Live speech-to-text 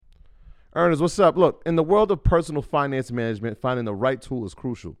Ernest, what's up? Look, in the world of personal finance management, finding the right tool is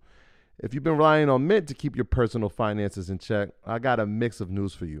crucial. If you've been relying on Mint to keep your personal finances in check, I got a mix of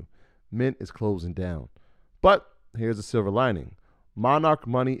news for you. Mint is closing down. But here's a silver lining. Monarch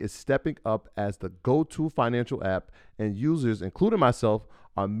Money is stepping up as the go-to financial app, and users, including myself,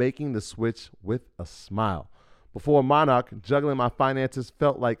 are making the switch with a smile. Before Monarch, juggling my finances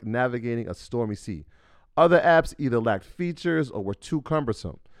felt like navigating a stormy sea. Other apps either lacked features or were too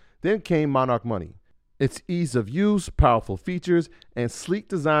cumbersome. Then came Monarch Money. Its ease of use, powerful features, and sleek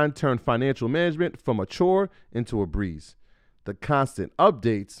design turned financial management from a chore into a breeze. The constant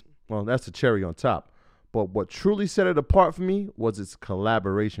updates, well, that's the cherry on top. But what truly set it apart for me was its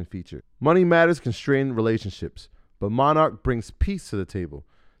collaboration feature. Money matters constrain relationships, but Monarch brings peace to the table.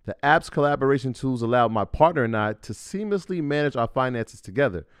 The app's collaboration tools allow my partner and I to seamlessly manage our finances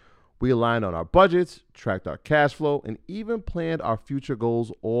together. We aligned on our budgets, tracked our cash flow, and even planned our future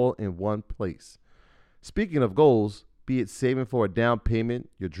goals all in one place. Speaking of goals, be it saving for a down payment,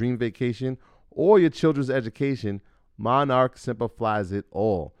 your dream vacation, or your children's education, Monarch simplifies it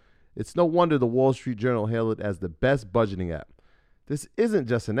all. It's no wonder the Wall Street Journal hailed it as the best budgeting app. This isn't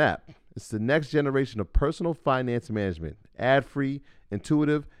just an app. It's the next generation of personal finance management, ad-free,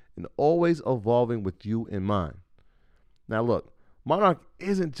 intuitive, and always evolving with you in mind. Now look, Monarch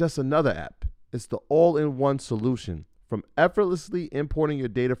isn't just another app. It's the all-in-one solution. From effortlessly importing your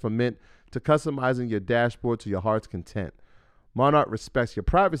data from Mint to customizing your dashboard to your heart's content. Monarch respects your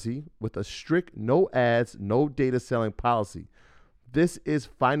privacy with a strict no ads, no data selling policy. This is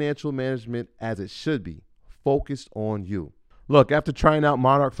financial management as it should be, focused on you. Look, after trying out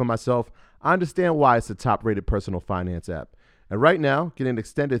Monarch for myself, I understand why it's the top-rated personal finance app. And right now, get an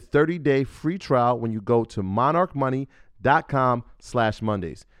extended 30-day free trial when you go to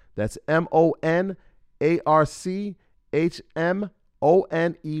monarchmoney.com/Mondays. That's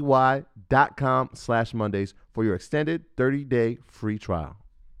monarchmoney.com/Mondays for your extended 30-day free trial.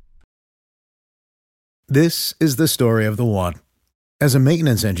 This is the story of the one. As a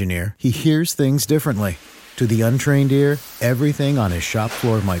maintenance engineer, he hears things differently. To the untrained ear, everything on his shop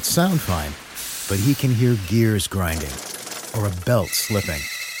floor might sound fine, but he can hear gears grinding or a belt slipping.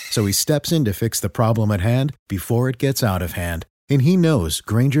 So he steps in to fix the problem at hand before it gets out of hand. And he knows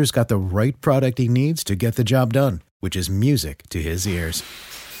Grainger's got the right product he needs to get the job done, which is music to his ears.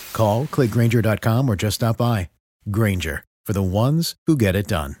 Call, click Grainger.com, or just stop by. Grainger, for the ones who get it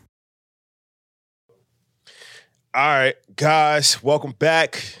done. All right, guys, welcome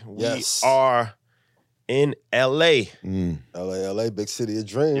back. Yes. We are in L.A. LA, big city of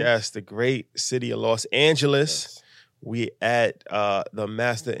dreams. Yes, the great city of Los Angeles. Yes. We at the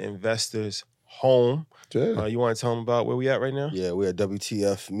Master Investors home. Yeah. You want to tell them about where we at right now? Yeah, we're at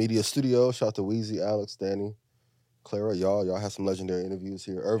WTF Media Studio. Shout out to Weezy, Alex, Danny, Clara. Y'all had some legendary interviews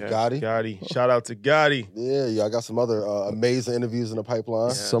here. Irv Gotti. Gotti. Shout out to Gotti. Yeah, y'all got some other amazing interviews in the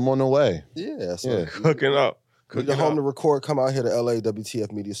pipeline. Some on the way. Yeah. So Yeah. Cooking up. We're home to record. Come out here to LA,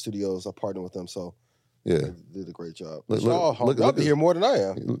 WTF Media Studios. I partner with them, so Yeah. they did a great job. Look- Y'all be here more than I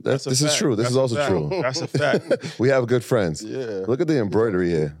am. That's a This is fact. true. This That's is a also fact. true. That's a fact. We have good friends. Yeah. Look at the embroidery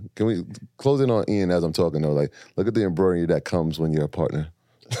here. Can we close in on Ian as I'm talking though? Like, look at the embroidery that comes when you're a partner.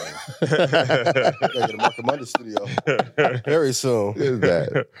 I gotta get a Market Monday studio very soon. Look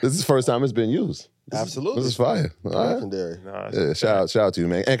at that. This is the first time it's been used. Absolutely. This is fire. All right. Legendary. Nah, it's Yeah, a shout out to you,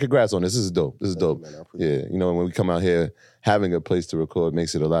 man. And congrats on this. This is dope. This is Thank you, dope. man. I appreciate Yeah, you know, when we come out here, having a place to record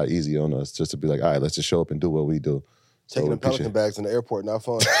makes it a lot easier on us just to be like, all right, let's just show up and do what we do. Taking we the Pelican appreciate- bags in the airport, not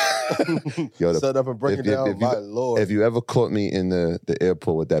fun. Yo, Set up and breaking down, my Lord. If you ever caught me in the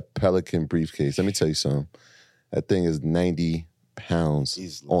airport with that Pelican briefcase, let me tell you something. That thing is 90 pounds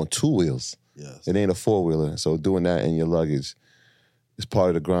Easily. on two wheels. Yes. It ain't a four-wheeler, so doing that in your luggage is part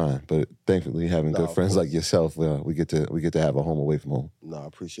of the grind. But thankfully, having No, good of friends course. like yourself, we get to have a home away from home. No, I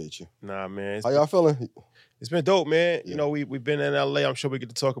appreciate you. Nah, man. How y'all feeling? It's been dope, man. Yeah. You know, we've been in LA. I'm sure we get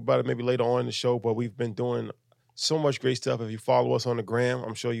to talk about it maybe later on in the show, but we've been doing so much great stuff. If you follow us on the gram,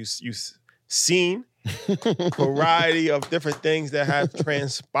 I'm sure you've seen variety of different things that have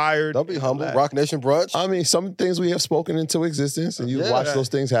transpired. Don't be in humble. the Rock Nation brunch. I mean, some things we have spoken into existence, and you Yeah. watch those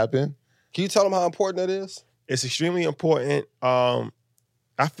things happen. Can you tell them how important that is? It's extremely important.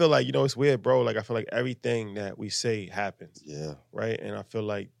 I feel like, you know, it's weird, bro. Like, I feel like everything that we say happens, Yeah. right? And I feel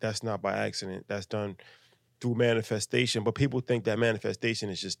like that's not by accident. That's done through manifestation. But people think that manifestation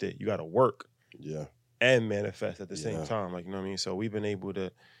is just it. You got to work Yeah. and manifest at the same Yeah. time. Like, you know what I mean? So we've been able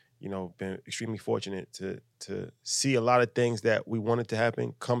to, you know, been extremely fortunate to see a lot of things that we wanted to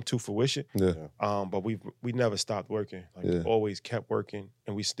happen come to fruition. Yeah. But we never stopped working. Like, we Yeah. always kept working,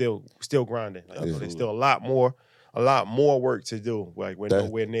 and we still grinding. Like, Yeah. there's still a lot more a lot more work to do. Like we're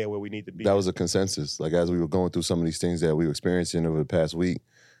nowhere near where we need to be. That was a consensus. Like as we were going through some of these things that we were experiencing over the past week,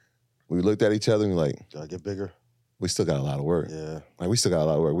 we looked at each other and like, gotta get bigger. We still got a lot of work. Yeah. Like we still got a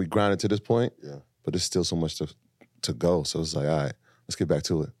lot of work. We grinded to this point, Yeah. but there's still so much to go. So it's like, all right, let's get back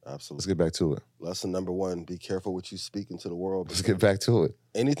to it. Absolutely. Let's get back to it. Lesson number 1, be careful what you speak into the world. Let's get back to it.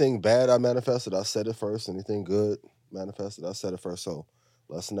 Anything bad I manifested, I said it first. Anything good manifested, I said it first. So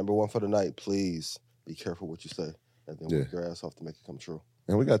lesson number 1 for the night, please be careful what you say. And then work your ass off to make it come true.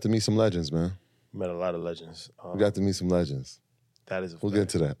 And we got to meet some legends, man. Met a lot of legends. We got to meet some legends. That is. We'll get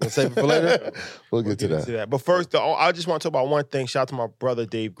to that. Let's save it for later. We'll get to that. But first, I just want to talk about one thing. Shout out to my brother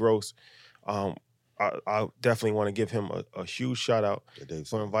Dave Gross. I definitely want to give him a huge shout out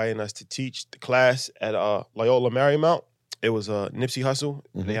for inviting us to teach the class at Loyola Marymount. It was Nipsey Hussle.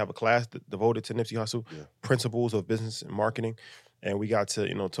 Mm-hmm. They have a class devoted to Nipsey Hussle, Principles of Business and Marketing. And we got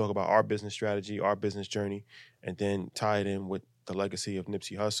to, talk about our business strategy, our business journey, and then tie it in with the legacy of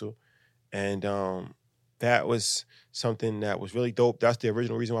Nipsey Hussle. And that was something that was really dope. That's the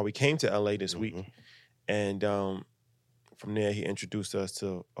original reason why we came to LA this week. And from there, he introduced us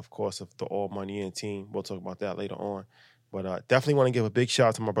to, of course, the All Money In team. We'll talk about that later on. But definitely want to give a big shout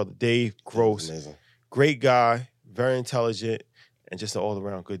out to my brother Dave Gross. Amazing. Great guy, very intelligent, and just an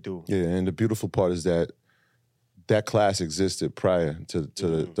all-around good dude. Yeah, and the beautiful part is that class existed prior to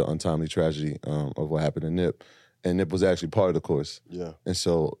the untimely tragedy of what happened to Nip. And Nip was actually part of the course. Yeah. And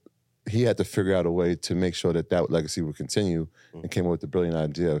so he had to figure out a way to make sure that legacy would continue and came up with the brilliant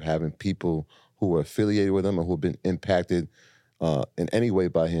idea of having people who were affiliated with him and who have been impacted in any way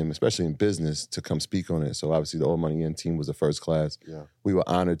by him, especially in business, to come speak on it. So obviously the All Money In team was the first class. Yeah. We were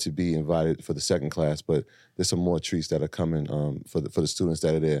honored to be invited for the second class, but there's some more treats that are coming for the students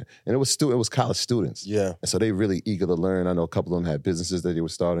that are there. And it was college students. Yeah. And so they really eager to learn. I know a couple of them had businesses that they were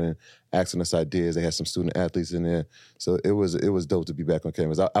starting, asking us ideas. They had some student athletes in there. So it was dope to be back on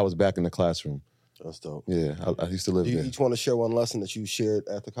campus. I was back in the classroom. That's dope. Yeah, I used to live Do you there. each want to share one lesson that you shared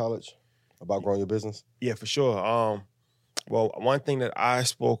after college about growing your business? Yeah, for sure. Well, one thing that I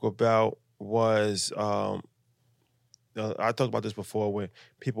spoke about was, I talked about this before, where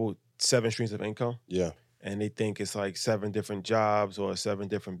people 7 streams of income. Yeah. And they think it's like 7 different jobs or 7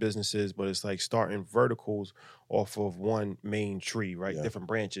 different businesses, but it's like starting verticals off of one main tree, right? Yeah. Different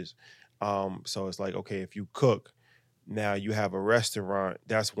branches. So it's like, okay, if you cook, now you have a restaurant,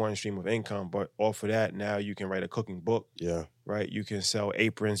 that's one stream of income, but off of that, now you can write a cooking book. Yeah. Right? You can sell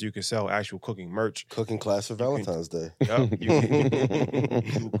aprons, you can sell actual cooking merch. Cooking class for Valentine's Day. Yep. You can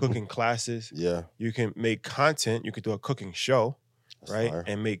do cooking classes. Yeah. You can make content. You can do a cooking show, That's right? fire.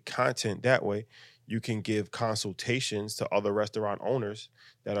 And make content that way. You can give consultations to other restaurant owners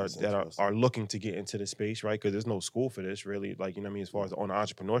that are looking to get into the space, right? Because there's no school for this, really. Like, you know what I mean, as far as on the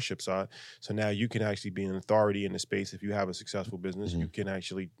entrepreneurship side. So now you can actually be an authority in the space if you have a successful business. You can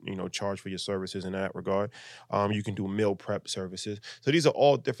actually, charge for your services in that regard. You can do meal prep services. So these are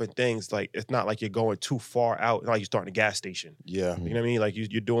all different things. Like, it's not like you're going too far out. It's not like you're starting a gas station. Yeah. You know what I mean? Like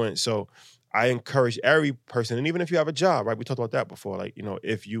you're doing so. I encourage every person, and even if you have a job, right? We talked about that before. Like,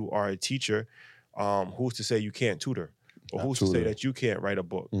 if you are a teacher, who's to say you can't tutor? Or who's to say that you can't write a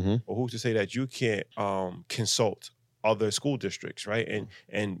book? Or who's to say that you can't consult other school districts, right?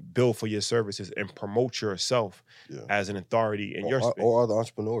 And bill for your services and promote yourself as an authority in your space. Or other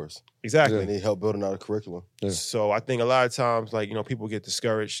entrepreneurs. Exactly. They need help building out a curriculum. Yeah. So I think a lot of times, like, people get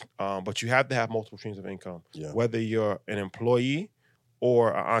discouraged, but you have to have multiple streams of income. Yeah. Whether you're an employee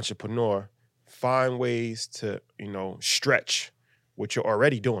or an entrepreneur, find ways to, stretch what you're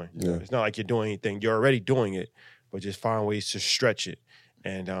already doing. Yeah. It's not like you're doing anything. You're already doing it, but just find ways to stretch it.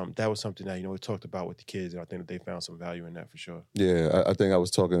 And that was something that, we talked about with the kids, and I think that they found some value in that for sure. Yeah, I think I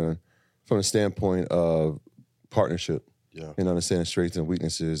was talking from the standpoint of partnership and understanding strengths and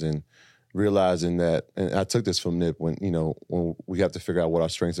weaknesses and realizing that, and I took this from Nip when we have to figure out what our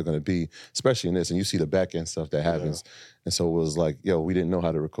strengths are going to be, especially in this, and you see the back end stuff that happens. And so it was like, we didn't know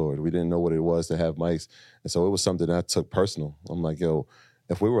how to record. We didn't know what it was to have mics. And so it was something that I took personal. I'm like,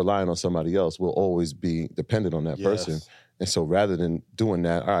 if we were relying on somebody else, we'll always be dependent on that person. And so rather than doing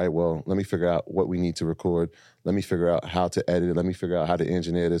that, all right, well, let me figure out what we need to record. Let me figure out how to edit it. Let me figure out how to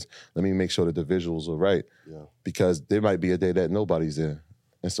engineer this. Let me make sure that the visuals are right. Yeah. Because there might be a day that nobody's there.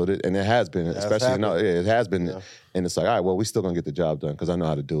 And so, and it has been, especially now, it has been. Yeah. And it's like, all right, well, we still gonna get the job done because I know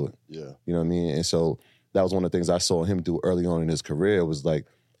how to do it. Yeah. You know what I mean? And so that was one of the things I saw him do early on in his career was like,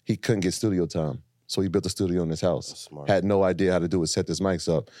 he couldn't get studio time. So he built a studio in his house. That's smart. Had no idea how to do it, set his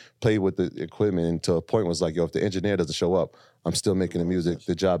mics up, played with the equipment, and to a point was like, yo, if the engineer doesn't show up, I'm still making the music.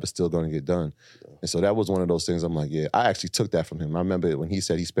 The job is still going to get done. Yeah. And so that was one of those things I'm like, yeah, I actually took that from him. I remember when he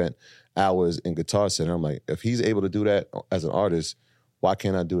said he spent hours in Guitar Center. I'm like, if he's able to do that as an artist, why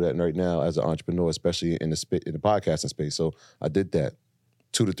can't I do that right now as an entrepreneur, especially in the podcasting space? So I did that.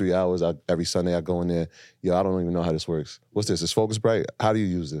 2 to 3 hours. Every Sunday I go in there. Yo, I don't even know how this works. What's this? It's Focusrite? How do you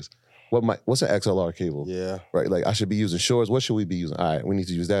use this? What's an XLR cable? Yeah. Right? Like, I should be using Shores. What should we be using? All right, we need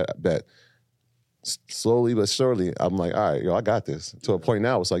to use that. I bet. Slowly but surely, I'm like, all right, yo, I got this. To a point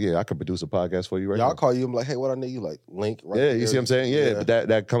now, it's like, yeah, I could produce a podcast for you right now. Y'all call you, I'm like, hey, what I need? You like, link right Yeah, here. you see what I'm saying? Yeah, but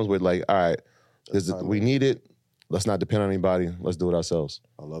that comes with like, all right, we need it. Let's not depend on anybody. Let's do it ourselves.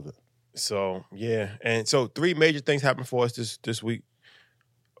 I love it. So, yeah. And so 3 major things happened for us this week.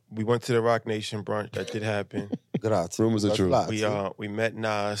 We went to the Rock Nation brunch. That did happen. Rumors are true. We met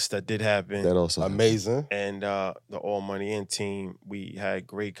Nas. That did happen. That also amazing. And the All Money In team. We had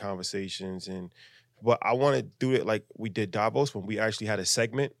great conversations. But I want to do it like we did Davos when we actually had a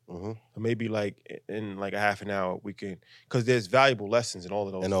segment. Mm-hmm. Maybe like in like a half an hour we can, because there's valuable lessons in all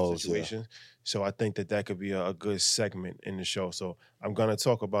of those situations. Yeah. So I think that could be a good segment in the show. So I'm gonna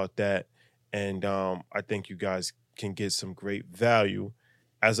talk about that, and I think you guys can get some great value.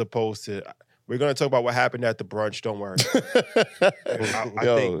 As opposed to, we're going to talk about what happened at the brunch. Don't worry.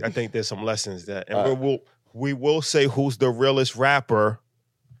 I think there's some lessons that, and we will say who's the realest rapper.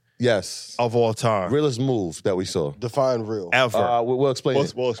 Yes. Of all time. Realest move that we saw. Define real. Ever. We'll explain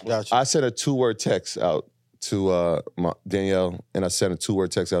it. We'll explain. Gotcha. I sent a 2-word text out to Danielle, and I sent a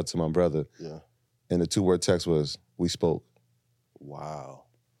 2-word text out to my brother. Yeah. And the 2-word text was, we spoke. Wow.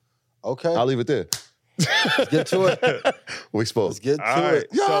 Okay. I'll leave it there. Let's get to it. We spoke. Let's get to it.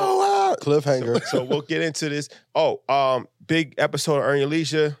 Yo, cliffhanger. So we'll get into this. Big episode of Earn Your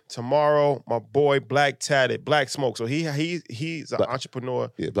Leisure tomorrow. My boy Black Tatted, Black Smoke. So he's an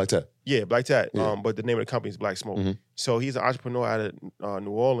entrepreneur. Yeah, Black Tat. Yeah, Black Tat. Yeah. But the name of the company is Black Smoke. Mm-hmm. So he's an entrepreneur out of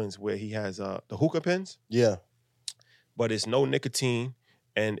New Orleans where he has the hookah pens. Yeah. But it's no nicotine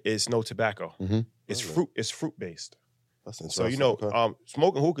and it's no tobacco. Mm-hmm. It's fruit based. That's interesting. So,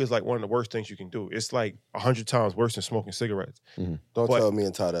 smoking hookah is like one of the worst things you can do. It's like 100 times worse than smoking cigarettes. Mm-hmm. Don't tell me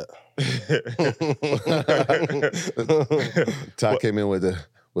and Ty that. Ty came in with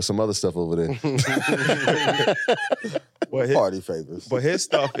some other stuff over there. Party favors. But his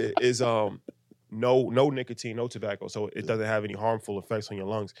stuff is no nicotine, no tobacco. So it doesn't have any harmful effects on your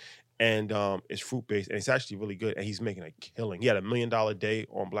lungs. And it's fruit-based, and it's actually really good. And he's making a killing. He had $1 million day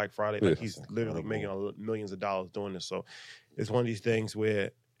on Black Friday. Like he's literally making millions of dollars doing this. So it's one of these things where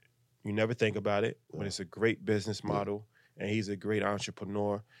you never think about it, but it's a great business model, and he's a great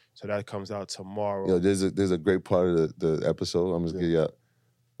entrepreneur. So that comes out tomorrow. Yo, there's a great part of the episode. I'm just gonna give you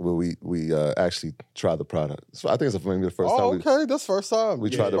where we actually try the product. So I think it's maybe the first time. Okay, that's first time.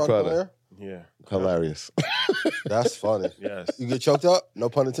 We tried the product. Yeah. Hilarious. That's funny. Yes. You get choked up? No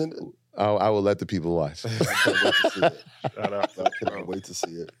pun intended? I will let the people watch. I can't wait to see it. I cannot wait to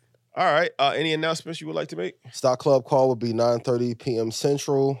see it. All right. Any announcements you would like to make? Stock Club call will be 9:30 p.m.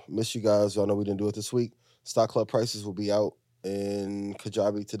 Central. Miss you guys. Y'all know we didn't do it this week. Stock Club prices will be out in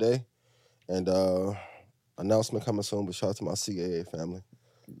Kajabi today. And announcement coming soon, but shout out to my CAA family.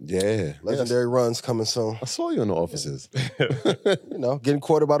 Yeah. Legendary runs coming soon. I saw you in the offices. Getting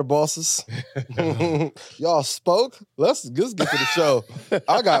quartered by the bosses. Y'all spoke. Let's get to the show.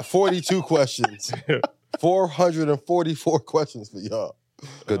 I got 42 questions. 444 questions for y'all.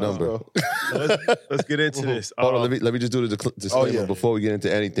 Good number. Let's get into this. Hold on, let me just do the disclaimer before we get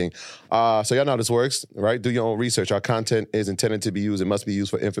into anything. So y'all know how this works, right? Do your own research. Our content is intended to be used and must be used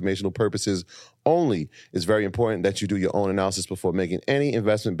for informational purposes only. It's very important that you do your own analysis before making any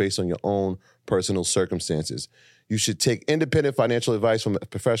investment based on your own personal circumstances. You should take independent financial advice from a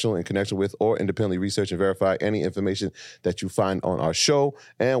professional in connection with or independently research and verify any information that you find on our show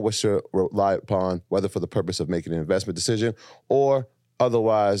and what should rely upon, whether for the purpose of making an investment decision or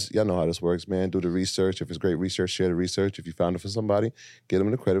otherwise. Y'all know how this works, man. Do the research. If it's great research, share the research. If you found it for somebody, get them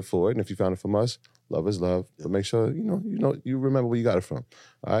the credit for it. And if you found it from us, love is love. But make sure you remember where you got it from.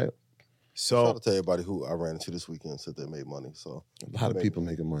 All right. So shout out to everybody who I ran into this weekend said they made money. So a lot of people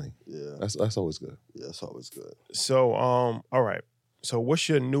making money. Yeah, that's always good. Yeah, it's always good. So all right. So what's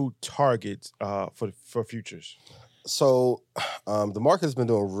your new target for futures? So the market has been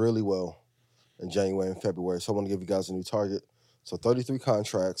doing really well in January and February. So I want to give you guys a new target. So 33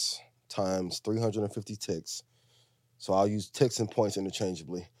 contracts times 350 ticks. So I'll use ticks and points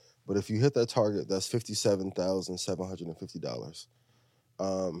interchangeably. But if you hit that target, that's $57,750.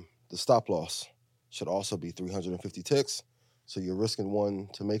 The stop loss should also be 350 ticks. So you're risking one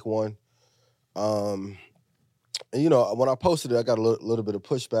to make one. And you know, when I posted it, I got a little bit of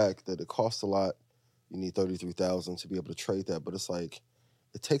pushback that it costs a lot. You need $33,000 to be able to trade that, but it's like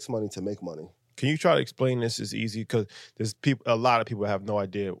it takes money to make money. Can you try to explain this as easy? Because there's a lot of people have no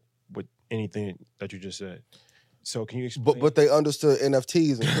idea what anything that you just said. So can you explain? But they understood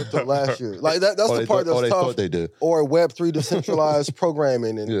NFTs and crypto last year. Like that's the part that's they tough. thought they did. Or Web3 decentralized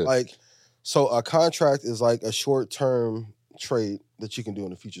programming and like. So a contract is like a short-term trade that you can do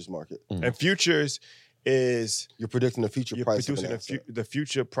in the futures market. Mm-hmm. And futures is you're predicting the future price. You're producing the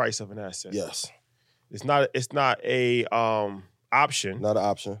future price of an asset. Yes. It's not a option. Not an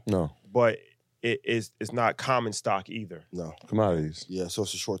option. No. But it's not common stock either. No. Commodities. Yeah, so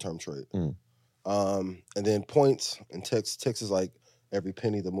it's a short-term trade. And then points and ticks. Ticks is like every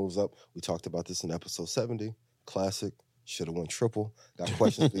penny that moves up. We talked about this in episode 70. Classic. Should have won triple. Got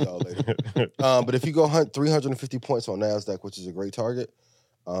questions for y'all later. But if you go hunt 350 points on NASDAQ, which is a great target,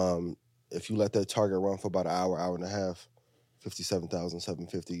 if you let that target run for about an hour and a half,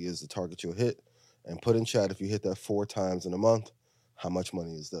 57,750 is the target you'll hit. And put in chat, if you hit that 4 times in a month, how much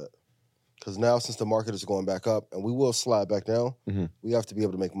money is that? Because now, since the market is going back up, and we will slide back down, we have to be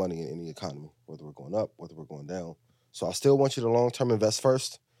able to make money in any economy, whether we're going up, whether we're going down. So I still want you to long-term invest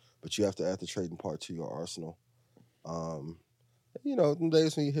first, but you have to add the trading part to your arsenal. You know, them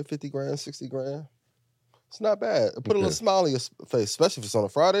days when you hit 50 grand, 60 grand, it's not bad. Put a little smile on your face, especially if it's on a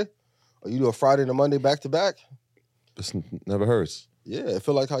Friday, or you do a Friday and a Monday back to back. This never hurts. Yeah, it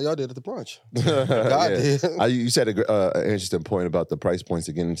feel like how y'all did at the brunch. God did. You said an interesting point about the price points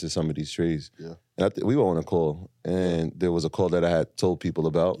to get into some of these trades. Yeah, and we were on a call, and there was a call that I had told people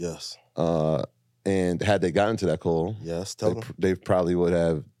about. Yes. And had they gotten to that call, they probably would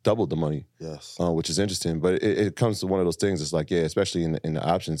have doubled the money. Yes. Which is interesting. But it comes to one of those things. It's like, especially in the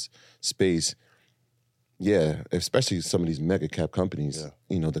options space, especially some of these mega cap companies,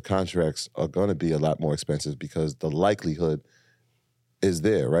 you know, the contracts are going to be a lot more expensive because the likelihood is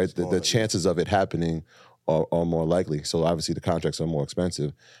there, right? The chances of it happening are more likely. So obviously the contracts are more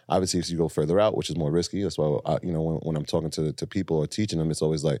expensive. Obviously, if you go further out, which is more risky, that's why you know when I'm talking to people or teaching them, it's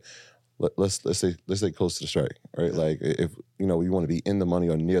always like, let's say close to the strike, right? Like if you know you want to be in the money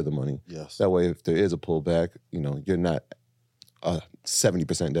or near the money. Yes. That way, if there is a pullback, you know you're not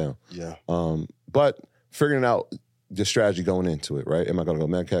 70% down. Yeah. But figuring out the strategy going into it, right? Am I going to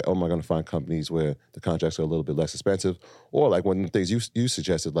go Medcat? Or am I going to find companies where the contracts are a little bit less expensive? Or like one of the things you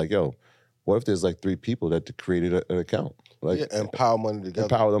suggested, like, yo, what if there's like 3 people that created an account? Like empower money together.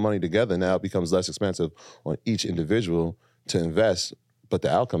 Empower the money together. Now it becomes less expensive on each individual to invest, but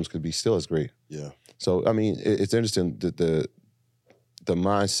the outcomes could be still as great. Yeah. So I mean, it's interesting the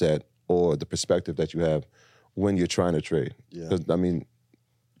mindset or the perspective that you have when you're trying to trade. Yeah. Because I mean,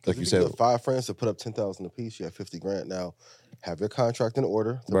 like you said, 5 friends to put up 10,000 apiece. You have 50 grand. Now, have your contract in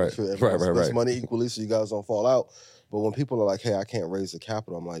order. To right. Make sure everyone Right. money equally, so you guys don't fall out. But when people are like, "Hey, I can't raise the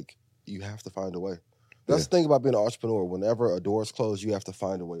capital," I'm like, you have to find a way. That's the thing about being an entrepreneur. Whenever a door is closed, you have to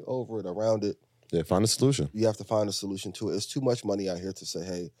find a way over it, around it. Yeah, find a solution. You have to find a solution to it. It's too much money out here to say,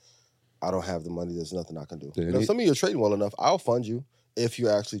 "Hey, I don't have the money. There's nothing I can do." Yeah, if some of you are trading well enough, I'll fund you if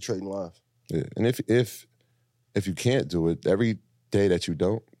you're actually trading live. Yeah, and if you can't do it, every day that you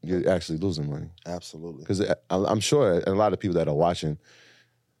don't, you're actually losing money. Absolutely. Because I'm sure a lot of people that are watching,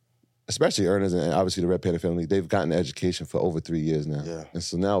 especially earners and obviously the Red Panda family, they've gotten education for over 3 years now. Yeah. And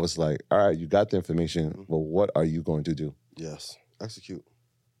so now it's like, all right, you got the information, but what are you going to do? Yes. Execute.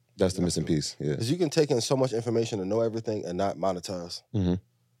 That's the missing piece. Yeah. Because you can take in so much information and know everything and not monetize. Mm-hmm.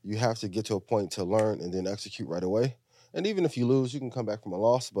 You have to get to a point to learn and then execute right away. And even if you lose, you can come back from a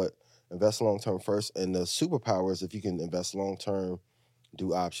loss, but invest long-term first. And the superpower is if you can invest long-term,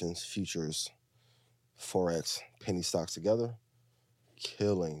 do options, futures, Forex, penny stocks together,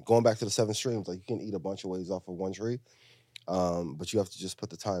 killing. Going back to the 7 streams, like you can eat a bunch of ways off of one tree, but you have to just put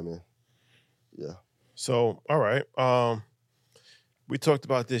the time in. Yeah. So, all right. We talked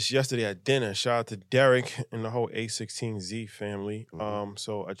about this yesterday at dinner. Shout out to Derek and the whole A16Z family. Mm-hmm.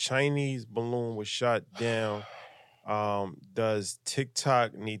 So a Chinese balloon was shot down. Does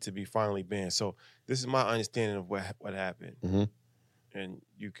TikTok need to be finally banned? So this is my understanding of what happened. Mm-hmm. And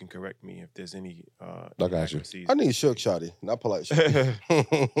you can correct me if there's any I got you. I need shook shotty, not polite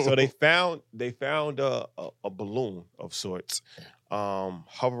shotty. So they found a balloon of sorts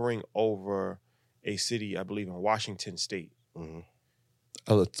hovering over a city, I believe in Washington State. Mm-hmm.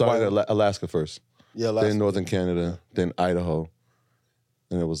 Started Alaska first. Yeah, Alaska. Then Northern Canada, then Idaho.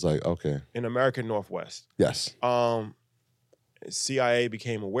 And it was like, okay. In American Northwest. Yes. CIA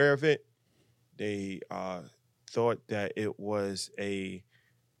became aware of it. They thought that it was a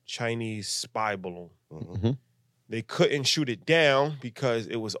Chinese spy balloon. Mm-hmm. They couldn't shoot it down because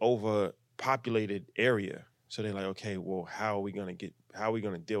it was over populated area. So they're like, okay, well, how are we gonna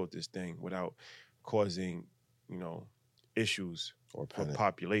deal with this thing without causing, issues Or for panic.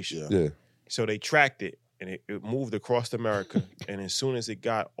 population? Yeah. So they tracked it, and it moved across America. And as soon as it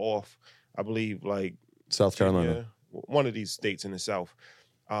got off, I believe, like South Carolina. Virginia, one of these states in the South,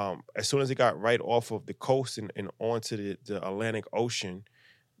 as soon as it got right off of the coast and onto the Atlantic Ocean,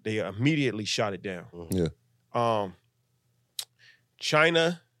 they immediately shot it down. Yeah.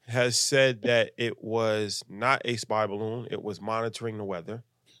 China has said that it was not a spy balloon. It was monitoring the weather.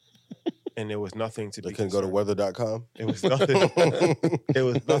 And there was nothing to They be couldn't go to concerned. weather.com. It was nothing. It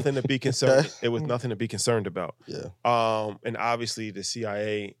was nothing to be concerned. It was nothing to be concerned about. Yeah. And obviously the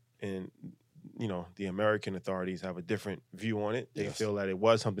CIA and the American authorities have a different view on it. They Yes. feel that it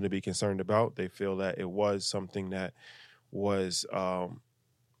was something to be concerned about. They feel that it was something that was a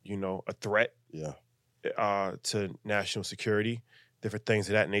threat Yeah. to national security, different things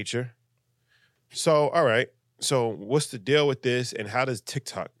of that nature. So, all right. So what's the deal with this, and how does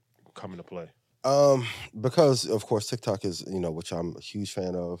TikTok come into play? Because of course TikTok is, which I'm a huge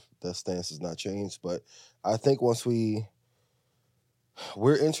fan of. That stance has not changed. But I think once we're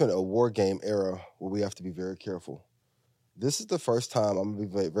entering a war game era where we have to be very careful. This is the first time, I'm gonna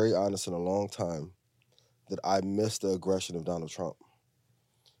be very, very honest, in a long time that I missed the aggression of Donald Trump.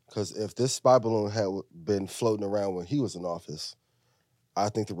 Because if this spy balloon had been floating around when he was in office, I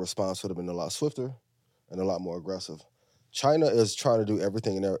think the response would have been a lot swifter and a lot more aggressive. China is trying to do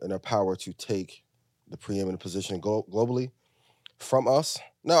everything in their power to take the preeminent position globally from us.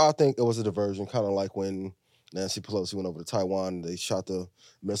 Now, I think it was a diversion, kind of like when Nancy Pelosi went over to Taiwan and they shot the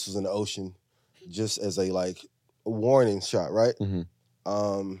missiles in the ocean just as a warning shot, right?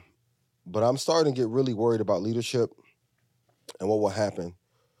 Mm-hmm. But I'm starting to get really worried about leadership and what will happen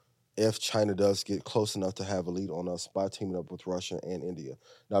if China does get close enough to have a lead on us by teaming up with Russia and India.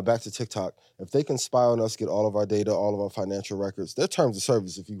 Now, back to TikTok. If they can spy on us, get all of our data, all of our financial records, their terms of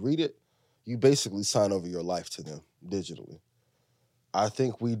service, if you read it, you basically sign over your life to them digitally. I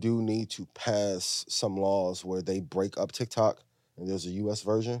think we do need to pass some laws where they break up TikTok, and there's a U.S.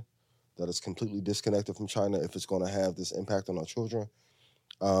 version that is completely disconnected from China if it's going to have this impact on our children.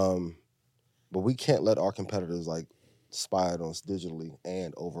 But we can't let our competitors spy on us digitally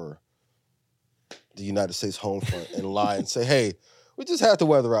and over the United States home front and lie and say, hey, we just had the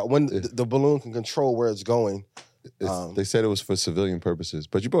weather out when the balloon can control where it's going. They said it was for civilian purposes,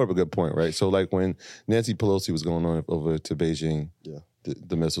 but you brought up a good point, right? So when Nancy Pelosi was going on over to Beijing,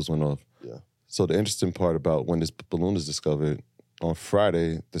 the missiles went off. Yeah. So the interesting part about when this balloon is discovered, on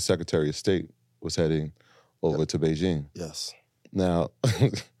Friday, the Secretary of State was heading over to Beijing. Yes. Now,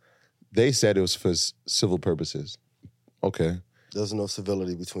 they said it was for civil purposes. Okay. There's no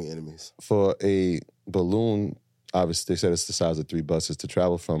civility between enemies. For a balloon, obviously, they said it's the size of 3 buses, to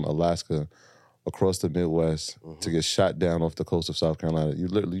travel from Alaska across the Midwest to get shot down off the coast of South Carolina. You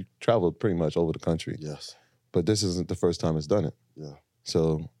literally traveled pretty much over the country. Yes. But this isn't the first time it's done it. Yeah.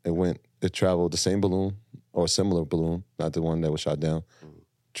 So it traveled the same balloon or a similar balloon, not the one that was shot down,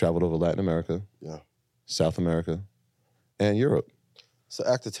 traveled over Latin America, South America, and Europe. It's an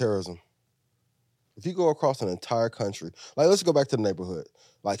act of terrorism. If you go across an entire country, let's go back to the neighborhood.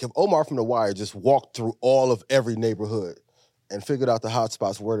 If Omar from The Wire just walked through all of every neighborhood and figured out the hot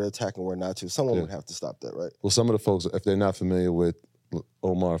spots where to attack and where not to, someone would have to stop that, right? Well, some of the folks, if they're not familiar with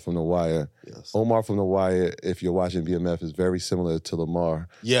Omar from The Wire, Omar from The Wire, if you're watching BMF, is very similar to Lamar.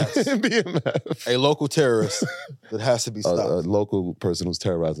 Yes. in BMF. A local terrorist that has to be stopped. A local person who's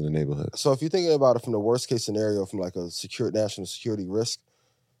terrorizing the neighborhood. So if you're thinking about it from the worst case scenario, from a national security risk,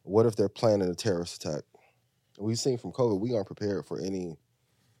 what if they're planning a terrorist attack? We've seen from COVID, we aren't prepared for any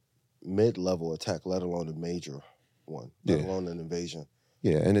mid-level attack, let alone a major one, let alone an invasion.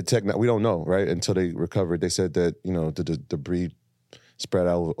 Yeah, and we don't know, right? Until they recovered. They said that, the debris spread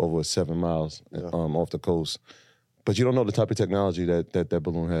out over 7 miles off the coast. But you don't know the type of technology that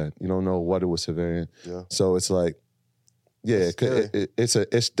balloon had. You don't know what it was surveying. Yeah. So it's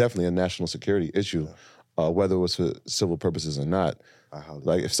it's definitely a national security issue, whether it was for civil purposes or not.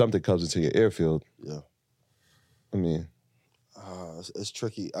 If something comes into your airfield, I mean, it's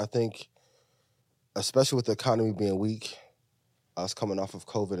tricky. I think, especially with the economy being weak, us coming off of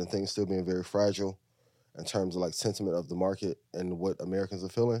COVID and things still being very fragile in terms of sentiment of the market and what Americans are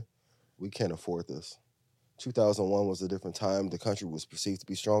feeling, we can't afford this. 2001 was a different time. The country was perceived to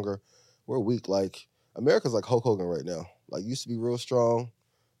be stronger. We're weak. America's like Hulk Hogan right now. Used to be real strong,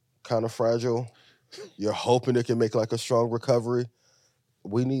 kind of fragile. You're hoping it can make a strong recovery.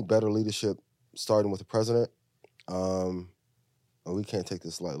 We need better leadership, starting with the president. And we can't take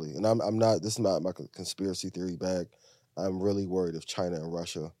this lightly. And I'm not, this is not my conspiracy theory bag. I'm really worried if China and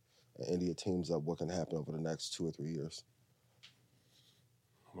Russia and India teams up what can happen over the next 2 or 3 years.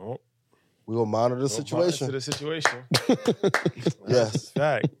 Well, we will monitor the situation. Monitor the situation. Yes. That's a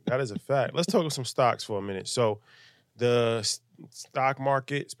fact. That is a fact. Let's talk about some stocks for a minute. So the stock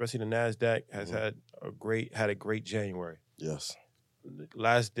market, especially the NASDAQ, has had a great January. Yes.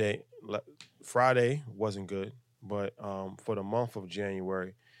 Last day, Friday wasn't good, but for the month of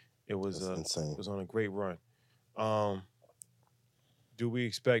January, it was insane. It was on a great run. Do we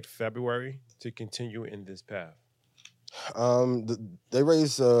expect February to continue in this path? They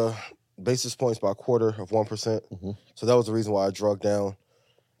raised basis points by a quarter of 1%. So that was the reason why I drug down.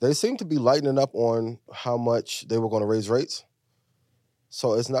 They seem to be lightening up on how much they were going to raise rates.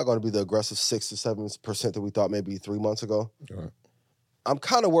 So it's not going to be the aggressive 6 to 7% that we thought maybe 3 months ago. Right. I'm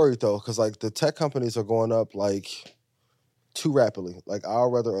kind of worried though, because like the tech companies are going up like too rapidly. Like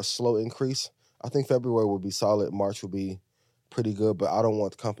I'd rather a slow increase. I think February will be solid. March will be pretty good, but I don't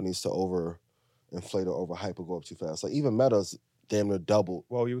want the companies to overinflate or overhype or go up too fast. Like even Meta's damn near doubled.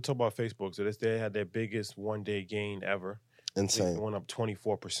 Well, you were talking about Facebook. So they had their biggest one-day gain ever. Insane. Going up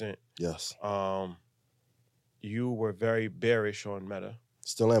 24%. Yes. You were very bearish on Meta.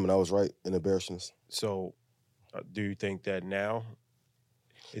 Still am, and I was right in the bearishness. So do you think that now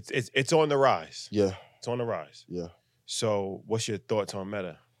it's on the rise? Yeah. It's on the rise. Yeah. So what's your thoughts on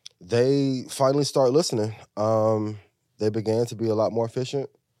Meta? They finally start listening. They began to be a lot more efficient.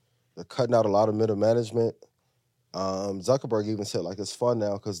 They're cutting out a lot of middle management. Zuckerberg even said, like, it's fun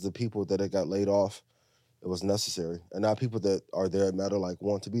now because the people that got laid off, it was necessary. And now people that are there at Meta, like,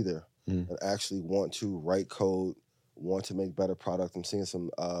 want to be there and actually want to write code, want to make better product. I'm seeing some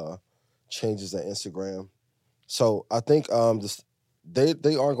changes at Instagram. So I think they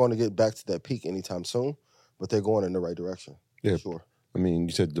aren't going to get back to that peak anytime soon, but they're going in the right direction. Yeah. Sure. I mean,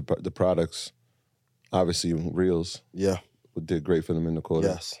 you said the products, obviously Reels. Yeah. Did great for them in the quarter.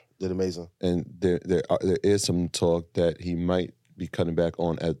 Yes. Did amazing. And there is some talk that he might be cutting back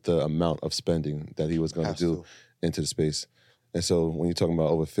on at the amount of spending that he was going to do into the space. And so when you're talking about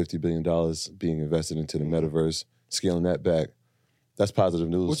over $50 billion being invested into the metaverse, scaling that back, that's positive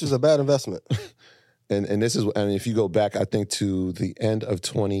news. Which is a bad investment. and this is, and if you go back, I think to the end of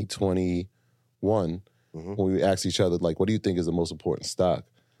 2021, when we asked each other, like, what do you think is the most important stock?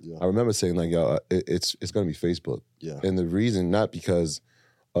 Yeah. I remember saying, like, yo, it's going to be Facebook. Yeah. And the reason, not because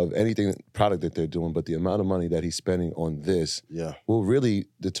of anything product that they're doing, but the amount of money that he's spending on this will really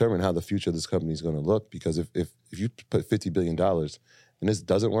determine how the future of this company is going to look. Because if you put $50 billion and this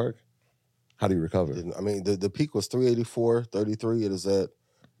doesn't work, how do you recover? I mean, the peak was 384.33. It is at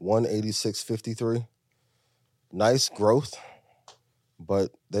 186.53. Nice growth,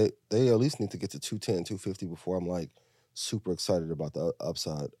 but they at least need to get to 210, 250 before I'm like super excited about the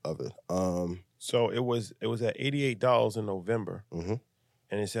upside of it. So it was at $88 in November.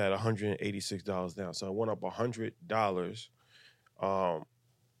 And it's at $186 now. So it went up $100,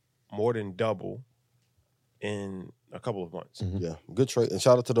 more than double in a couple of months. Yeah, good trade. And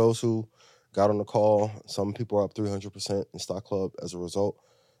shout out to those who got on the call. Some people are up 300% in Stock Club as a result.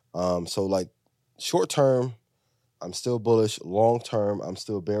 So like short term, I'm still bullish. Long term, I'm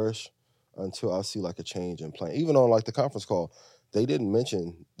still bearish until I see like a change in plan. Even on like the conference call, they didn't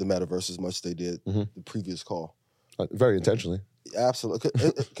mention the metaverse as much as they did the previous call. Very intentionally. Absolutely.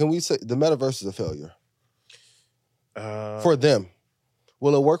 Can we say the metaverse is a failure? For them.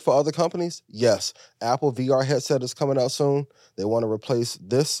 Will it work for other companies? Yes. Apple VR headset is coming out soon. They want to replace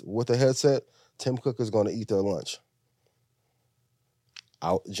this with a headset. Tim Cook is going to eat their lunch.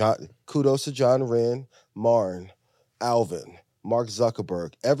 Kudos to John Wren, Marn, Alvin, Mark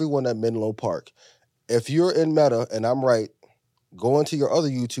Zuckerberg, everyone at Menlo Park. If you're in Meta and I'm right, go into your other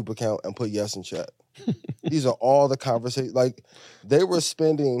YouTube account and put yes in chat. These are all the conversations. Like, they were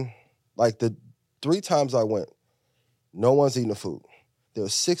spending, like, the 3 times I went, no one's eating the food. There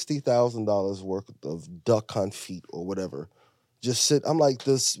was $60,000 worth of duck confit or whatever. I'm like,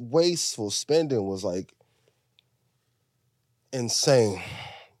 this wasteful spending was, like, insane.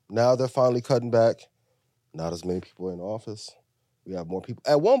 Now they're finally cutting back. Not as many people in the office. We have more people.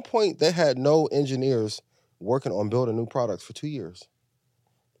 At one point, they had no engineers working on building new products for 2 years.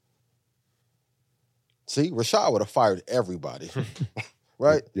 See, Rashad would have fired everybody,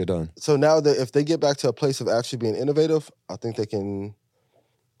 right? You're done. So now that if they get back to a place of actually being innovative, I think they can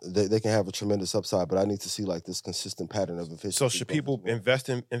have a tremendous upside. But I need to see like this consistent pattern of efficiency. So should people invest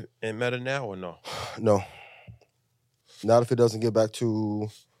in Meta now or no? No. Not if it doesn't get back to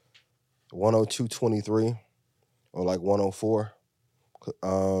 102.23 or like 104.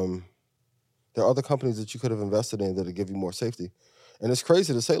 There are other companies that you could have invested in that'll give you more safety. And it's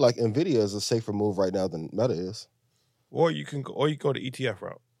crazy to say, like, NVIDIA is a safer move right now than Meta is. Or you go the ETF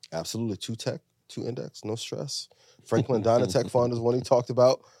route. Absolutely. 2 index, no stress. Franklin Dynatech Fund is one he talked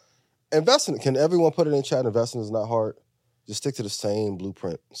about. Investing, can everyone put it in chat? Investing is not hard. Just stick to the same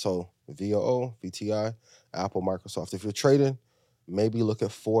blueprint. So VOO, VTI, Apple, Microsoft. If you're trading, maybe look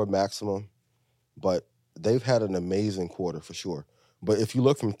at 4 maximum, but they've had an amazing quarter for sure. But if you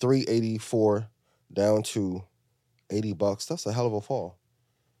look from 384 down to $80, that's a hell of a fall.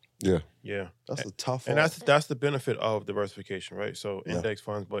 Yeah. Yeah. That's a tough fall. And that's the benefit of diversification, right? So index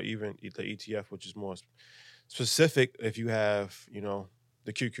funds, but even the ETF, which is more specific if you have,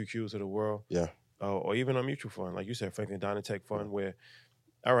 the QQQs of the world. Yeah. Or even a mutual fund, like you said, Franklin Dynatech Fund, where,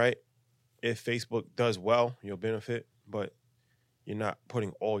 all right, if Facebook does well, you'll benefit, but you're not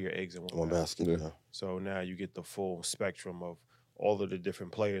putting all your eggs in one basket. Yeah. So now you get the full spectrum of all of the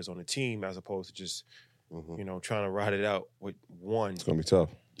different players on the team, as opposed to just, trying to ride it out with one. It's gonna be tough.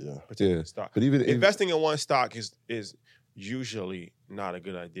 Particular stock. But even investing in one stock is usually not a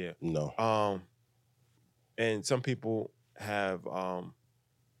good idea. No. And some people have.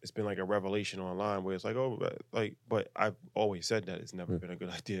 It's been like a revelation online where it's like, but I've always said that it's never been a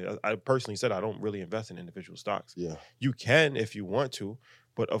good idea. I personally said I don't really invest in individual stocks. Yeah. You can if you want to,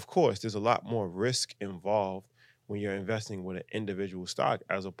 but of course, there's a lot more risk involved when you're investing with an individual stock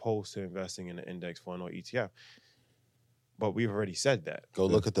as opposed to investing in an index fund or ETF. But we've already said that. Go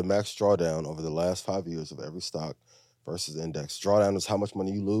look at the max drawdown over the last 5 years of every stock versus index. Drawdown is how much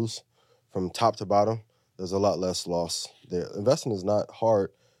money you lose from top to bottom. There's a lot less loss there. Investing is not hard.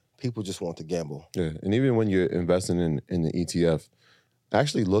 People just want to gamble. Yeah, and even when you're investing in the ETF,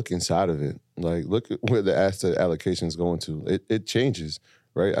 actually look inside of it. Like, look at where the asset allocation is going to. It changes,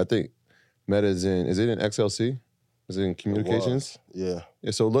 right? I think Meta is it in XLC? Is it in communications? Yeah.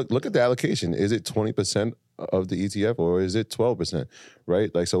 So look at the allocation. Is it 20% of the ETF or is it 12%,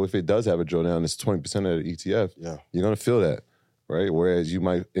 right? Like, so if it does have a drawdown, it's 20% of the ETF. Yeah. You're going to feel that, right? Whereas you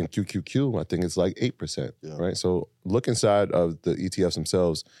might, in QQQ, I think it's like 8%, right? So look inside of the ETFs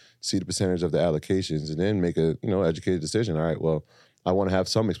themselves, see the percentage of the allocations, and then make a, educated decision. All right, well, I want to have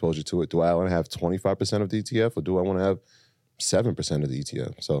some exposure to it. Do I want to have 25% of the ETF or do I want to have 7% of the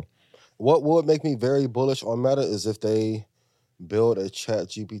ETF? So what would make me very bullish on Meta is if they build a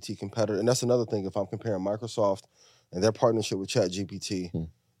ChatGPT competitor. And that's another thing. If I'm comparing Microsoft and their partnership with ChatGPT,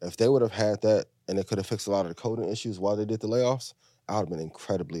 if they would have had that and it could have fixed a lot of the coding issues while they did the layoffs, I would have been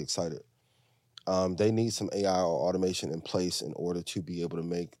incredibly excited. They need some AI or automation in place in order to be able to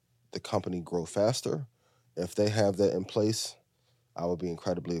make the company grow faster. If they have that in place, I would be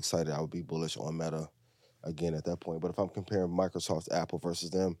incredibly excited. I would be bullish on Meta again at that point. But if I'm comparing Microsoft, Apple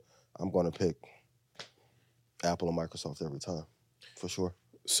versus them, I'm going to pick Apple and Microsoft every time, for sure.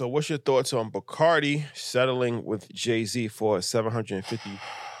 So what's your thoughts on Bacardi settling with Jay-Z for $750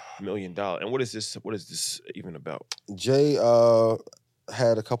 million? And what is this even about? Jay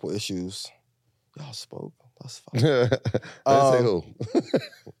had a couple issues. Y'all spoke. That's fine. Let's say who.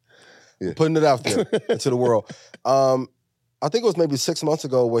 Putting it out there into the world. I think it was maybe 6 months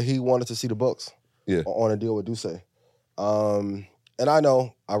ago where he wanted to see the books on a deal with Duce. And I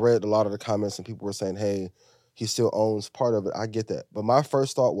know I read a lot of the comments and people were saying, hey, he still owns part of it. I get that. But my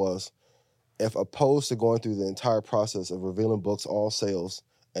first thought was, if opposed to going through the entire process of revealing books, all sales,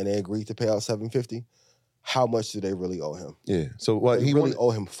 and they agreed to pay out $750, how much do they really owe him? Yeah. So what they really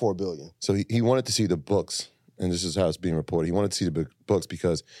owe him $4 billion. So he wanted to see the books, and this is how it's being reported. He wanted to see the books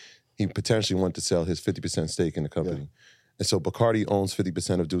because he potentially wanted to sell his 50% stake in the company. Yeah. And so Bacardi owns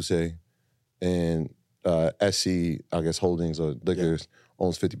 50% of Duce, and SC, I guess, Holdings or Liquors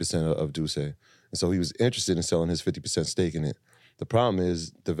owns 50% of Duce. And so he was interested in selling his 50% stake in it. The problem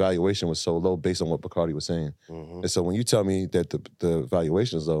is the valuation was so low based on what Bacardi was saying. And so when you tell me that the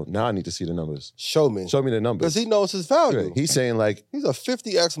valuation is low, now I need to see the numbers. Show me the numbers. Because he knows his value. Right. He's saying like... He's a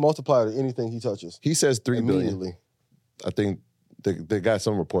 50x multiplier to anything he touches. He says $3 billion. I think they got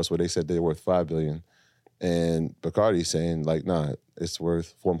some reports where they said they're worth $5 billion. And Bacardi's saying like, nah, it's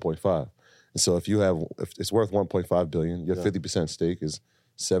worth 1.5. And so if it's worth 1.5 billion, your 50% stake is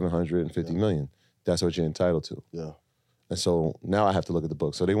 750 million. That's what you're entitled to. Yeah. And so now I have to look at the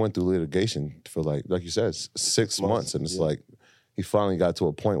book. So they went through litigation for like you said, 6 months. And it's like, he finally got to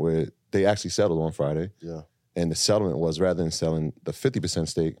a point where they actually settled on Friday. Yeah. And the settlement was, rather than selling the 50%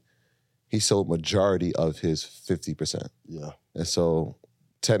 stake, he sold majority of his 50%. Yeah. And so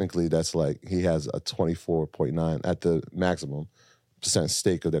technically that's like, he has a 24.9 at the maximum %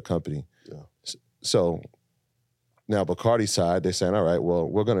 stake of their company. Yeah. So now Bacardi's side, they're saying, all right, well,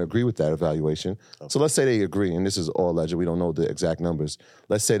 we're going to agree with that evaluation. Okay. So let's say they agree, and this is all alleged, we don't know the exact numbers.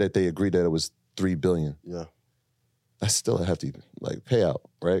 Let's say that they agree that it was $3 billion. Yeah. That's still a hefty payout,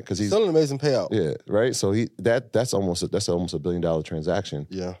 right? Because he's Still an amazing payout. Yeah, right. So that's almost a $1 billion transaction.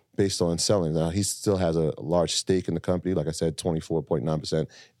 Yeah. Based on selling. Now he still has a large stake in the company. Like I said, 24.9%.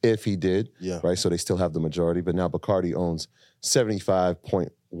 If he did, right. So they still have the majority. But now Bacardi owns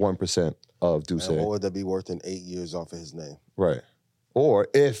 75.1% of Douce. And what would that be worth in 8 years off of his name? Right. Or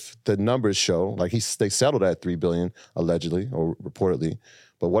if the numbers show they settled at $3 billion allegedly or reportedly,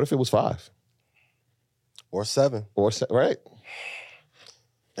 but what if it was 5 or 7? Right.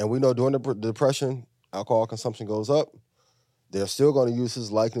 And we know during the Depression, alcohol consumption goes up. They're still going to use his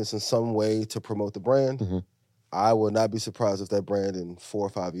likeness in some way to promote the brand. Mm-hmm. I would not be surprised if that brand in 4 or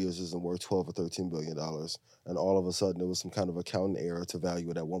 5 years isn't worth $12 or $13 billion. And all of a sudden, there was some kind of accounting error to value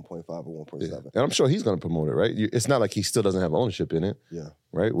it at 1.5 or 1.7. Yeah. And I'm sure he's going to promote it, right? It's not like he still doesn't have ownership in it. Yeah.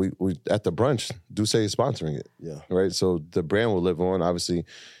 Right? We at the brunch, Douce is sponsoring it. Yeah. Right? So the brand will live on. Obviously,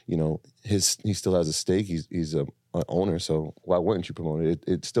 he still has a stake. He's an owner, so why wouldn't you promote it?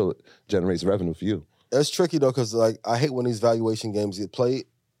 It still generates revenue for you. It's tricky, though, because I hate when these valuation games get played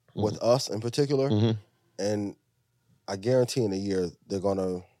with us in particular. Mm-hmm. And I guarantee in a year, they're going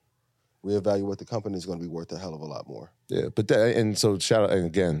to reevaluate the company. Is going to be worth a hell of a lot more. Yeah, but so shout out, and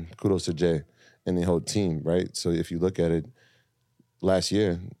again, kudos to Jay and the whole team, right? So if you look at it, last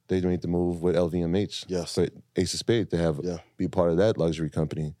year, they made the move with LVMH. Yes. For Ace of Spades to be part of that luxury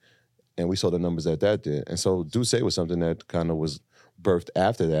company. And we saw the numbers that did. And so Douce was something that kind of was birthed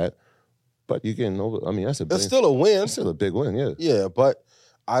after that. But you getting over, that's It's still a win. It's still a big win, yeah. Yeah, but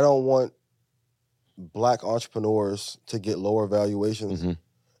I don't want Black entrepreneurs to get lower valuations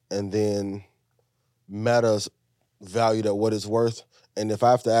and then Meta's valued at what it's worth. And if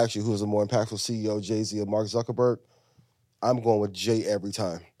I have to ask you who's the more impactful CEO, Jay-Z or Mark Zuckerberg, I'm going with Jay every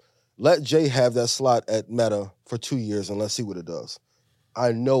time. Let Jay have that slot at Meta for 2 years and let's see what it does.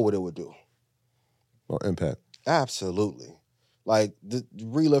 I know what it would do. Well, impact. Absolutely.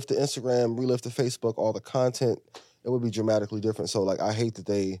 Relift to Instagram, relift to Facebook, all the content, it would be dramatically different. So, I hate that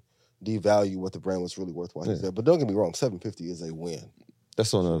they devalue what the brand was really worth while he's there. But don't get me wrong, $750 is a win.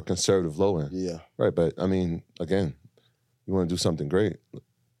 That's on a conservative low end. Yeah. Right, but, again, you want to do something great.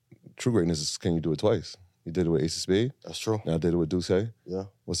 True greatness is, can you do it twice? You did it with Ace of Spades. That's true. Now I did it with Douce. Yeah.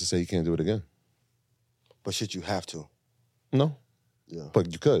 What's to say you can't do it again? But shit, you have to. No. Yeah.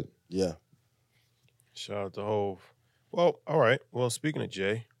 But you could. Yeah. Shout out to Hove. Well, all right. Well, speaking of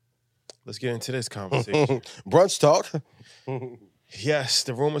Jay, let's get into this conversation. Brunch talk. Yes,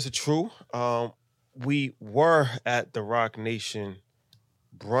 the rumors are true. We were at the Rock Nation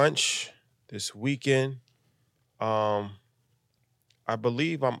brunch this weekend. I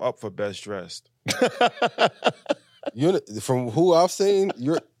believe I'm up for best dressed. From who I've seen,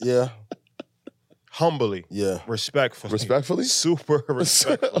 yeah. Humbly. Yeah. Respectfully. Respectfully? Super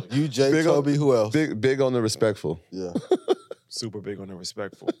respectfully. You, Jay, Toby, who else? Big on the respectful. Yeah. Super big on the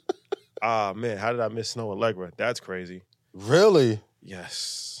respectful. Man, how did I miss Snow Allegra? That's crazy. Really?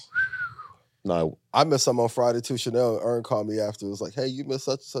 Yes. No, I missed something on Friday too. Chanel and Ern called me after. It was like, hey, you missed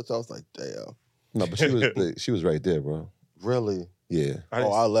such and such. I was like, damn. No, but she was right there, bro. Really? Yeah.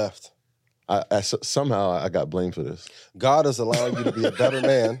 I left. Somehow I got blamed for this. God is allowing you to be a better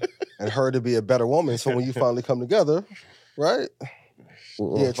man and her to be a better woman. So when you finally come together, right? He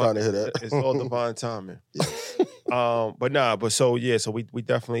ain't trying to hear that. It's all divine timing. Yes. So we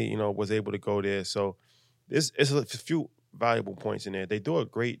definitely, was able to go there. So it's a few valuable points in there. They do a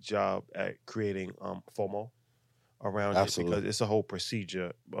great job at creating FOMO around it because it's a whole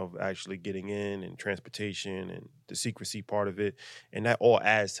procedure of actually getting in and transportation and the secrecy part of it. And that all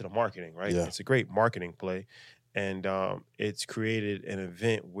adds to the marketing, right? Yeah. It's a great marketing play. And it's created an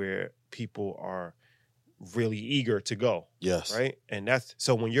event where people are really eager to go. Yes. Right? And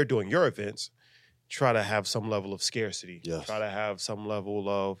so when you're doing your events, try to have some level of scarcity. Yes. Try to have some level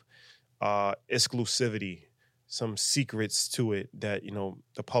of exclusivity, some secrets to it that,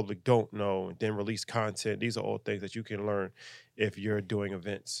 the public don't know, and then release content. These are all things that you can learn if you're doing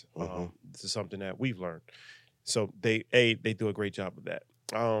events. This is something that we've learned. So they do a great job of that.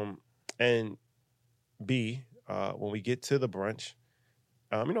 And B, when we get to the brunch,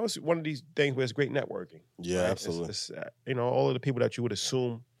 it's one of these things where it's great networking. Yeah, right? absolutely. It's, all of the people that you would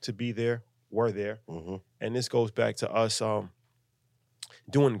assume to be there were there. And this goes back to us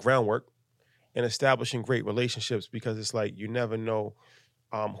doing groundwork and establishing great relationships, because it's like you never know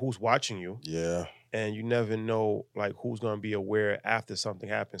who's watching you. Yeah. And you never know who's going to be aware after something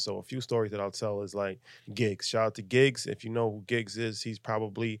happens. So a few stories that I'll tell is Giggs. Shout out to Giggs. If you know who Giggs is, he's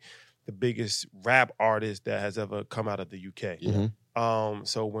probably the biggest rap artist that has ever come out of the UK. Yeah.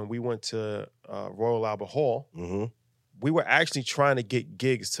 So when we went to Royal Albert Hall, Mm-hmm. we were actually trying to get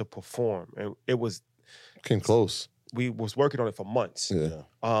Giggs to perform, and it was Came close. we was working on it for months. Yeah.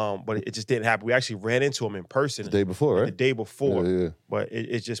 But it just didn't happen. We actually ran into him in person The day before, right? the day before. Yeah. But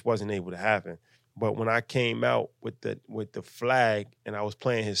it just wasn't able to happen. But when I came out with the flag and I was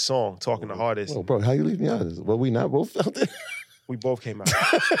playing his song, Talking the Hardest, Oh, bro, how you leave me out of this? Well, we not both out there. we both came out.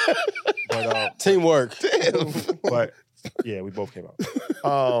 But Teamwork. but yeah, we both came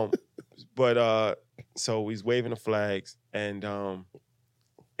out. So he's waving the flags, and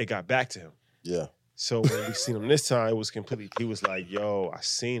it got back to him. Yeah. So when we seen him this time, it was completely. He was like, "Yo, I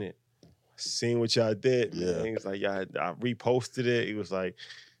seen it. I seen what y'all did." Yeah. Man. He was like, "Yeah, I reposted it." He was like,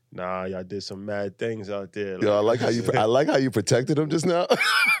 "Nah, y'all did some mad things out there." Yo, I like how you protected him just now.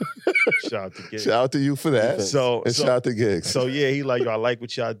 Shout out to Giggs. Shout out to you for that. So shout out to Giggs. So yeah, he like, yo, I like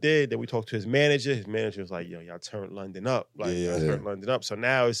what y'all did. Then we talked to his manager. His manager was like, yo, y'all turned London up. Like, Yeah. y'all turned London up. So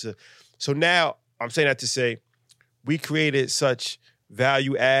now now I'm saying that to say we created such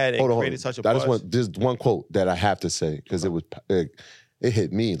value add and created such a buzz. There's one quote that I have to say because it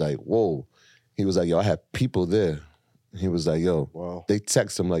hit me like, whoa. He was like, yo, I had people there. He was like, yo, Wow. they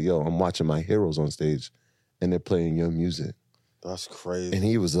text him like, yo, I'm watching my heroes on stage and they're playing your music. That's crazy. And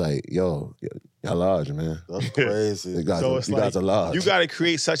he was like, yo, y'all large, man. That's crazy. You guys, So are, it's you like, guys are large. you got to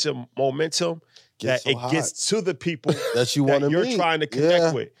create such a momentum that so it hot. gets to the people That you want to you're meet. trying to connect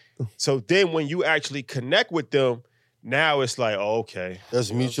Yeah. with. So then when you actually connect with them, now it's like, oh, okay. That's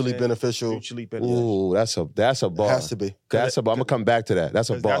You know what I'm mutually saying? beneficial. Mutually beneficial. Ooh, that's a bar. It has to be. That's a bar. I'm gonna come back to that.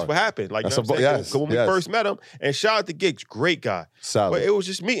 That's a 'Cause bar. that's what happened. Like, That's you know a what I'm bar- saying? yes, 'Cause when we yes. first met him, and shout out to Giggs, great guy. Solid. But it was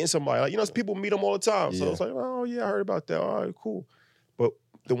just meeting somebody. Like, you know, people meet him all the time. So Yeah. it's like, oh, yeah, I heard about that. All right, cool. But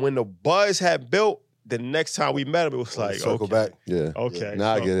when the buzz had built, the next time we met him, it was like, Circle okay. back. Yeah. Okay.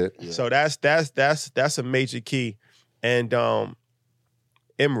 Now I So- get it. Yeah. So that's a major key. And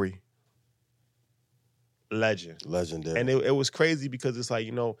Emery, legend. Legendary. And it was crazy because it's like,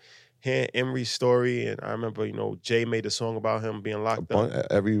 you know, hearing Emery's story, and I remember, you know, Jay made a song about him being locked up.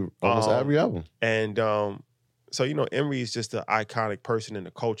 Almost every album. And so, you know, Emery is just an iconic person in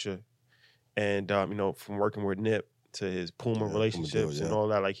the culture. And, you know, from working with Nip to his Puma Yeah, relationships Puma, and all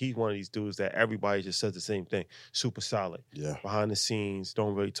that, like, he's one of these dudes that everybody just says the same thing. Super solid. Yeah. Behind the scenes,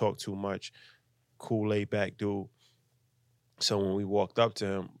 don't really talk too much. Cool, laid back dude. So when we walked up to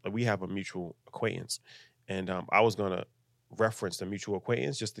him, like, we have a mutual acquaintance. And I was going to reference the mutual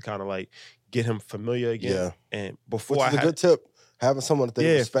acquaintance just to kind of like get him familiar again. Yeah. And before Which I is a had, good tip. Having someone that they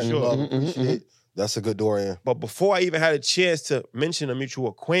Yeah, respect for and sure. love and appreciate, that's a good door in. but before I even had a chance to mention a mutual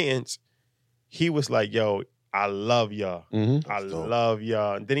acquaintance, he was like, yo, I love y'all. Mm-hmm. I dope. love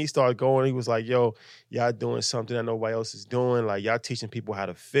y'all. And then he started going, he was like, yo, y'all doing something that nobody else is doing. Like, y'all teaching people how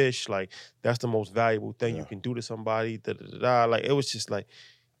to fish. Like, that's the most valuable thing you Yeah. can do to somebody. Da, da, da, da. Like, it was just like,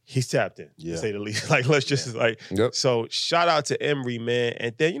 he's tapped in, Yeah. to say the least. Like, let's just like, Yep. so shout out to Emery, man.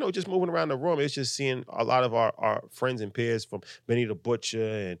 And then, you know, just moving around the room, it's just seeing a lot of our friends and peers from Benny the Butcher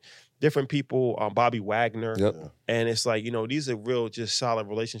and different people, Bobby Wagner. Yep. Yeah. And it's like, you know, these are real, just solid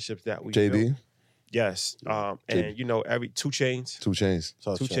relationships that we built. JB, Yes. And, you know, every 2 Chainz. 2 Chainz.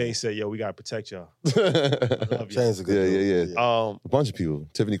 So 2 Chainz said, yo, we got to protect y'all. A Love you. Chain's a good Yeah, dude. yeah. bunch of people.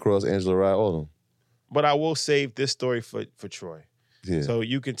 Tiffany Cross, Angela Rye, all of them. But I will save this story for Troy. Yeah. So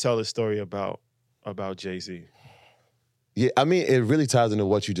you can tell the story about Jay-Z. Yeah, I mean, it really ties into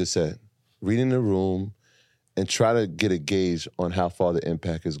what you just said. Reading the room and try to get a gauge on how far the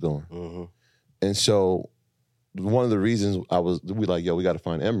impact is going. Mm-hmm. And so one of the reasons we like, yo, we got to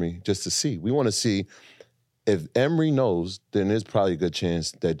find Emery just to see. We want to see if Emery knows, then there's probably a good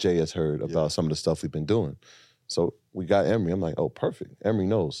chance that Jay has heard about some of the stuff we've been doing. So we got Emery. I'm like, oh, perfect. Emery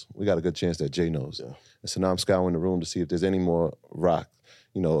knows. We got a good chance that Jay knows. Yeah. And so now I'm scouring the room to see if there's any more rock,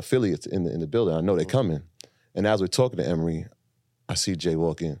 affiliates in the building. I know they're coming. And as we're talking to Emery, I see Jay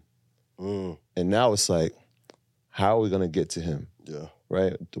walk in. Mm. And now it's like, how are we going to get to him? Yeah.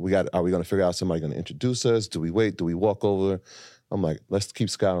 Right? Are we going to figure out somebody going to introduce us? Do we wait? Do we walk over? I'm like, let's keep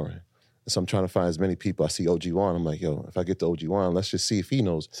scouring. So I'm trying to find as many people. I see OG Juan. I'm like, yo, if I get to OG Juan, let's just see if he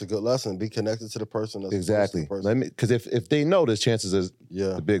knows. It's a good lesson. Be connected to the person. That's Exactly. close to the person. Because if they know, there's chances is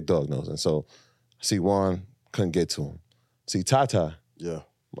Yeah. the big dog knows. And so I see Juan, couldn't get to him. See Tata. Yeah. I'm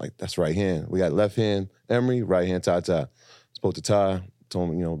like, that's right hand. We got left hand Emery, right hand Tata. Spoke to Ty,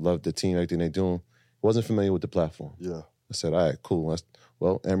 told him, love the team, everything they doing. Wasn't familiar with the platform. Yeah. I said, all right, cool.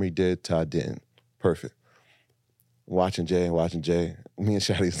 Well, Emery did, Ty didn't. Perfect. Watching Jay. Me and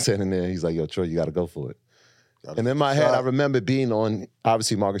Shotty sitting there. He's like, yo, Troy, you got to go for it. And in my head, I remember being on,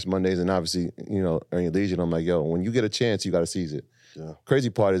 obviously, Marcus Mondays and obviously, Earning Legion. I'm like, yo, when you get a chance, you got to seize it. Yeah. Crazy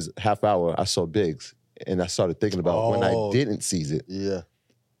part is half hour, I saw Biggs. And I started thinking about when I didn't seize it. Yeah.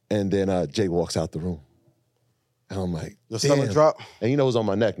 And then Jay walks out the room. And I'm like, Your stomach damn. drop? And you know who's on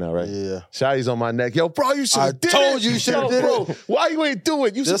my neck now, right? Yeah. Shotty's on my neck. Yo, bro, you should have did it. I told you should have did bro, it. why you ain't do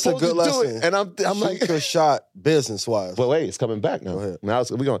it? You That's a supposed good to do lesson. it. And I'm Shoot like, your shot business-wise. but wait, it's coming back now. Go ahead. Now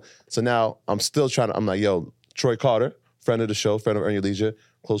we going. So now I'm still trying to, I'm like, yo, Troy Carter, friend of the show, friend of Earn Your Leisure,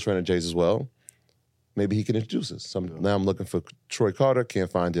 close friend of Jay's as well. Maybe he can introduce us. So now I'm looking for Troy Carter,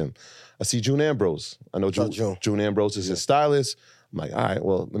 can't find him. I see June Ambrose. I know June Ambrose is his stylist. I'm like, all right,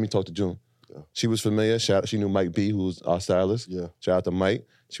 well, let me talk to June. Yeah. She was familiar. She knew Mike B, who's our stylist. Yeah. Shout out to Mike.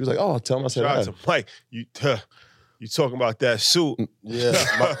 She was like, oh, tell him I said Shout hi. out to Mike. You talking about that suit? Yeah,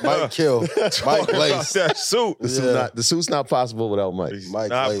 Mike Kill, Mike Lace. That suit. The suit's not possible without Mike. It's Mike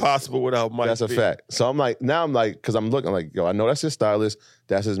not Lace. possible without Mike. That's a B. fact. So I'm like, because I'm looking like, yo, I know that's his stylist,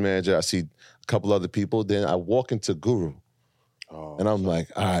 that's his manager. I see a couple other people. Then I walk into Guru, and I'm like,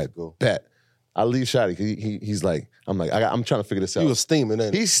 all right, bet. I leave Shotty. He's like, I'm trying to figure this out. He was steaming,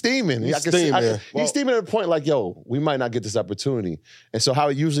 ain't he? He's steaming. He's He's steaming at a point like, yo, we might not get this opportunity. And so how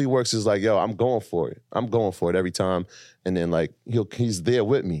it usually works is like, yo, I'm going for it. I'm going for it every time. And then like he's there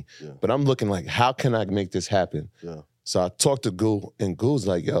with me. Yeah. But I'm looking like, how can I make this happen? Yeah. So I talked to Goo, and Goo's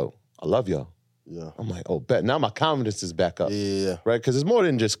like, yo, I love y'all. Yeah. I'm like, oh, bet. Now my confidence is back up. Yeah. Right? Because it's more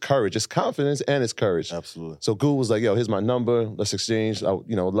than just courage. It's confidence and it's courage. Absolutely. So Goo was like, yo, here's my number. Let's exchange. I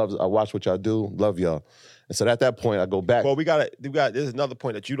watch what y'all do. Love y'all. And so at that point, I go back. Well, there's another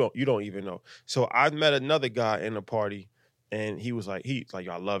point that you don't even know. So I met another guy in the party, and he's like,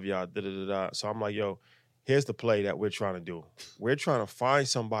 yo, I love y'all. Da, da, da, da. So I'm like, yo, here's the play that we're trying to do. We're trying to find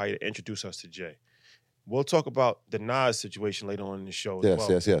somebody to introduce us to Jay. We'll talk about the Nas situation later on in the show as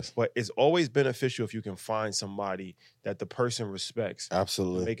well. Yes. But it's always beneficial if you can find somebody that the person respects.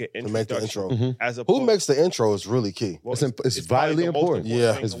 Absolutely. Make an to make the intro. introduction. As opposed, Who makes the intro is really key. well, It's vitally probably the most important.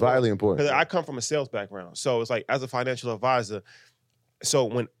 Yeah. thing It's in the world. vitally important. Because I come from a sales background. So it's like, as a financial advisor,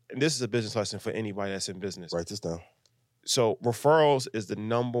 and this is a business lesson for anybody that's in business. Write this down. So referrals is the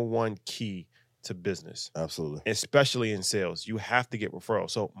number one key to business, Absolutely. especially in sales. You have to get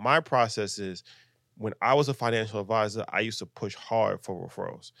referrals. So my process is, when I was a financial advisor, I used to push hard for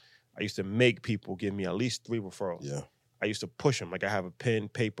referrals. I used to make people give me at least 3 referrals. Yeah. I used to push them. Like, I have a pen,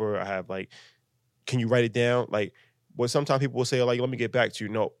 paper. I have like, can you write it down? Like, what sometimes people will say, like, let me get back to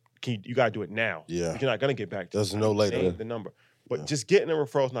you. No, you got to do it now. Yeah. You're not going to get back to There's you. no I later. named the number. But Yeah. just getting a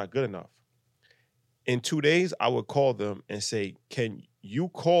referral is not good enough. In 2 days, I would call them and say, can you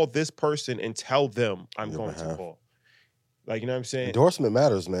call this person and tell them I'm Your going to behalf. call? Like, you know what I'm saying? Endorsement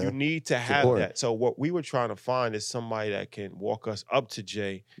matters, man. You need to have important. that. So what we were trying to find is somebody that can walk us up to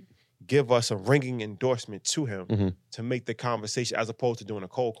Jay, give us a ringing endorsement to him Mhm. to make the conversation, as opposed to doing a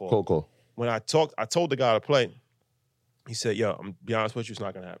cold call. Cool. When I told the guy to play, he said, yo, I'm be honest with you, it's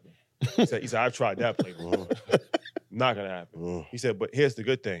not gonna happen. He said, I've tried that play before. Not gonna happen. Mm. He said, but here's the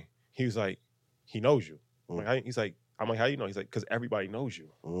good thing. He was like, he knows you. I'm Mm. like, how do you know? He's like, because everybody knows you.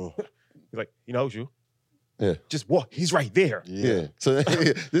 Mm. He's like, he knows you. Yeah. Just walk. He's right there. Yeah. So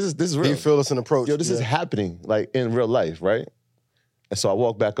this is real. He feel us an approach. Yo, this is happening like in real life, right? And so I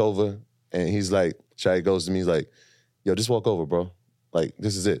walk back over, and he's like, Shai goes to me, he's like, yo, just walk over, bro. Like,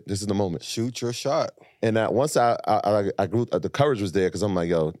 this is it. This is the moment. Shoot your shot. And once I grew, the courage was there, because I'm like,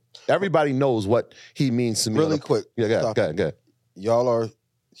 yo, everybody knows what he means to me. Really quick. Yeah, go Stop ahead. Y'all are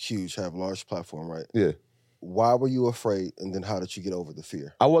huge, have a large platform, right? Yeah. Why were you afraid, and then how did you get over the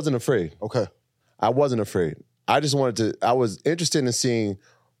fear? I wasn't afraid. Okay. I wasn't afraid. I just I was interested in seeing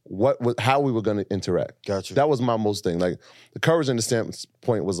how we were going to interact. Gotcha. That was my most thing. Like, the courage and the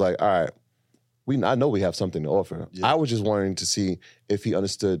standpoint was like, all right, I know we have something to offer. Yeah. I was just wanting to see if he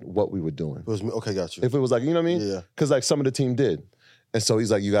understood what we were doing. It was me. Okay, got you. If it was like, you know what I mean? Yeah. Because like some of the team did. And so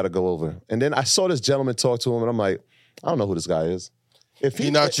he's like, you got to go over. And then I saw this gentleman talk to him, and I'm like, I don't know who this guy is. If He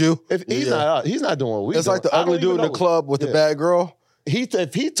not you? If he's Yeah. he's not doing what we It's doing. like the I don't ugly even dude in the know. club with the Yeah. bad girl.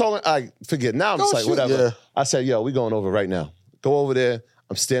 If he told me, I forget. Now I'm Go just like, shoot, whatever. yeah. I said, yo, we going over right now. Go over there.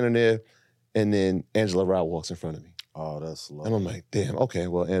 I'm standing there. And then Angela Rao walks in front of me. Oh, that's And lovely. I'm like, damn, okay,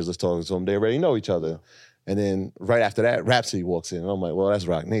 well, Angela's talking to him. They already know each other. And then right after that, Rhapsody walks in. And I'm like, well, that's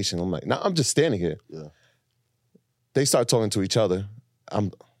Rock Nation. I'm like, I'm just standing here. Yeah. They start talking to each other.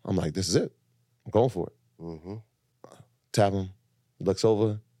 I'm like, this is it. I'm going for it. Mm-hmm. Tap him. He looks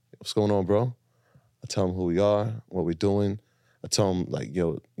over. What's going on, bro? I tell him who we are, what we're doing. I tell him, like,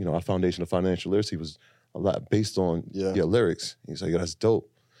 yo, our foundation of financial literacy was a lot based on your lyrics. He's like, yo, that's dope.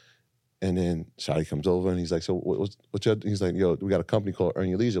 And then Shotty comes over and he's like, so what's your, he's like, yo, we got a company called Earn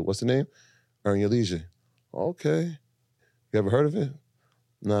Your Leisure. What's the name? Earn Your Leisure. Okay. You ever heard of it?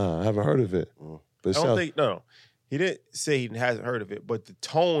 Nah, I haven't heard of it. But it I don't sounds, think, no. He didn't say he hasn't heard of it, but the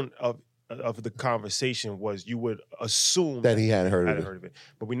tone of of the conversation was you would assume That he hadn't heard of it.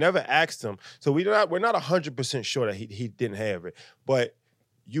 But we never asked him. So we're not 100% sure that he didn't have it. But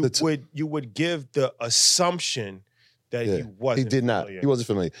you would give the assumption that he wasn't. He did not. Familiar. He wasn't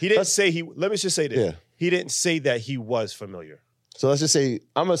familiar. He didn't say he. Let me just say this. Yeah. He didn't say that he was familiar. So let's just say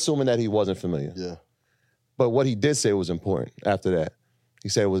I'm assuming that he wasn't familiar. Yeah. But what he did say was important after that. He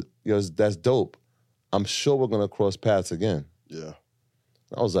said, that's dope. I'm sure we're going to cross paths again. Yeah.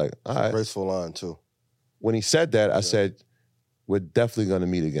 I was like, all right. Graceful line, too. When he said that, I said, we're definitely going to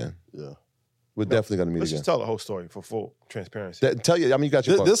meet again. Yeah. We're definitely going to meet Let's again. just tell the whole story for full transparency. You got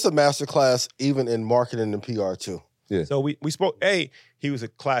your part. This is a masterclass even in marketing and PR, too. Yeah. So we spoke, he was a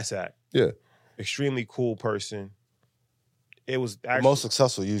class act. Yeah. Extremely cool person. It was The actually... most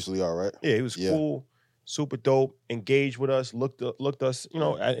successful usually are, right? Yeah, he was cool, super dope, engaged with us, looked us, in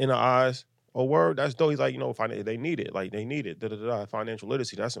our eyes. Oh, word, that's dope. He's like, they need it. Like, they need it. Financial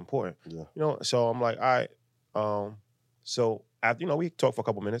literacy, that's important. Yeah. So I'm like, all right. So after, we talked for a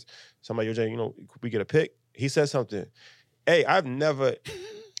couple minutes. Somebody, yo, Jay, we get a pic. He said something. Hey, I've never...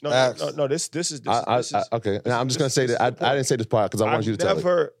 No, this is... Okay, now I'm just going to say that I didn't say this part because I wanted you to tell it. I've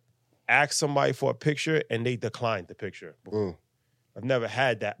never asked somebody for a picture and they declined the picture before. I've never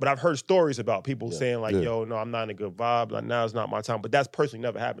had that. But I've heard stories about people saying like, yo, no, I'm not in a good vibe. Like, now is not my time. But that's personally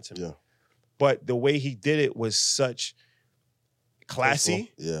never happened to me. Yeah. But the way he did it was such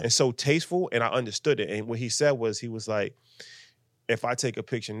classy and so tasteful, and I understood it. And what he said was, he was like, if I take a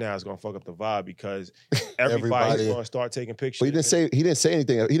picture now, it's gonna fuck up the vibe because everybody's gonna start taking pictures. But he didn't say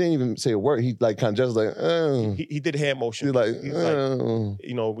anything. He didn't even say a word. He like kind of just like, he did hand motion. He's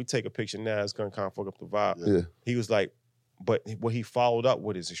like, we take a picture now, it's gonna kind of fuck up the vibe. Yeah. He was like, but what he followed up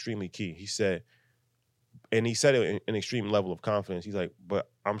with is extremely key. He said, and he said it in an extreme level of confidence. He's like, but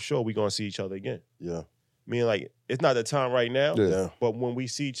I'm sure we're gonna see each other again. Yeah. Meaning like, it's not the time right now, Yeah. but when we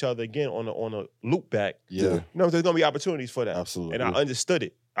see each other again on a loop back, Yeah. there's gonna be opportunities for that. Absolutely. And I understood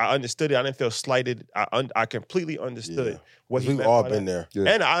it. I didn't feel slighted. I completely understood what he We've meant all by been that. there.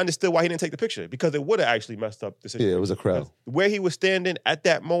 And I understood why he didn't take the picture, because it would have actually messed up the situation. Yeah, it was a crowd. Where he was standing at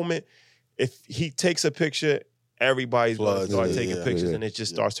that moment, if he takes a picture, everybody's going to start taking pictures, and it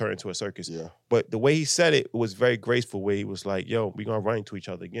just starts turning into a circus. Yeah. But the way he said it was very graceful, where he was like, yo, we're going to run into each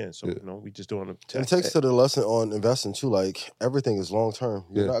other again. So, we just doing a And it test. takes to the lesson on investing too. Like, everything is long term.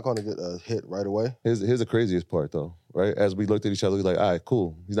 You're not going to get a hit right away. Here's the craziest part though, right? As we looked at each other, we're like, all right,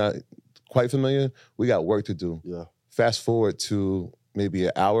 cool. He's not quite familiar. We got work to do. Yeah. Fast forward to maybe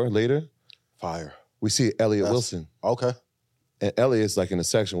an hour later. Fire. We see Elliot Wilson. Okay. And Elliot's like in a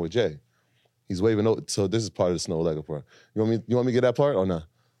section with Jay. He's waving over. So this is part of the snow leopard part. You want me to get that part or not?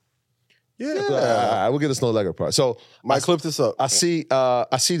 Yeah. I will get the snow leopard part. So Might clip this up. I see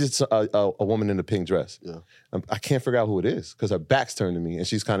this a woman in a pink dress. Yeah. I can't figure out who it is because her back's turned to me and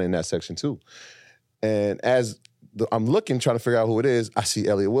she's kind of in that section too. And as I'm looking, trying to figure out who it is, I see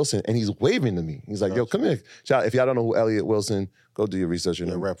Elliot Wilson and he's waving to me. He's like, yo, come here. If y'all don't know who Elliot Wilson, go do your research.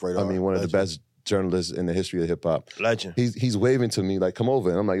 Rap Radar. I mean, one of the best journalists in the history of hip hop. Legend. He's waving to me like, come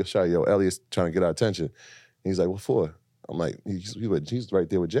over. And I'm like, yo, Elliot's trying to get our attention. And he's like, what for? I'm like, he's right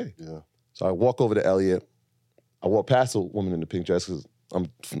there with Jay. Yeah. So I walk over to Elliot. I walk past a woman in the pink dress because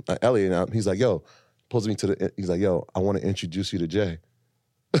I'm Elliot now. He's like, yo, pulls me to the, he's like, yo, I want to introduce you to Jay.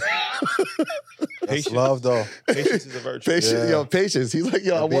 That's love, though. Patience is a virtue. Patience. He's like,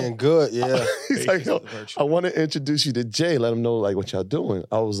 yo, being good, yeah. He's like, yo, I want to introduce you to Jay. Let him know like what y'all doing.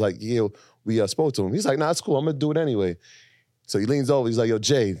 I was like, yeah, we spoke to him. He's like, nah, it's cool. I'm gonna do it anyway. So he leans over. He's like, yo,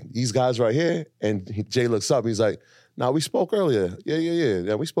 Jay, these guys right here. And Jay looks up. He's like, nah, we spoke earlier.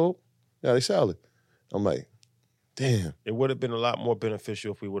 Yeah, we spoke. Yeah, they solid. I'm like, damn. It would have been a lot more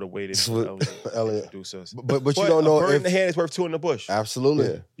beneficial if we would have waited for Elliot to introduce us. But you don't know a bird if in the hand is worth two in the bush. Absolutely.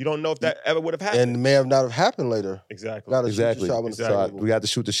 Yeah. You don't know if that ever would have happened. And may have not have happened later. Exactly. Exactly. Exactly. So we got to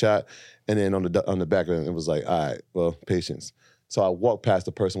shoot the shot, and then on the back of it was like, all right, well, patience. So I walked past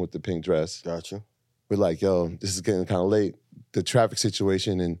the person with the pink dress. Got you. We're like, yo, this is getting kind of late. The traffic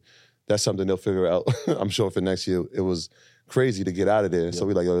situation, and that's something they'll figure out. I'm sure for next year. It was crazy to get out of there. Yeah. So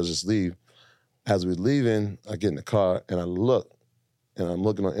we're like, yo, let's just leave. As we're leaving, I get in the car and I look, and I'm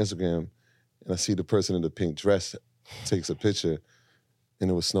looking on Instagram, and I see the person in the pink dress takes a picture, and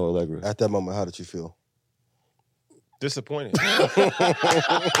it was Snow Allegra. At that moment, how did you feel? Disappointed.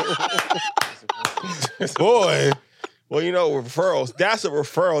 Boy. Well, referrals, that's a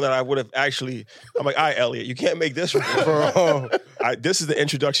referral that I would have actually, I'm like, all right, Elliot, you can't make this referral. This is the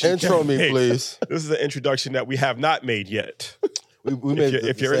introduction. Intro me, please. This is the introduction that we have not made yet. We made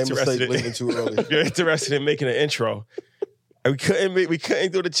the same mistake leaving too early. If you're interested in making an intro, we couldn't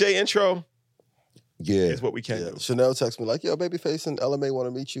do the Jay intro. is what we can do. Chanel texted me like, yo, Babyface and LMA want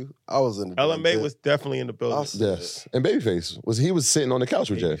to meet you. I was in the LMA was definitely in the building. Yes. And Babyface was sitting on the couch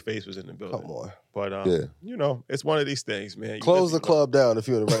with Jay. Babyface was in the building. Come on. But you know, it's one of these things, man. Close the club down if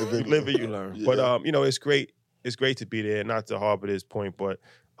you're in the right venue. Live and you learn. Yeah. But you know, it's great. It's great to be there. Not to harbor this point, but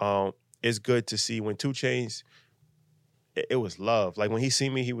it's good to see when 2 Chainz, it was love. Like when he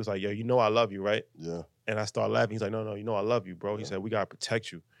seen me, he was like, yo, you know I love you, right? Yeah. And I started laughing. He's like, no, you know I love you, bro. He said, we gotta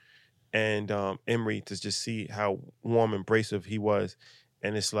protect you. And Emery, to just see how warm, embracive he was.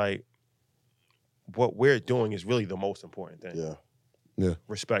 And it's like, what we're doing is really the most important thing. Yeah. Yeah.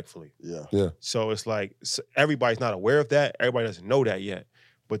 Respectfully. Yeah. Yeah. So it's like, everybody's not aware of that. Everybody doesn't know that yet.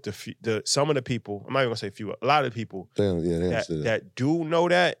 But some of the people, I'm not even gonna say few, a lot of the people that do know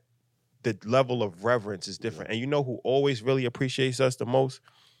that, the level of reverence is different. And you know who always really appreciates us the most?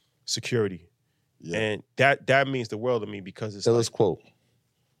 Security. Yeah. And that means the world to me because it's Illest quote.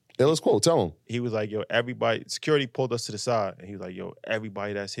 Illest quote, tell him. He was like, yo, everybody, security pulled us to the side. And he was like, yo,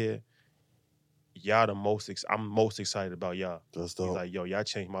 everybody that's here, y'all I'm most excited about y'all. That's dope. He's like, yo, y'all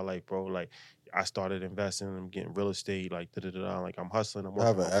changed my life, bro. Like, I started investing, I'm getting real estate, like, like I'm hustling, I'm working.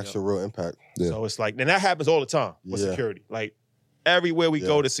 Have an actual real impact. Yeah. So it's like, and that happens all the time with security. Like, everywhere we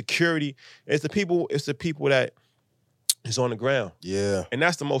go, the security, it's the people that is on the ground. Yeah. And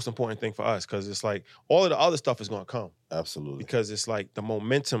that's the most important thing for us, because it's like, all of the other stuff is going to come. Absolutely. Because it's like the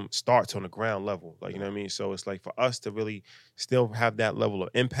momentum starts on the ground level. Like, you know what I mean? So it's like for us to really still have that level of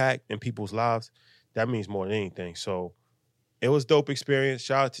impact in people's lives, that means more than anything. So it was a dope experience.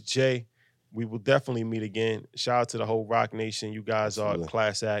 Shout out to Jay. We will definitely meet again. Shout out to the whole Rock Nation. You guys are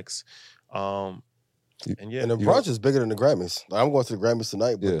class acts. And the brunch is bigger than the Grammys. Like, I'm going to the Grammys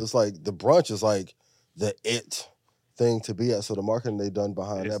tonight, but it's like the brunch is like the thing to be at. So the marketing they done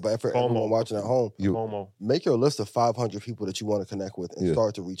behind that. But for everyone watching at home, make your list of 500 people that you want to connect with and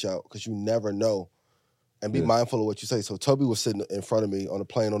start to reach out, because you never know. And be mindful of what you say. So Toby was sitting in front of me on a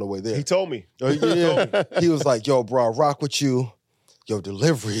plane on the way there. He told me. He was like, yo, bro, I rock with you. Yo,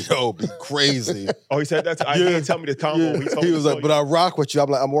 delivery, though, be crazy. Oh, he said that? He didn't tell me the combo. He was like, but I rock with you. I'm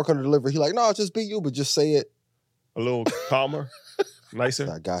like, I'm working on the delivery. He like, no, just be you, but just say it. A little calmer,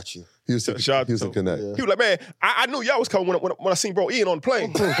 nicer. I got you. He was a connect. He was like, man, I knew y'all was coming when I seen bro Ian on the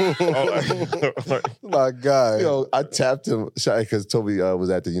plane. My guy. Yo, I tapped him because Toby was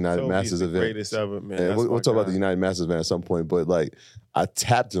at the United Masters event. Greatest ever, man. And we'll talk about the United Masters event at some point. But like, I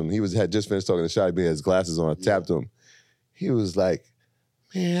tapped him. He had just finished talking to Shotty B. He had his glasses on. I tapped him. He was like,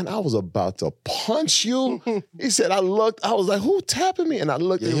 man, I was about to punch you. He said, I was like, who tapping me? And I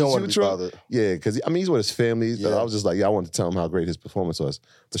looked at him. Yeah, because he's with his family. Yeah. I was just like, I wanted to tell him how great his performance was.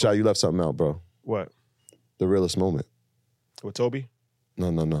 But Shotty, you left something out, bro. What? The realest moment. With Toby?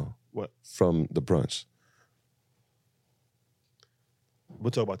 No. What? From the brunch. We'll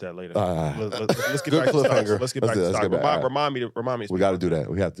talk about that later. Let's get back to stocks. Let's get back to stocks. Remind me. We got to do that.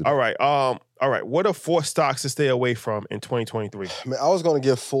 We have to. All right. What are 4 stocks to stay away from in 2023? I was going to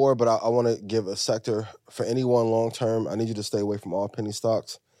give 4, but I want to give a sector for anyone long term. I need you to stay away from all penny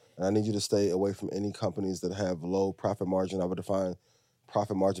stocks, and I need you to stay away from any companies that have low profit margin. I would define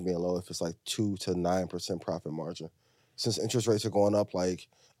profit margin being low if it's like 2 to 9% profit margin. Since interest rates are going up, like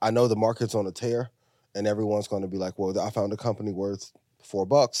I know the market's on a tear, and everyone's going to be like, well, I found a company worth $4.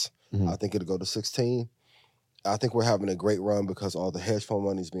 Mm-hmm. I think it'll go to 16. I think we're having a great run because all the hedge fund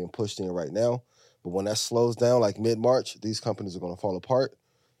money is being pushed in right now. But when that slows down, like mid-March, these companies are going to fall apart.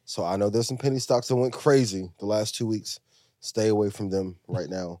 So I know there's some penny stocks that went crazy the last 2 weeks. Stay away from them right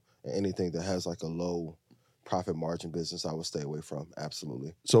now. And anything that has like a low profit margin business, I would stay away from.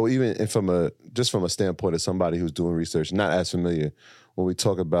 Absolutely. So even from a standpoint of somebody who's doing research, not as familiar, when we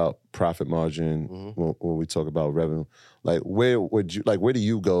talk about profit margin, when we talk about revenue, like where do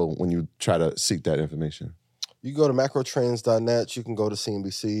you go when you try to seek that information? You go to macrotrends.net. You can go to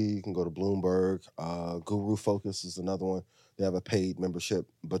CNBC. You can go to Bloomberg. Guru Focus is another one. They have a paid membership,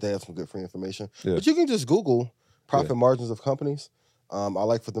 but they have some good free information. Yeah. But you can just Google profit margins of companies. I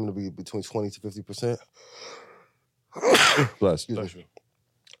like for them to be between 20 to 50%. Bless you.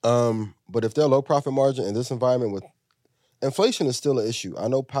 But if they're low profit margin in this environment with inflation is still an issue. I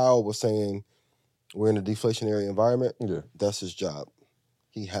know Powell was saying we're in a deflationary environment. Yeah. That's his job.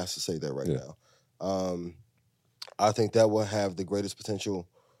 He has to say that right now. I think that will have the greatest potential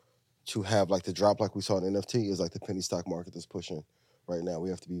to have like the drop like we saw in NFT is like the penny stock market that's pushing right now. We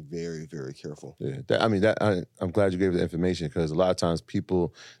have to be very, very careful. Yeah, I'm glad you gave the information because a lot of times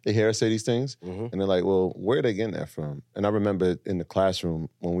people, they hear us say these things and they're like, well, where are they getting that from? And I remember in the classroom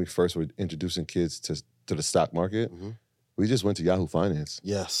when we first were introducing kids to the stock market, we just went to Yahoo Finance.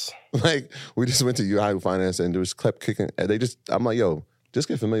 Yes. Like we just went to Yahoo Finance and there was kept kicking. I'm like, yo, just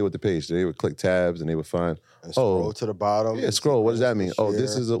get familiar with the page. They would click tabs and they would find, and scroll to the bottom. Yeah, scroll. What does that mean? Oh,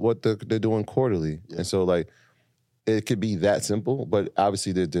 this is what they're doing quarterly. Yeah. And so like, it could be that simple, but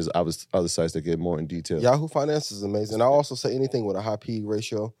obviously there's other sites that get more in detail. Yahoo Finance is amazing. And I also say anything with a high P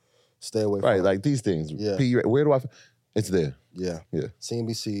ratio, stay away from Right, it. like these things. Yeah. Where do I? It's there. Yeah. Yeah.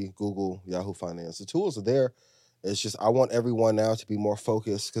 CNBC, Google, Yahoo Finance. The tools are there. It's just I want everyone now to be more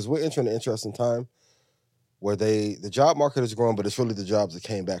focused because we're entering an interesting time where the job market is growing, but it's really the jobs that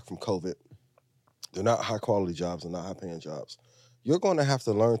came back from COVID. They're not high quality jobs. They're not high paying jobs. You're going to have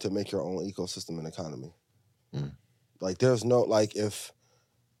to learn to make your own ecosystem and economy. Like there's no, like if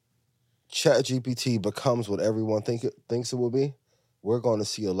ChatGPT becomes what everyone thinks it will be, we're going to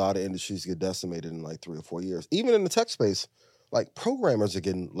see a lot of industries get decimated in like 3 or 4 years. Even in the tech space, like programmers are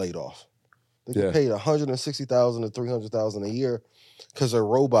getting laid off. They get paid $160,000 to $300,000 a year because their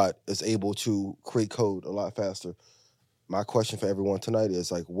robot is able to create code a lot faster. My question for everyone tonight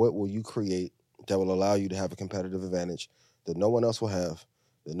is like, what will you create that will allow you to have a competitive advantage that no one else will have,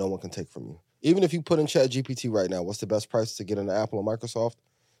 that no one can take from you? Even if you put in ChatGPT right now, what's the best price to get into Apple or Microsoft?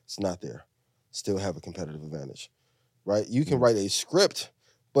 It's not there. Still have a competitive advantage, right? You can write a script,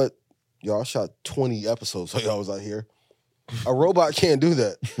 but y'all shot 20 episodes, so y'all was out here. A robot can't do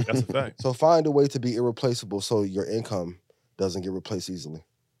that. That's a fact. So find a way to be irreplaceable so your income doesn't get replaced easily.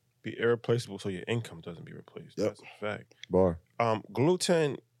 Be irreplaceable so your income doesn't be replaced. Yep. That's a fact. Bar.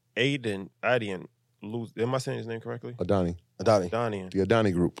 Gluten Adian lose. Am I saying his name correctly? Adani. Adanian The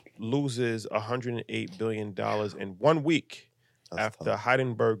Adani Group. loses $108 billion in 1 week That's after tough.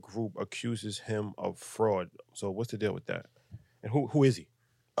 Heidenberg Group accuses him of fraud. So what's the deal with that? And who is he?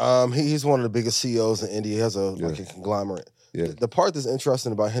 He's one of the biggest CEOs in India. He has like a conglomerate. Yeah. The part that's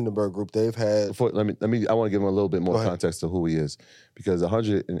interesting about Hindenburg Group, they've had Before, let me. I want to give him a little bit Go more ahead. context to who he is, because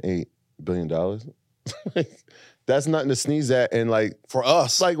 $108 billion, that's nothing to sneeze at. And like for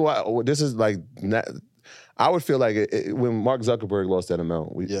us, it's like wow, this is like I would feel like when Mark Zuckerberg lost that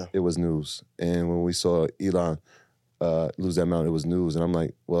amount, it was news, and when we saw Elon lose that amount, it was news. And I'm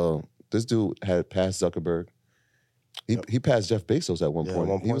like, well, this dude had passed Zuckerberg. He passed Jeff Bezos at one Yeah, point.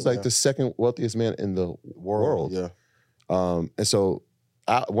 at one He was point, like the second wealthiest man in the world. Yeah. And so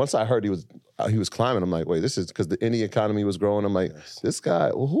once I heard he was climbing, I'm like, wait, this is because the Indian economy was growing. I'm like, this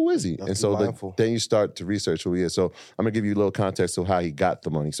guy, well, who is he? Have to And be so mindful. then you start to research who he is. So I'm gonna give you a little context of how he got the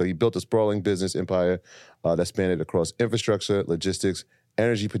money. So he built a sprawling business empire that spanned across infrastructure, logistics,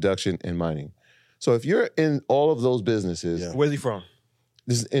 energy production, and mining. So if you're in all of those businesses, Yeah. Where's he from?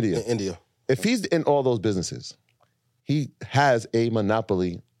 this is India. In India. If he's in all those businesses, he has a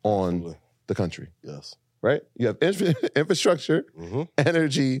monopoly on Absolutely. the country, Yes. right? You have infrastructure,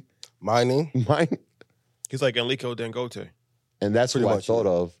 energy, Mining. mine, He's like Enrico Dangote. and that's Pretty who much, I thought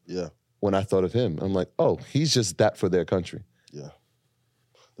yeah. of Yeah. when I thought of him. I'm like, oh, he's just that for their country. Yeah.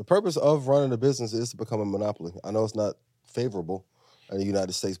 The purpose of running a business is to become a monopoly. I know it's not favorable in the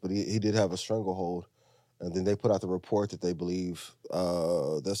United States, but he did have a stranglehold. And then they put out the report that they believe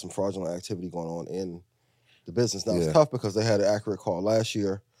there's some fraudulent activity going on in the business. Now, Yeah. it's tough because they had an accurate call last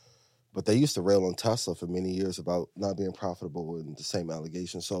year, but they used to rail on Tesla for many years about not being profitable and the same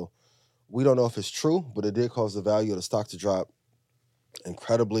allegations. So we don't know if it's true, but it did cause the value of the stock to drop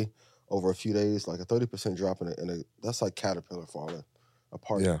incredibly over a few days, like a 30% drop in it. That's like Caterpillar falling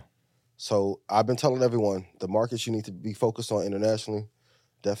apart. So I've been telling everyone the markets you need to be focused on internationally,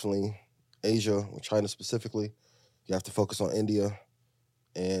 definitely Asia or China specifically. You have to focus on India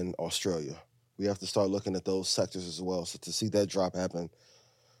and Australia. We have to start looking at those sectors as well. So to see that drop happen,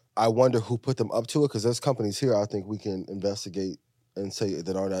 I wonder who put them up to it, because there's companies here I think we can investigate and say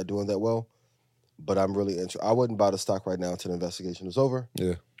that are not doing that well. But I'm really interested. I wouldn't buy the stock right now until the investigation is over.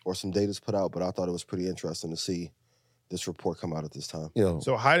 Yeah. Or some data's put out, but I thought it was pretty interesting to see this report come out at this time. You know,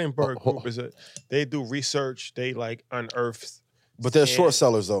 So Heidenberg Group they do research. They like unearth. But they're short and-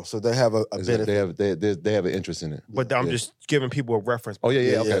 sellers though, so they have a benefit. they have an interest in it. But I'm just giving people a reference. Oh yeah,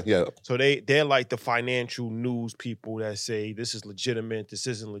 Yeah, okay, yeah. So they're like the financial news people that say this is legitimate, this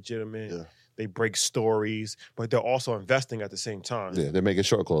isn't legitimate. Yeah. They break stories, but they're also investing at the same time. Yeah, they're making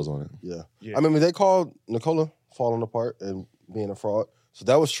short calls on it. Yeah. Yeah. I mean, they called Nikola falling apart and being a fraud. So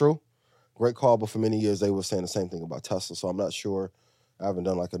that was true. Great call, but for many years they were saying the same thing about Tesla. So I'm not sure. I haven't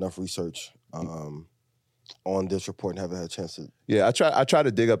done like enough research on this report and haven't had a chance to. Yeah, I try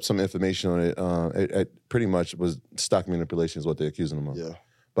to dig up some information on it. It pretty much was stock manipulation is what they're accusing them of. Yeah.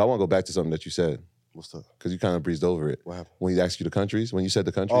 But I want to go back to something that you said, What's that? because you kind of breezed over it. What happened? When he asked you the countries, when you said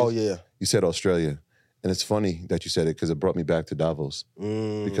the countries, Oh yeah. you said Australia. And it's funny that you said it because it brought me back to Davos.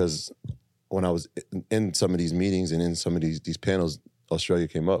 Because when I was in some of these meetings and in some of these panels, Australia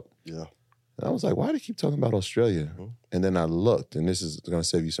came up. Yeah. And I was like, why do they keep talking about Australia? Mm-hmm. And then I looked, and this is going to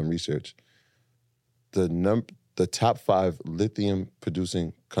save you some research. The top 5 lithium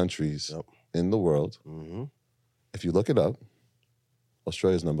producing countries in the world, if you look it up,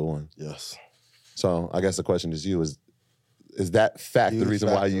 Australia's number 1. Yes. So I guess the question is is that fact the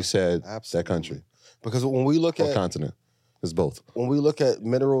reason why you said that country? Because when we look at continent, it's both. When we look at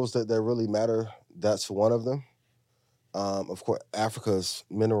minerals that really matter, that's one of them. Of course, Africa's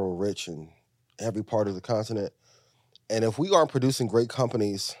mineral rich in every part of the continent. And if we aren't producing great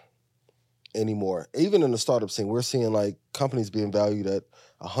companies anymore, even in the startup scene, we're seeing like companies being valued at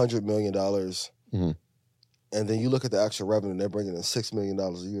 $100 million. Mm-hmm. And then you look at the actual revenue, they're bringing in $6 million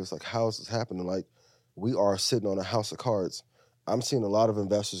a year. It's like, how is this happening? Like, we are sitting on a house of cards. I'm seeing a lot of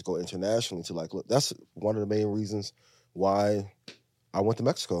investors go internationally to like, look, that's one of the main reasons why I went to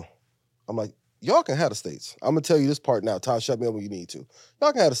Mexico. I'm like, y'all can have the States. I'm going to tell you this part now. Todd, shut me up when you need to.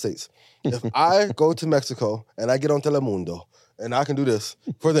 Y'all can have the States. If I go to Mexico and I get on Telemundo and I can do this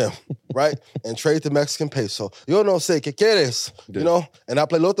for them, right? And trade the Mexican peso. Yo no sé qué quieres, you know? And I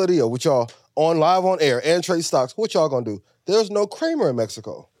play Loteria with y'all live on air and trade stocks. What y'all going to do? There's no Kramer in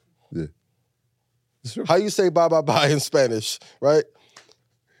Mexico. Yeah. Sure. How you say bye in Spanish, right?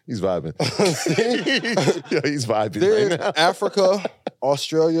 He's vibing. Yeah, he's vibing They're right now. Africa,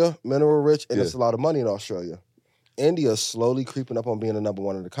 Australia, mineral rich, and there's a lot of money in Australia. India is slowly creeping up on being the number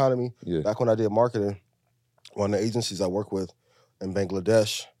 1 in the economy. Yeah. Back when I did marketing, one of the agencies I work with in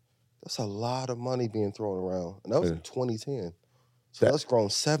Bangladesh, that's a lot of money being thrown around. And that was in 2010. So that's grown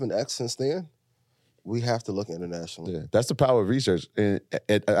 7x since then. We have to look internationally. Yeah, that's the power of research. And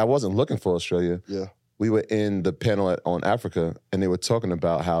I wasn't looking for Australia. Yeah. We were in the panel on Africa, and they were talking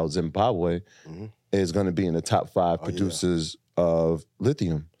about how Zimbabwe is going to be in the top 5 producers of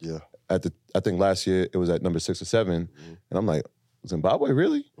lithium. Yeah. I think last year it was at number 6 or 7, and I'm like, Zimbabwe,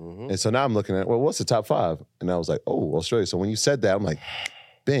 really? And so now I'm looking at, well, what's the top 5? And I was like, oh, Australia. So when you said that, I'm like,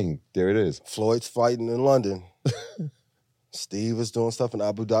 bing, there it is. Floyd's fighting in London. Steve is doing stuff in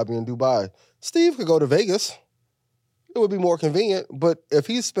Abu Dhabi and Dubai. Steve could go to Vegas. It would be more convenient, but if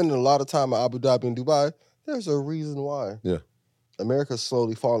he's spending a lot of time in Abu Dhabi and Dubai, there's a reason why. Yeah. America's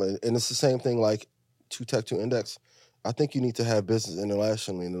slowly falling, and it's the same thing like 2 Tech 2 Index. I think you need to have business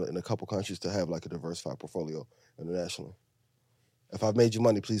internationally in a couple countries to have like a diversified portfolio internationally. If I've made you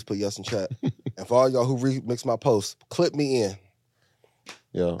money, please put yes in chat. And for all y'all who remix my posts, clip me in.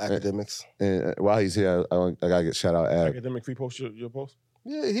 Yo, Academics. And while he's here, I gotta get shout out Ab. Academic repost your post?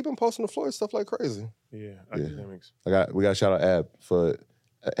 Yeah, he been posting the Floyd stuff like crazy. Yeah, academics. We got shout out Ab for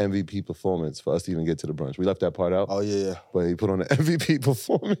MVP performance for us to even get to the brunch. We left that part out. Oh yeah. But he put on an MVP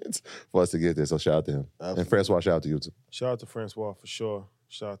performance for us to get there. So shout out to him. Absolutely. And Francois, shout out to you too. Shout out to Francois for sure.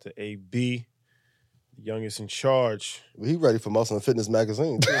 Shout out to AB, the youngest in charge. He ready for Muscle and Fitness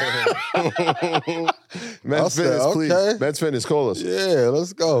magazine. Men's Fitness, okay. please. Men's Fitness, call us. Yeah,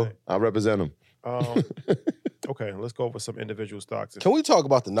 let's go. I represent him. Okay, let's go over some individual stocks. Can we talk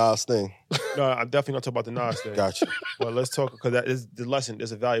about the Nas thing? No, I'm definitely not talking about the Nas thing. Gotcha. Well, let's talk because that is the lesson.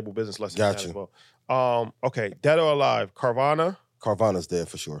 There's a valuable business lesson. Gotcha. As well. Okay, dead or alive? Carvana, Carvana's dead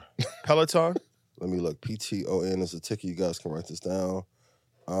for sure. Peloton. Let me look. PTON is a ticker. You guys can write this down.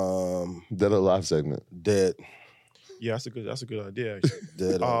 Dead or Alive segment. Dead. Yeah, that's a good idea. Actually.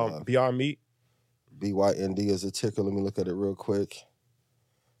 Dead. Beyond Meat. BYND is a ticker. Let me look at it real quick.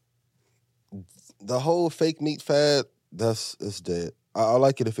 The whole fake meat fad, it's dead. I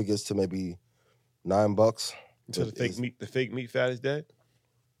like it if it gets to maybe $9. So the fake meat fat is dead.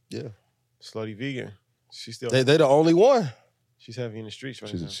 Yeah. Slutty vegan. She's still. They the only one. She's heavy in the streets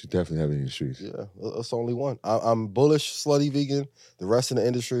right now. She's definitely having in the streets. Yeah, that's the only one. I'm bullish, slutty vegan. The rest of the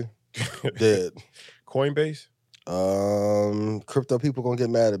industry, dead. Coinbase. Crypto people gonna get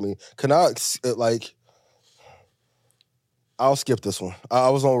mad at me. Can I I'll skip this one.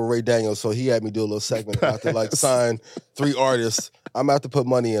 I was on with Ray Daniels, so he had me do a little segment. I have to sign 3 artists. I'm gonna have to put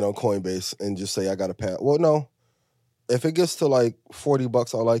money in on Coinbase and just say I got to pass. Well, no. If it gets to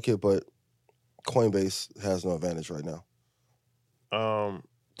 $40, I like it, but Coinbase has no advantage right now.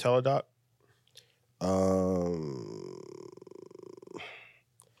 Teladoc.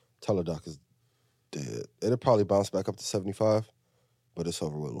 Teladoc is dead. It'll probably bounce back up to 75, but it's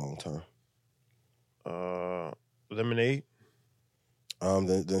over with long term. Lemonade.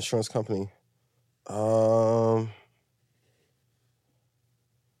 The insurance company. Let's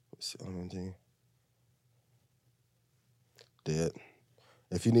see, LMD. Dead.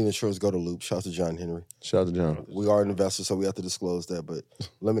 If you need insurance, go to Loop. Shout out to John Henry. Shout out to John. We are an investor, so we have to disclose that, but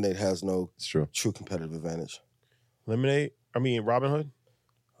Lemonade has no It's true. true competitive advantage. Robinhood.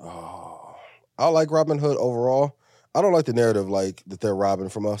 Oh, I like Robinhood overall. I don't like the narrative that they're robbing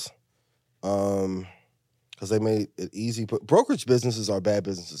from us. Because they made it easy. But brokerage businesses are bad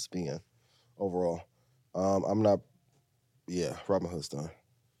businesses to be in overall. I'm not. Yeah, Robinhood's done.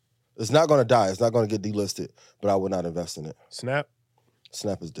 It's not going to die. It's not going to get delisted, but I would not invest in it. Snap.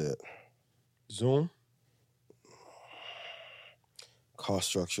 Snap is dead. Zoom. Cost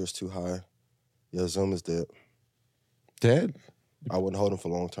structure is too high. Yeah, Zoom is dead. Dead? I wouldn't hold them for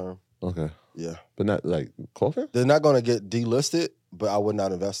long term. Okay. Yeah. But not like coughing? They're not going to get delisted, but I would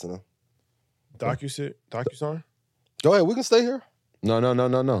not invest in them. DocuSign. Go ahead. We can stay here. No.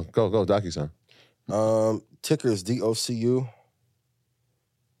 Go, DocuSign. Ticker is DOCU.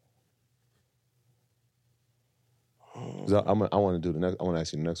 I want to do the next. I want to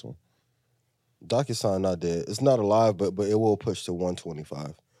ask you the next one. DocuSign not dead. It's not alive, but it will push to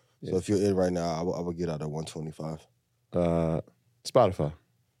 125. Yeah. So if you're in right now, I would get out at 125. Spotify.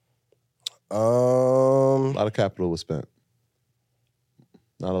 A A lot of capital was spent.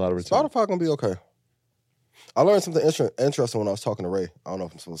 Not a lot of return. Spotify gonna be okay. I learned something interesting when I was talking to Ray. I don't know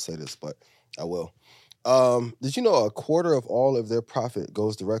if I'm supposed to say this, but I will. Did you know a quarter of all of their profit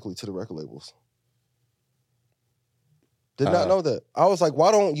goes directly to the record labels? Did not know that. I was like,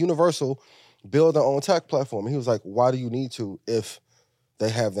 why don't Universal build their own tech platform? And he was like, why do you need to if they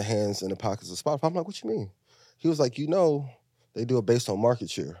have the hands in the pockets of Spotify? I'm like, what you mean? He was like, they do it based on market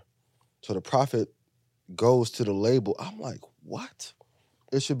share. So the profit goes to the label. I'm like, what?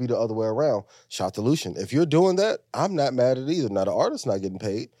 It should be the other way around. Shout to Lucian. If you're doing that, I'm not mad at it either. Now, the artist's not getting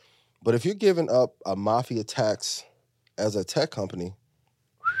paid. But if you're giving up a mafia tax as a tech company.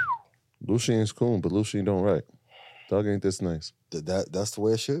 Lucian's cool, but Lucian don't write. Doug ain't this nice. That's the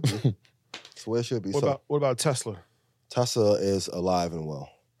way it should be. That's the way it should be. What about Tesla? Tesla is alive and well.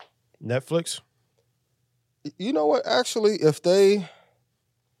 Netflix? You know what? Actually,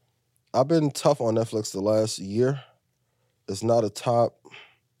 I've been tough on Netflix the last year. It's not a top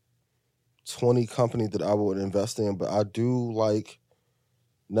 20 company that I would invest in, but I do like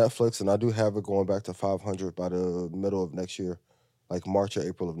Netflix, and I do have it going back to 500 by the middle of next year, like March or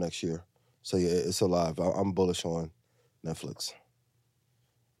April of next year. So yeah, it's alive. I'm bullish on Netflix.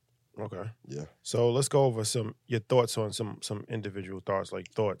 Okay. Yeah. So let's go over your thoughts on some individual thoughts,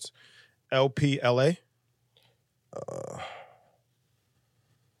 like thoughts. LPLA?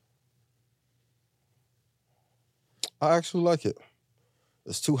 I actually like it.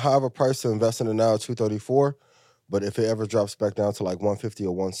 It's too high of a price to invest in it now at $234, but if it ever drops back down to like 150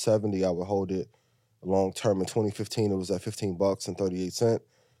 or 170, I would hold it long term. In 2015, it was at $15.38.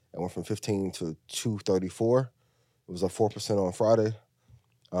 It went from 15 to 234. It was at 4% on Friday.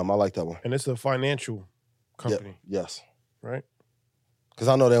 I like that one. And it's a financial company. Yeah, yes. Right? Because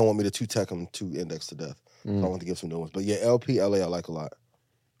I know they don't want me to tech them to index to death. So I want to give some new ones. But yeah, LPLA I like a lot.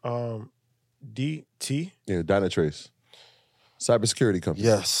 DT? Yeah, Dynatrace. Cybersecurity company.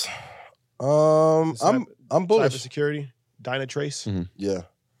 Yes. I'm bullish. Cybersecurity? Dynatrace? Mm-hmm. Yeah.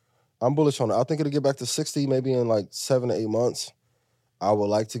 I'm bullish on it. I think it'll get back to 60 maybe in like 7 to 8 months. I would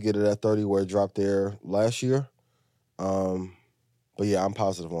like to get it at 30 where it dropped there last year. But yeah, I'm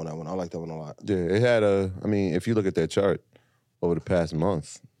positive on that one. I like that one a lot. Yeah, it had if you look at that chart over the past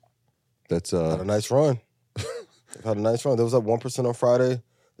month, that's Had a nice run. Had a nice run. They was up 1% on Friday.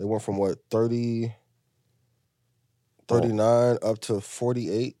 They went from 39 up to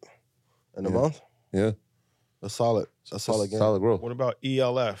 48 in a month. Yeah. That's solid. That's solid game. Solid growth. What about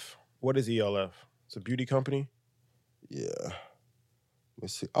ELF? What is ELF? It's a beauty company? Yeah. Let me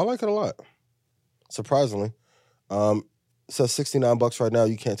see. I like it a lot. Surprisingly. It says $69 right now.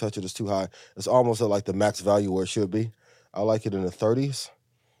 You can't touch it. It's too high. It's almost at like the max value where it should be. I like it in the 30s.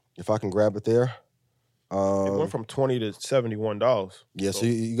 If I can grab it there. It went from $20 to $71. Yeah, so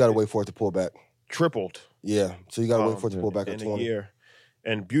you got to wait for it to pull back. Tripled. Yeah, so you got to wait for it to pull back at 20. In a year.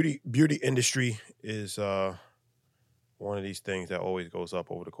 And beauty industry is one of these things that always goes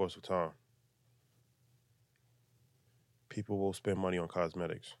up over the course of time. People will spend money on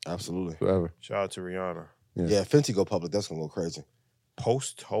cosmetics. Absolutely. Forever. Shout out to Rihanna. Yeah, Fenty go public. That's going to go crazy.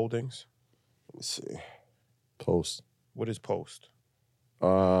 Post Holdings. Let me see. Post. What is Post?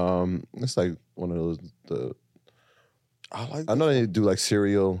 It's like one of those. I know they do like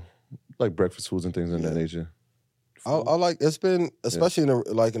cereal, like breakfast foods and things of that nature. I like. It's been especially in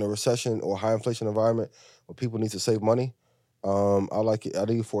a recession or high inflation environment where people need to save money. I like it. I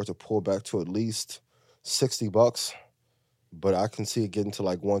need for it to pull back to at least $60, but I can see it getting to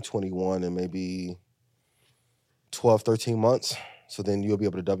like 121 in maybe 12, 13 months. So then you'll be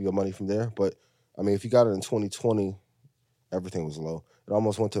able to double your money from there. But I mean, if you got it in 2020, everything was low. It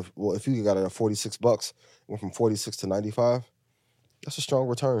almost went to, if you got it at $46, it went from 46 to 95. That's a strong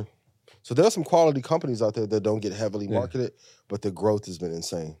return. So there are some quality companies out there that don't get heavily marketed, but the growth has been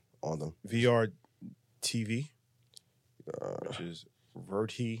insane. on them. VR TV, which is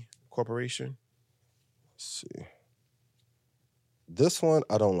Verti Corporation. Let's see. This one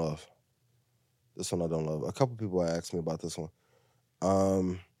I don't love. A couple people asked me about this one.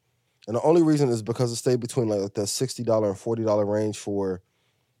 And the only reason is because it stayed between like that $60 and $40 range for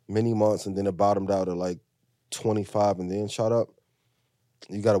many months, and then it bottomed out at like $25 and then shot up.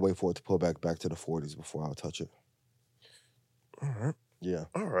 You got to wait for it to pull back to the 40s before I'll touch it. All right. Yeah.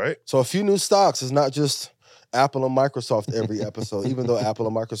 All right. So a few new stocks. It's not just Apple and Microsoft every episode, even though Apple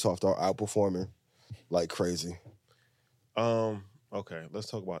and Microsoft are outperforming like crazy. Okay, let's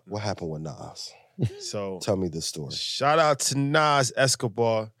talk about What happened with Nas? So Tell me this story. shout out to Nas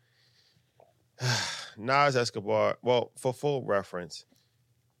Escobar. Nas Escobar. Well, for full reference,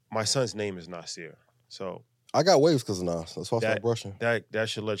 my son's name is Nasir. So I got waves because of Nas. That's why I started brushing. that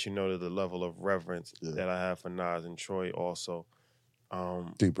should let you know the level of reverence that I have for Nas and Troy also.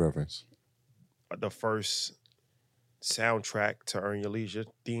 Deep reverence. The first soundtrack to Earn Your Leisure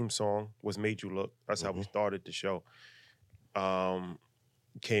theme song was Made You Look. That's how we started the show.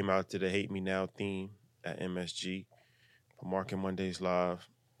 Came out to the Hate Me Now theme at MSG for Marking Mondays Live.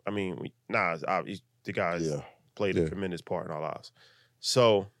 I mean, Nas, the guys played a tremendous part in our lives.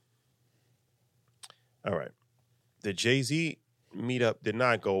 So, all right. The Jay-Z meetup did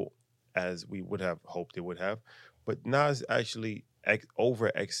not go as we would have hoped it would have, but Nas actually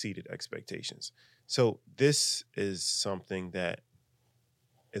over-exceeded expectations. So this is something that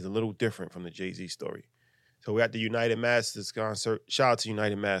is a little different from the Jay-Z story. So we're at the United Masters concert. Shout out to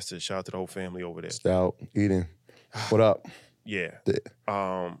United Masters. Shout out to the whole family over there. Stout, Eden. What up? Yeah.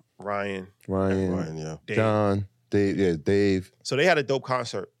 Ryan, yeah. Dave. John, Dave, Dave. So they had a dope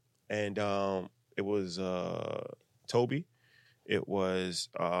concert. And it was Toby. It was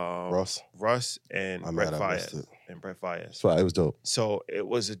Russ and Brett Fayez. That's why it was dope. So it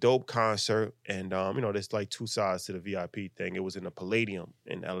was a dope concert, and there's like two sides to the VIP thing. It was in the Palladium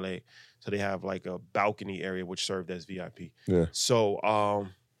in LA, so they have like a balcony area which served as VIP. Yeah. So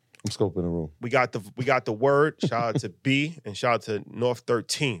I'm scoping the room. we got the word. Shout out to B and shout out to North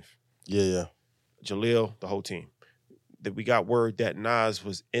 13th. Yeah. Jaleel, the whole team. That we got word that Nas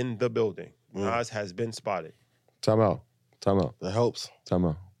was in the building. Nas has been spotted. Time out. That helps. Time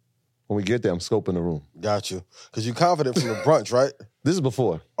out. When we get there, I'm scoping the room. Got you. Because you're confident from the brunch, right? This is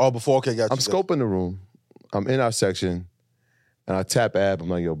before. Oh, before? Okay, got you. I'm scoping the room. I'm in our section, and I tap Ab. I'm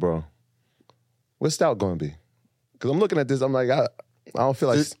like, yo, bro, what's Stout going to be? Because I'm looking at this. I'm like, I don't feel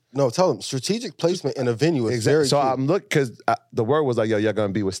like... No, tell them. Strategic placement in a venue is very So key. I'm looking, because the word was like, yo, you're going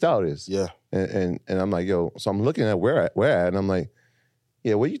to be what Stout is. Yeah. And I'm like, yo, so I'm looking at where at, and I'm like,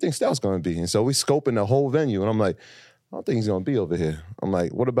 yeah, where do you think Stout's going to be? And so we scoping the whole venue, and I'm like, I don't think he's going to be over here. I'm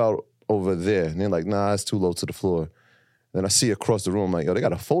like, what about over there? And they're like, nah, it's too low to the floor. Then I see across the room, I'm like, yo, they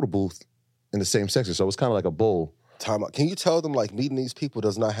got a photo booth in the same section. So it's kind of like a bowl. Time out. Can you tell them, like, meeting these people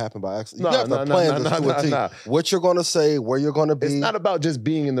does not happen by accident? You have to plan this to a T. What you're going to say, where you're going to be. It's not about just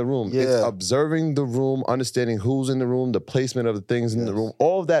being in the room. Yeah. It's observing the room, understanding who's in the room, the placement of the things in the room.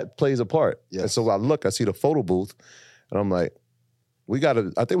 All of that plays a part. Yes. And so I see the photo booth, and I'm like, I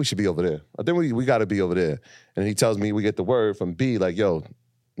think we should be over there. I think we got to be over there. And he tells me, we get the word from B, like, yo,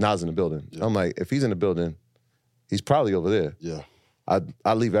 Nas in the building. Yeah. I'm like, if he's in the building, he's probably over there. Yeah.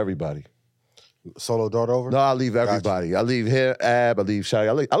 I leave everybody. Solo dart over? No, I leave everybody. Gotcha. I leave here, Ab, I leave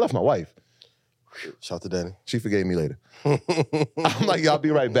Shaggy. I left my wife. Shout out to Danny. She forgave me later. I'm like, yo, I'll be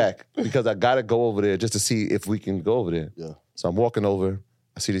right back, because I got to go over there just to see if we can go over there. Yeah. So I'm walking over.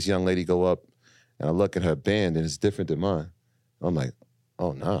 I see this young lady go up, and I look at her band, and it's different than mine. I'm like,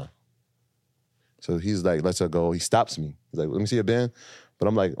 oh, nah. So he's like, lets her go. He stops me. He's like, let me see your band. But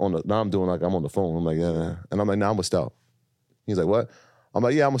I'm like, now I'm doing like I'm on the phone. I'm like, yeah. And I'm like, nah, I'm with Stout. He's like, what? I'm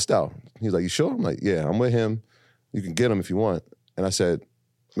like, yeah, I'm with Stout. He's like, you sure? I'm like, yeah, I'm with him. You can get him if you want. And I said,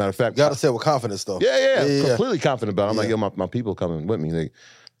 matter of fact. You got to say it with confidence, though. Yeah. Completely confident about it. I'm like, yo, my people coming with me.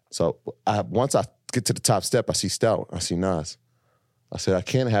 So once I get to the top step, I see Stout. I see Nas. I said, I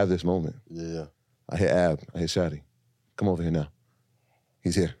can't have this moment. Yeah. I hit Ab. I hit Shadi. Come over here now.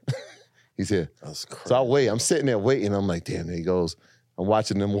 He's here. He's here. That's crazy. So I wait. I'm sitting there waiting. I'm like, damn, there he goes. I'm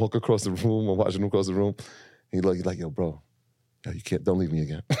watching them walk across the room. I'm watching them across the room. He's like, yo, bro, yo, you can't, don't leave me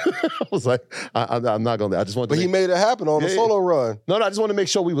again. I was like, I'm not going to. I just want to. But he made it happen on the solo run. No, I just want to make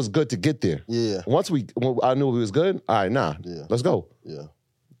sure we was good to get there. Yeah. When I knew we was good, all right, let's go. Yeah.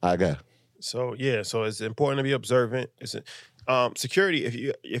 I got. So it's important to be observant. It's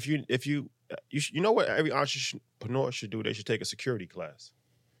security. If you know what every entrepreneur should do, they should take a security class.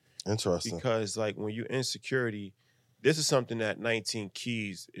 Interesting. Because like when you're in security, this is something that 19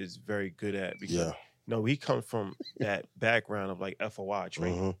 Keys is very good at. Because he comes from that background of like FOI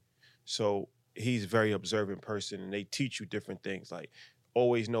training. So he's a very observant person, and they teach you different things, like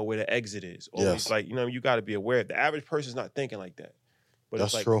always know where the exit is. Always like, you got to be aware. The average person's not thinking like that. But That's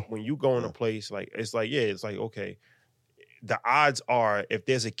it's like true. when you go in a place, like it's like, okay, the odds are if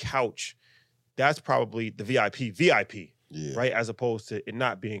there's a couch, that's probably the VIP. Yeah. Right, as opposed to it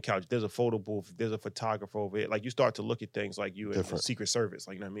not being couch. There's a photo booth. There's a photographer over it. Like you start to look at things like you in the Secret Service,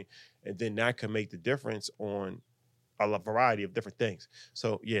 like, you know what I mean? And then that can make the difference on a variety of different things.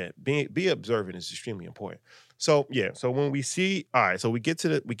 So yeah, be observant is extremely important. So yeah, so when we see, all right, so we get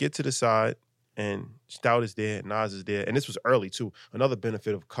to the side, and Stout is there, Nas is there, and this was early too. Another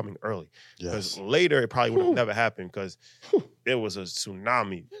benefit of coming early, because later it probably would have never happened because there was a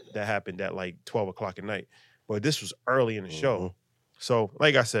tsunami that happened at like 12 o'clock at night. But this was early in the show. So,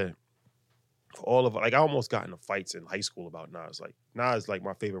 like I said, for all of like I almost got into fights in high school about Nas. Like Nas is like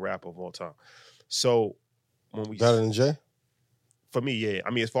my favorite rapper of all time. So when we better than Jay? For me, yeah. I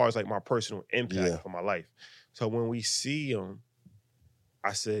mean, as far as like my personal impact for my life. So when we see him,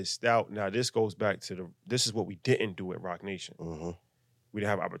 I said, Stout, now this goes back to this is what we didn't do at Rock Nation. We didn't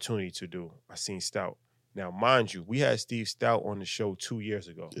have opportunity to do. I seen Stout. Now, mind you, we had Steve Stout on the show 2 years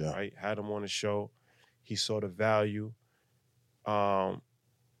ago, right? Had him on the show. He saw the value. Shout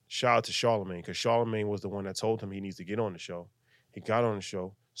out to Charlemagne, because Charlemagne was the one that told him he needs to get on the show. He got on the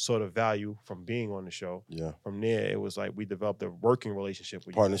show, saw the value from being on the show. Yeah. From there, it was like we developed a working relationship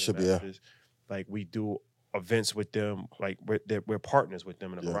with partnership. Like we do events with them. Like we're partners with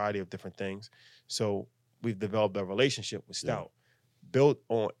them in a variety of different things. So we've developed a relationship with Stout. Built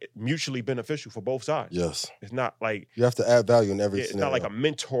on mutually beneficial for both sides. Yes. It's not like you have to add value in every it's scenario. not like a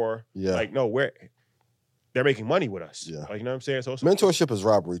mentor. Like, no, they're making money with us. Like, you know what I'm saying? So mentorship is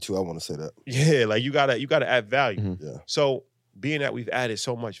robbery too. I want to say that. Yeah, like you gotta add value. Yeah. So being that we've added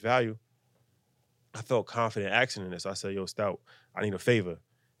so much value, I felt confident asking in this. I said, yo, Stout, I need a favor.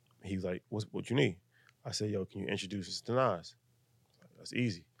 He's like, what you need? I said, yo, can you introduce us to Nas? That's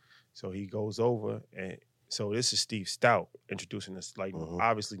easy. So he goes over, and so this is Steve Stout introducing us. Like,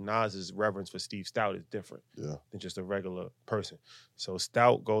 obviously, Nas's reverence for Steve Stout is different than just a regular person. So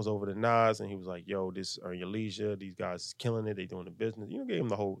Stout goes over to Nas, and he was like, yo, this is Earn Your Leisure. These guys is killing it. They doing the business. You know, gave him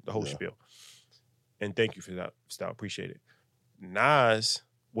the whole spiel. And thank you for that, Stout. Appreciate it. Nas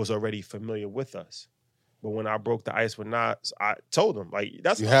was already familiar with us. But when I broke the ice with Nas, I told him, like, you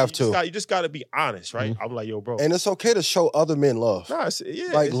just got to be honest, right? I'm like, yo, bro. And it's okay to show other men love.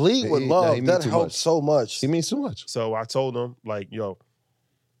 Like, lead with love. That helps so much. He means too much. So I told him, like, yo,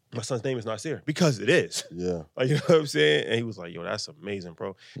 my son's name is Nasir, because it is. Yeah. Like, you know what I'm saying? And he was like, yo, that's amazing,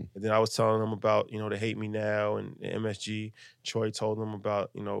 bro. And then I was telling him about, the Hate Me Now and the MSG. Troy told him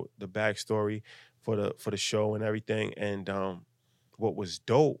about, the backstory for the show and everything. And what was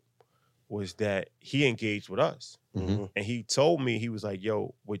dope was that he engaged with us. And he told me, he was like,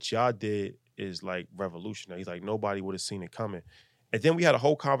 yo, what y'all did is like revolutionary. He's like, nobody would have seen it coming. And then we had a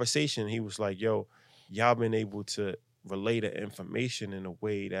whole conversation. He was like, yo, y'all been able to relay the information in a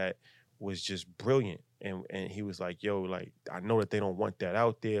way that was just brilliant. And he was like, yo, like, I know that they don't want that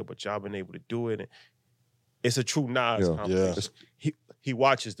out there, but y'all been able to do it. And it's a true Nas conversation. He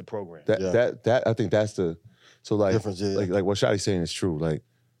watches the program. That I think that's the, so like, difference, like what Shotty's saying is true. Like,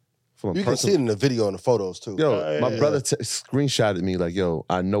 you can see it in the video and the photos too. Yo, my brother screenshotted me like, yo,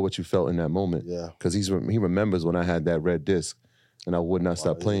 I know what you felt in that moment. Yeah. Because he remembers when I had that red disc and I would not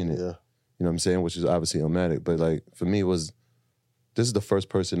stop playing it. Yeah. You know what I'm saying? Which is obviously Illmatic. But like, for me, this is the first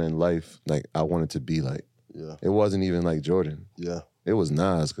person in life like I wanted to be like. Yeah. It wasn't even like Jordan. Yeah. It was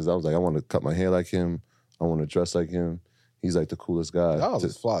Nas, because I was like, I want to cut my hair like him. I want to dress like him. He's like the coolest guy. Nas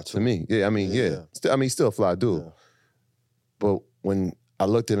is fly too. To me. Yeah, I mean, he's still a fly dude. Yeah. But when I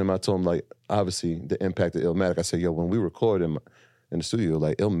looked at him, I told him, like, obviously, the impact of Illmatic. I said, yo, when we record in the studio,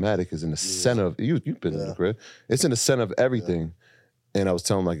 like, Illmatic is in the center of, you've been in the crib. It's in the center of everything. And I was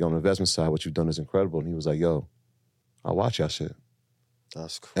telling him, like, on the investment side, what you've done is incredible. And he was like, yo, I watch y'all shit.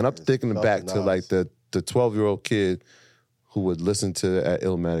 That's crazy. And I'm thinking back to, like, the 12-year-old kid who would listen to at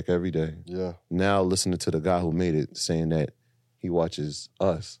Illmatic every day. Yeah. Now listening to the guy who made it, saying that he watches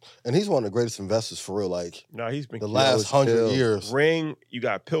us. And he's one of the greatest investors for real. Like, he's been the last 100 years. Ring, you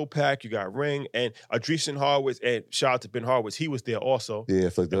got Pill Pack, you got Ring, and Andreessen Horowitz, and shout out to Ben Horowitz. He was there also. Yeah,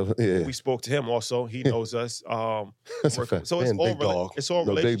 we spoke to him also. He knows us. That's a fact. So it's all dog. It's all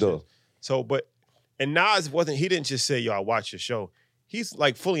relationship. So, and Nas he didn't just say, yo, I watch your show. He's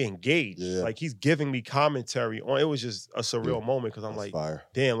like fully engaged. Yeah. Like he's giving me commentary on. It was just a surreal moment because I'm like, fire.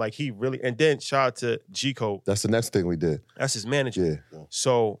 damn, like he really. And then shout out to G Code. That's the next thing we did. That's his manager. Yeah.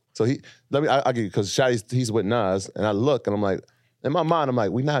 So he I get you, because he's with Nas, and I look and I'm like, in my mind I'm like,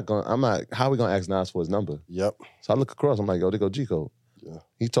 how are we gonna ask Nas for his number? Yep. So I look across, I'm like, oh, they go G Code. Yeah.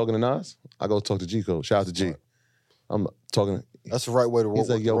 He talking to Nas. I go talk to G Code. Shout out to G. Right. I'm talking. That's the right way to roll. He's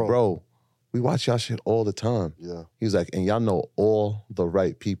like, with yo, the room. bro, we watch y'all shit all the time. Yeah. He was like, and y'all know all the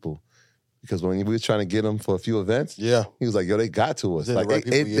right people. Because when we were trying to get them for a few events, Yeah. he was like, yo, they got to us. Is it the Like, right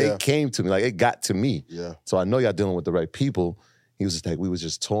people? they Yeah. came to me. Like, it got to me. Yeah. So I know y'all dealing with the right people. He was just like, we was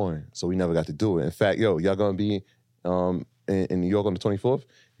just touring, so we never got to do it. In fact, yo, y'all gonna be in New York on the 24th?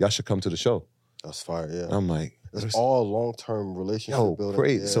 Y'all should come to the show. That's fire. Yeah. And I'm like, It's all long-term relationship yo, building.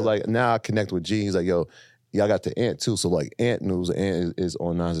 crazy. Yeah. So like now I connect with G. He's like, yo, y'all got the Ant too. So like Ant knows Ant is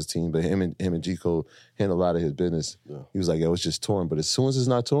on Nas's team, but him and G Code handle a lot of his business. Yeah. He was like, yo, it's just touring. But as soon as it's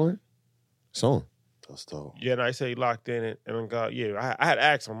not touring, it's on. That's dope. Yeah, and I say locked in it, and then got I had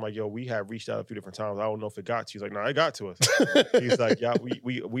asked him, I'm like, yo, we have reached out a few different times. I don't know if it got to you. He's like, no, it got to us. He's like, yeah,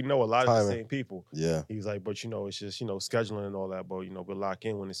 we know a lot of the Timing. same people. Yeah. He's like, but it's just scheduling and all that. But we'll lock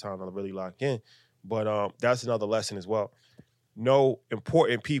in when it's time to really lock in. But that's another lesson as well. No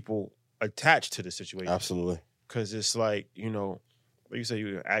important people attached to the situation. Absolutely. Because it's like you say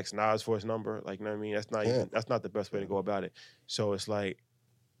you ask Nas for his number, like, you know what I mean? That's not the best way to go about it. So it's like,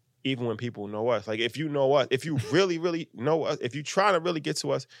 even when people know us, like if you know us, if you really, really know us, if you trying to really get to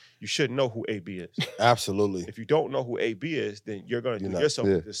us, you should know who AB is. Absolutely. If you don't know who AB is, then you're going to do yourself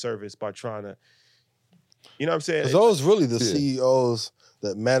a disservice by trying to, you know what I'm saying? Because those really the CEOs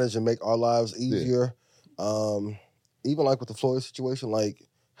that manage and make our lives easier. Even like with the Floyd situation, like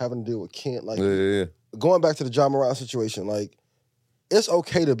having to deal with Kent, like going back to the John Morant situation, like it's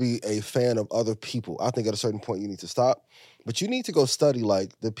okay to be a fan of other people. I think at a certain point you need to stop. But you need to go study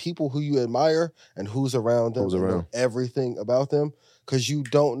like the people who you admire and who's around them. Who's around. Everything about them. Because you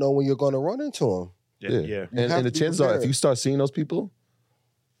don't know when you're going to run into them. Yeah. And the chances are, if you start seeing those people,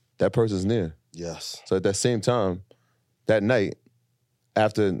 that person's near. Yes. So at that same time, that night,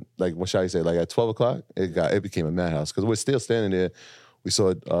 after, like, what shall I say, like at 12 o'clock, it became a madhouse. Because we're still standing there. We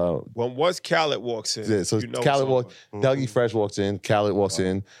saw once Khaled walks in, yeah, so Khaled walks, Dougie Fresh walks in, Khaled walks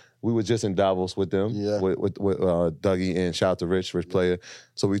in. We were just in Davos with them, with Dougie, and shout out to Rich Player.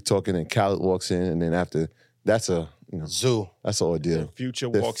 So we talking, and Khaled walks in, and then after that's a zoo. That's an ordeal. Future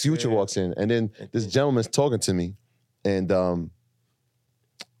walks in, and then this gentleman's talking to me, and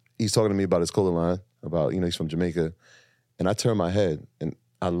he's talking to me about his clothing line, about he's from Jamaica, and I turn my head and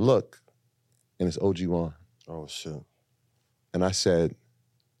I look, and it's OG Juan. Oh shit! And I said,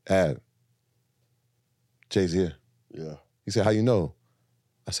 Ab, Jay's here. Yeah. He said, how you know?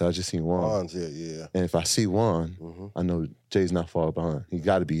 I said, I just seen Juan. Juan's here, yeah. And if I see Juan, I know Jay's not far behind. He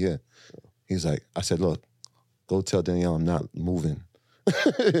got to be here. He's like, I said, look, go tell Danielle I'm not moving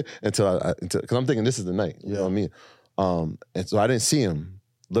until because I'm thinking this is the night. You know what I mean? And so I didn't see him.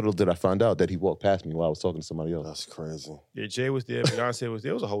 Little did I find out that he walked past me while I was talking to somebody else. That's crazy. Yeah, Jay was there. Beyonce was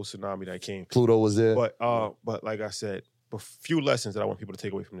there. It was a whole tsunami that came. Pluto was there. But like I said, a few lessons that I want people to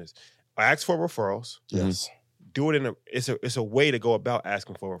take away from this. I ask for referrals. Yes. Do it it's a way to go about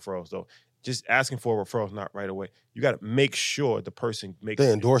asking for referrals though. Just asking for referrals, not right away. You got to make sure the person makes.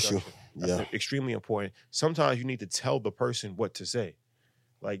 They endorse you. That's extremely important. Sometimes you need to tell the person what to say.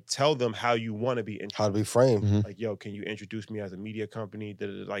 Like, tell them how you want to be introduced. How to be framed. Mm-hmm. Like, yo, can you introduce me as a media company?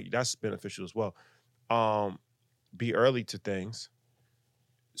 Like, that's beneficial as well. Be early to things.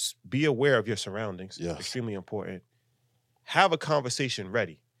 Be aware of your surroundings. Yes. Extremely important. Have a conversation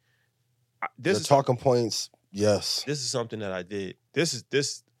ready. The talking points, yes. This is something that I did.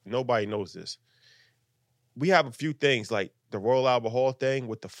 This nobody knows this. We have a few things like the Royal Albert Hall thing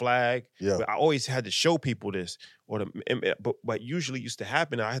with the flag. Yeah. But I always had to show people this, but usually used to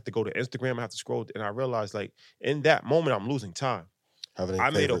happen. I had to go to Instagram, I have to scroll, and I realized like in that moment I'm losing time. I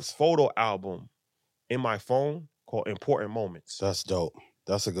made a photo album in my phone called Important Moments. That's dope.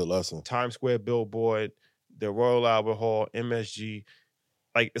 That's a good lesson. Times Square billboard, the Royal Albert Hall, MSG,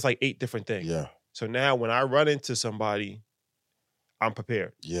 like it's like 8 different things. Yeah. So now when I run into somebody, I'm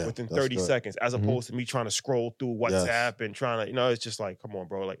prepared within 30 seconds, as opposed to me trying to scroll through WhatsApp and trying to, it's just like, come on,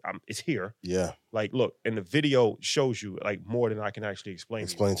 bro. Like, it's here. Yeah. Like, look, and the video shows you like more than I can actually explain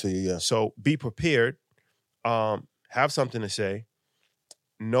to you, yeah. So be prepared. Have something to say.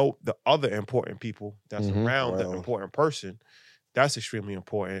 Know the other important people that's around the important person. That's extremely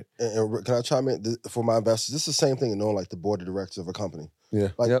important. And can I chime in for my investors? This is the same thing in knowing like the board of directors of a company. Yeah.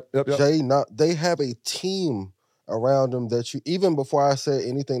 Like Jay, they have a team around them that you, even before I said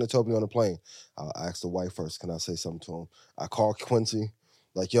anything to Toby on the plane, I'll ask the wife first, can I say something to him? I call Quincy,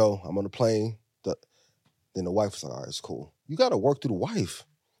 like, yo, I'm on the plane. Then the wife was like, all right, it's cool. You got to work through the wife.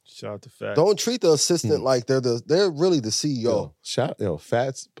 Shout out to Fats. Don't treat the assistant like they're really the CEO.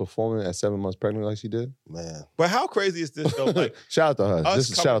 Fats performing at 7 months pregnant like she did. Man. But how crazy is this though? Like, shout out to her.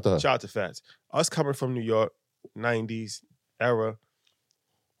 Shout out to her. Shout out to Fats. Us coming from New York, 90s era,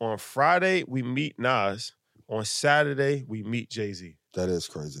 On Friday, we meet Nas. On Saturday, we meet Jay-Z. That is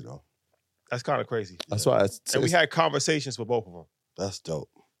crazy, though. That's kind of crazy. That's why. And we had conversations with both of them. That's dope.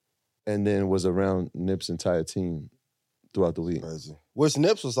 And then was around Nip's entire team throughout the week. Crazy. Which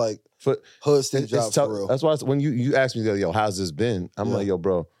Nips was like For, hood Steve Jobs for real. That's why when you asked me, yo, how's this been? I'm like, yo,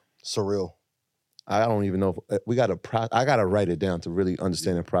 bro, surreal. I don't even know. I gotta write it down to really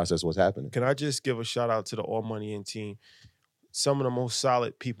understand and process what's happening. Can I just give a shout out to the All Money In team? Some of the most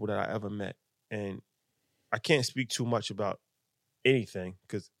solid people that I ever met. And I can't speak too much about anything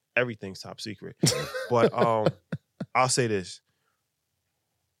because everything's top secret. But I'll say this.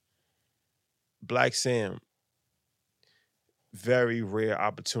 Black Sam, very rare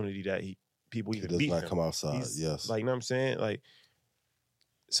opportunity that people even He meet does not him. come outside, He's, yes. Like, you know what I'm saying? Like,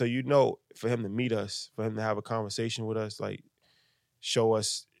 so for him to meet us, for him to have a conversation with us, like, show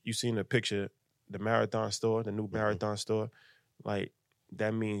us, you seen the picture, the Marathon store, the new Marathon store, like,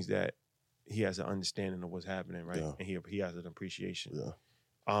 that means that he has an understanding of what's happening, right? Yeah. And he has an appreciation.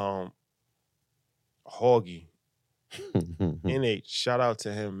 Yeah. Hoggy, NH, shout out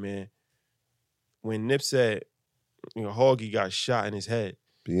to him, man. When Nip said, Hoggy got shot in his head.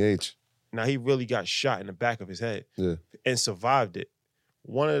 BH. Now, he really got shot in the back of his head and survived it.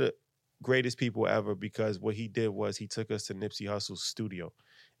 One of the greatest people ever, because what he did was he took us to Nipsey Hussle's studio.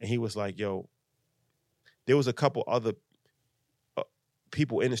 And he was like, yo, there was a couple other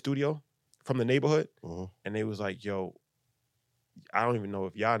people in the studio from the neighborhood. And they was like, yo, I don't even know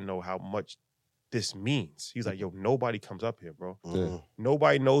if y'all know how much this means. He's like, yo, nobody comes up here, bro.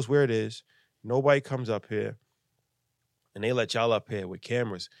 Nobody knows where it is. Nobody comes up here. And they let y'all up here with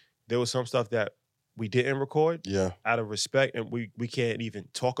cameras. There was some stuff that we didn't record out of respect, and we can't even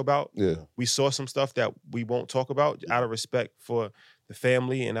talk about. We saw some stuff that we won't talk about out of respect for the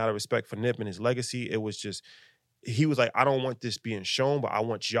family and out of respect for Nip and his legacy. It was just, he was like, I don't want this being shown, but I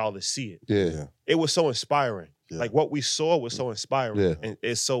want y'all to see it. It was so inspiring. Like, what we saw was so inspiring. And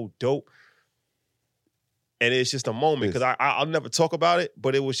it's so dope. And it's just a moment, because I'll never talk about it,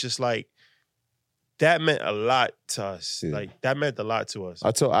 but it was just like, that meant a lot to us. Like, that meant a lot to us.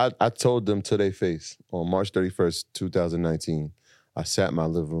 I told them to their face on March 31st, 2019. I sat in my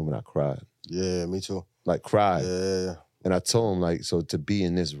living room and I cried. Yeah, me too. Like, cried. Yeah. And I told them, like, so to be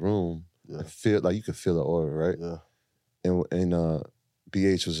in this room, I feel like you could feel the aura, right? And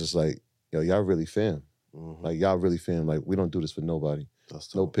BH was just like, yo, y'all really fam. Like, y'all really fam. Like, we don't do this for nobody.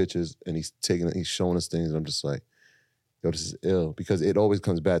 No pictures. And he's showing us things, and I'm just like, yo, this is ill. Because it always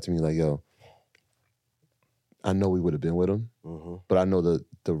comes back to me like, yo, I know we would have been with him, but I know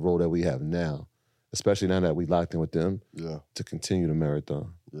the role that we have now, especially now that we locked in with them, to continue the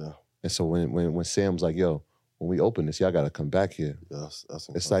marathon. And so when Sam's like, yo, when we open this, y'all got to come back here.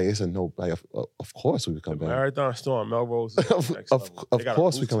 It's like, it's a no, like, of course we would come back. Marathon store in Melrose. Of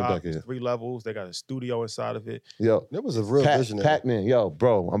course we coming back here. 3 levels. They got a studio inside of it. Yo, there was a real visionary. Pac-Man, yo,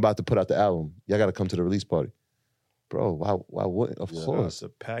 bro, I'm about to put out the album. Y'all got to come to the release party. Bro, why wouldn't? Of course.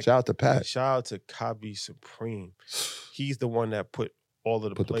 Shout out to Pac. Shout out to Kabi Supreme. He's the one that put all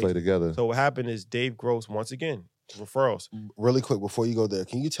of the play together. So what happened is Dave Gross, once again, referrals. Really quick, before you go there,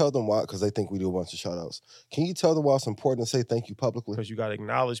 can you tell them why, because they think we do a bunch of shout outs. Can you tell them why it's important to say thank you publicly? Because you got to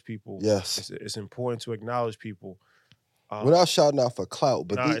acknowledge people. Yes. It's important to acknowledge people. We're not shouting out for clout,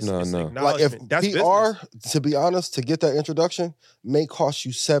 but no. Like, if that's PR, business. to be honest, to get that introduction, may cost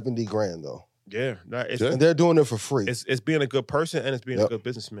you $70,000 though. Yeah, and they're doing it for free. It's being a good person and it's being a good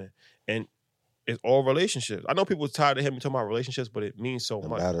businessman, and it's all relationships. I know people are tired of him talking about relationships, but it means so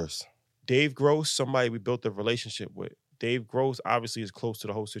much. Matters. Dave Gross, somebody we built a relationship with. Dave Gross obviously is close to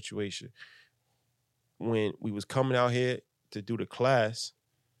the whole situation. When we was coming out here to do the class,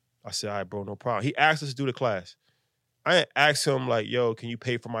 I said, all right, bro, no problem. He asked us to do the class. I didn't ask him like, yo, can you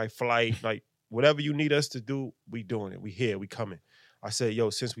pay for my flight? Like, whatever you need us to do, we doing it. We here, we coming. I said, yo,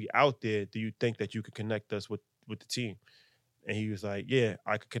 since we out there, do you think that you could connect us with the team? And he was like, yeah,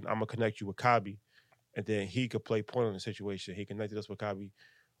 I'm going to connect you with Kabi. And then he could play point on the situation. He connected us with Kabi,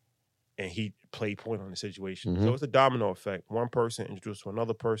 and he played point on the situation. So it's a domino effect. One person introduced to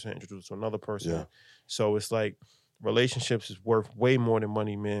another person, introduced to another person. Yeah. So it's like relationships is worth way more than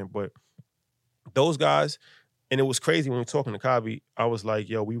money, man. But those guys, and it was crazy when we were talking to Kabi, I was like,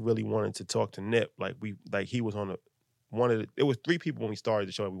 yo, we really wanted to talk to Nip. Like he was on it was 3 people when we started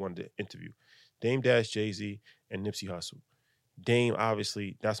the show that we wanted to interview. Dame Dash, Jay-Z, and Nipsey Hussle. Dame,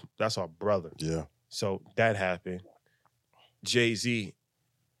 obviously, that's our brother. Yeah. So that happened. Jay-Z,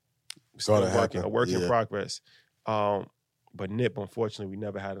 still a work in progress. But Nip, unfortunately, we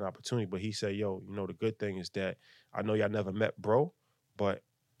never had an opportunity. But he said, yo, the good thing is that I know y'all never met, bro, but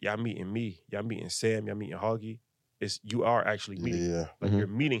y'all meeting me. Y'all meeting Sam. Y'all meeting Huggy. you are actually meeting him. Like you're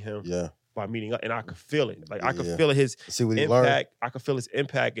meeting him by meeting up. And I could feel it. Like I could feel his See what he impact. learned. I could feel his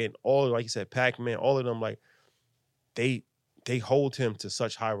impact and all, like you said, Pac-Man, all of them, like they hold him to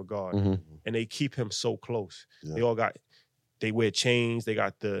such high regard and they keep him so close. Yeah. They wear chains, they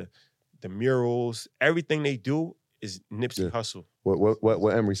got the murals, everything they do is Nipsey Hussle.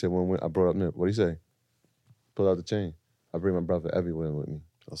 What Emery said when I brought up Nip? What did he say? Pull out the chain. I bring my brother everywhere with me.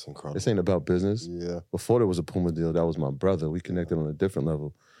 That's incredible. This ain't about business. Yeah. Before there was a Puma deal, that was my brother. We connected on a different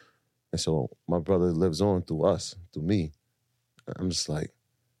level. And so my brother lives on through us, through me. I'm just like,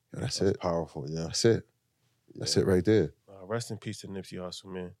 yo, that's it. Powerful, yeah. That's it. That's it right there. Rest in peace to Nipsey Hussle,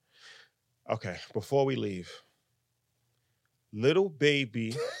 man. Okay, before we leave, Lil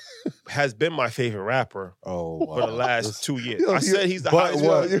Baby has been my favorite rapper for the last 2 years. I said he's the highest.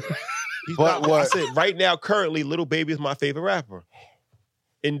 I said right now, currently, Lil Baby is my favorite rapper.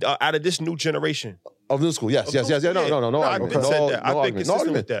 Out of this new generation. Of new school, yes. No argument. I've been said that. I've been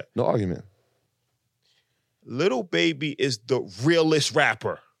consistent with that. No argument. Lil Baby is the realest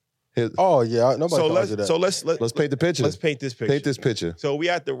rapper. Nobody can argue that. So let's paint the picture. Let's paint this picture. Paint this picture. So we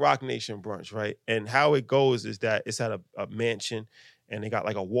at the Rock Nation brunch, right? And how it goes is that it's at a mansion, and they got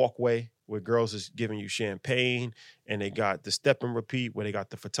like a walkway where girls is giving you champagne, and they got the step and repeat where they got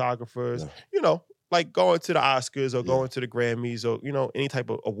the photographers, like going to the Oscars or going to the Grammys or, any type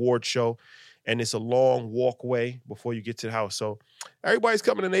of award show. And it's a long walkway before you get to the house. So everybody's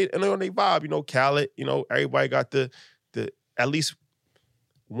coming and they're on their vibe, Khaled, everybody got the at least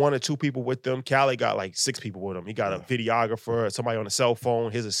 1 or 2 people with them. Khaled got like 6 people with him. He got a videographer, somebody on a cell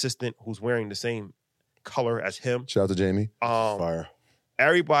phone, his assistant who's wearing the same color as him. Shout out to Jamie. Fire.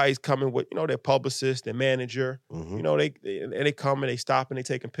 Everybody's coming with, their publicist, their manager. They come and they stop and they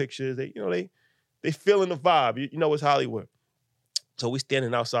taking pictures. They feeling the vibe. It's Hollywood. So we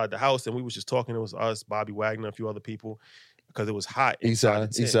standing outside the house and we was just talking. It was us, Bobby Wagner, a few other people, because it was hot.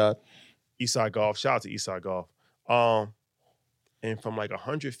 Eastside Golf. Shout out to Eastside Golf. And from like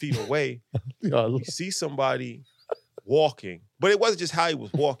 100 feet away, we see somebody walking. But it wasn't just how he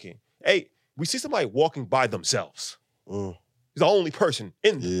was walking. Hey, we see somebody walking by themselves. He's the only person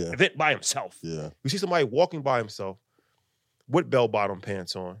in the event by himself. Yeah. We see somebody walking by himself with bell-bottom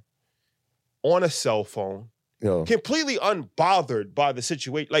pants on a cell phone, completely unbothered by the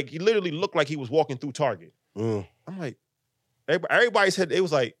situation. Like, he literally looked like he was walking through Target. I'm like, everybody said, it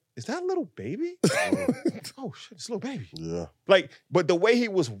was like, is that Lil Baby? Oh, shit, it's Lil Baby. Yeah. Like, but the way he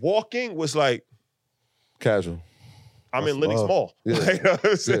was walking was like... Casual. I'm in Lennox Mall. Yeah. Like, you know what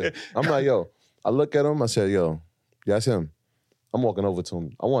I'm saying? I'm like, I look at him, I said, that's him. I'm walking over to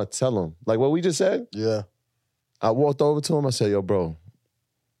him. I want to tell him. Like what we just said? Yeah. I walked over to him, I said, bro,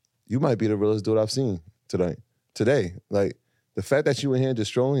 you might be the realest dude I've seen today. Like, the fact that you in here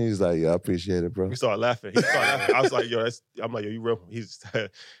just strolling, he's like, I appreciate it, bro. We started laughing. I was like, I'm like, you real? He just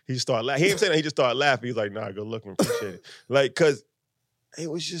started laughing. He didn't say that, he just started laughing. He's like, nah, good looking, appreciate it. Like, cause it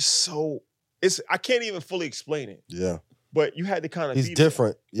was just so, I can't even fully explain it. Yeah. But you had to kind of He's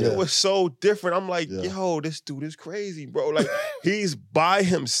different. Yeah. It was so different. I'm like, this dude is crazy, bro. Like, he's by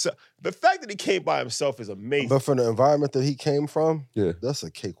himself. The fact that he came by himself is amazing. But for the environment that he came from, that's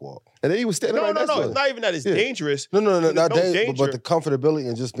a cakewalk. And then he was standing No, it's not even that it's dangerous. No, not dangerous, but the comfortability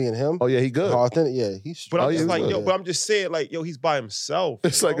and just being him. Oh, yeah, he good. Authentic, he's strong. But I'm just like, but I'm just saying, like, he's by himself.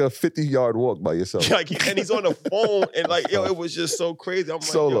 It's like a 50-yard walk by yourself. And he's on the phone, and like, it was just so crazy. I'm like,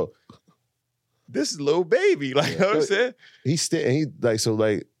 solo. This is Lil Baby. Like, you know what I'm saying?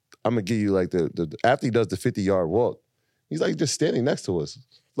 I'm gonna give you like the after he does the 50-yard walk, he's like just standing next to us.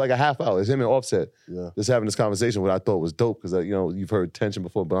 Like a half hour. It's him and Offset. Yeah. Just having this conversation, what I thought was dope, because you've heard tension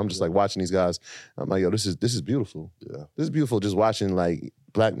before, but I'm just like watching these guys. I'm like, this is beautiful. Yeah. This is beautiful just watching like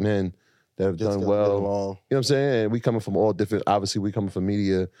black men that have done well. You know what I'm saying? And we coming from all different, obviously we coming from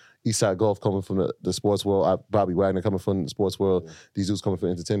media, Eastside Golf coming from the sports world, Bobby Wagner coming from the sports world, these dudes coming from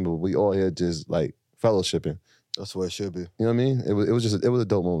entertainment, but we all here just like fellowshipping. That's the way it should be. You know what I mean? It was a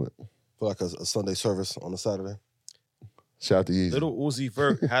dope moment. For like a Sunday service on a Saturday. Shout out to Yeezy. Little Uzi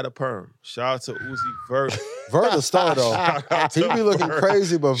Vert had a perm. Shout out to Uzi Vert. Vert a star though. He be looking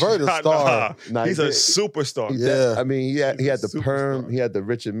crazy, but Vert a star. He's a superstar. I mean, he had the perm. He had the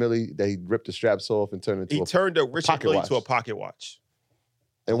Richard Mille that he ripped the straps off and turned into. He turned the Richard Mille to a pocket watch.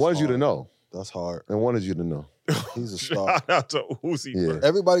 And wanted you to know. That's hard. And wanted you to know. He's a star. Shout out to Uzi Vert.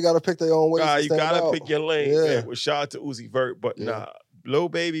 Everybody got to pick their own way. You got to pick your lane. Man. Well, shout out to Uzi Vert, but Lil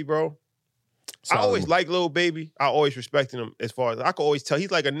Baby, bro. I always like Lil Baby. I always respected him as far as I could always tell.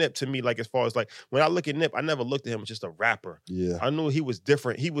 He's like a Nip to me. Like as far as like when I look at Nip, I never looked at him as just a rapper. Yeah, I knew he was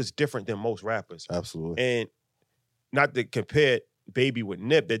different. He was different than most rappers. Absolutely. And not to compare Baby with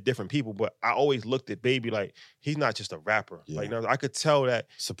Nip, they're different people, but I always looked at Baby like he's not just a rapper. Yeah. Like, no, I could tell that.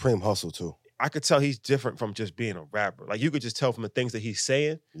 Supreme hustle too. I could tell he's different from just being a rapper. Like, you could just tell from the things that he's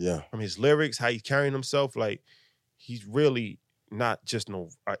saying, Yeah. from his lyrics, how he's carrying himself. Like, he's really not just no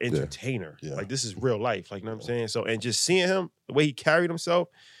entertainer. Yeah. Like, this is real life. Like, you know what I'm saying? So, and just seeing him, the way he carried himself,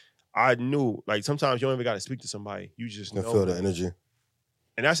 I knew, like, sometimes you don't even got to speak to somebody. You just You know. can feel the energy.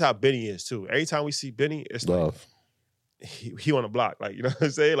 And that's how Benny is, too. Every time we see Benny, it's Love. like, he on the block. Like, you know what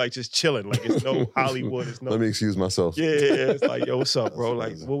I'm saying? Like, just chilling. Like, it's no Hollywood. It's no. Let me excuse myself. Yeah. It's like, yo, what's up, bro? That's Like,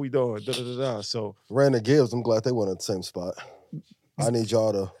 amazing. what we doing? Da, da, da, da. So, Random Gibbs, I'm glad they went at the same spot. I need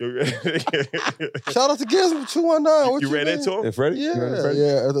y'all to shout out to Gibbs from 219. What you ran mean? into him? And Freddie? You ran into Yeah, Freddie?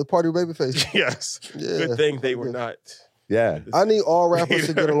 yeah, at the party with Babyface. Yes. Yeah. Good thing they were not. Yeah. I need all rappers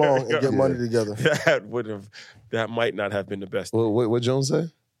to get along and get Yeah. money together. That might not have been the best. What Jones say?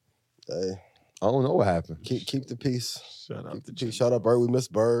 Hey, I don't know what happened. keep the peace. Shout out to Keep the Jim. peace. Shout out Bird. We miss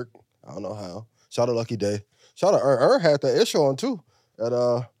Bird. I don't know how. Shout out Lucky Day. Shout out Ern. Ern had that issue on too at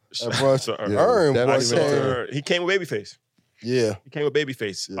Shout brunch. out to Ern. Yeah. Ern That was might be saying, true. He came with Babyface. yeah, He came with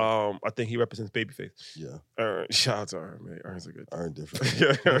Babyface. Yeah. I think he represents Babyface. yeah. Shout out to Ern, man. Ern's a good dude. Ern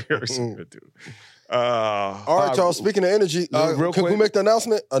different. Ern's a good dude. All right, y'all. Speaking of energy, real can we quick. make the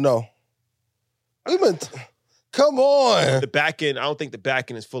announcement? No. We've been. Come on. The back end, I don't think the back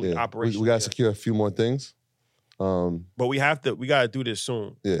end is fully Yeah. operational. We got to yet. secure a few more things. But we got to do this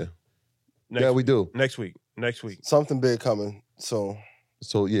soon. Yeah. Next, Yeah, we do. Next week. Something big coming soon.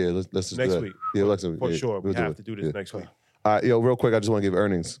 So yeah, let's just Next do that. week. Yeah, let's For sure. We'll We have it. to do this Yeah. next week. All right, yo, real quick, I just want to give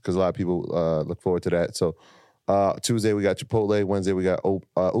earnings because a lot of people look forward to that. So Tuesday we got Chipotle, Wednesday we got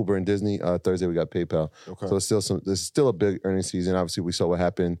Uber and Disney, Thursday we got PayPal. Okay. So there's still a big earnings season. Obviously, we saw what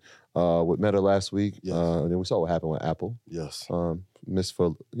happened with Meta last week. Yes. And then we saw what happened with Apple. Yes. Missed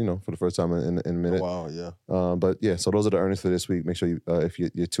for the first time in a minute. Wow. Yeah. But yeah, so those are the earnings for this week. Make sure you, if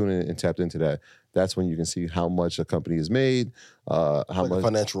you're tuning in and tapped into that, that's when you can see how much a company has made, how Like much a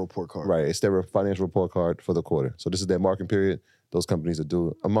financial report card. Right, it's their financial report card for the quarter. So this is their marking period. Those companies are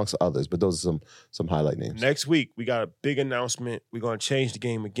due, amongst others, but those are some highlight names. Next week, we got a big announcement. We're going to change the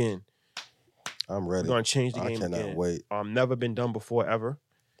game again. I'm We're ready. going to change the I game cannot again. wait. Never been done before ever.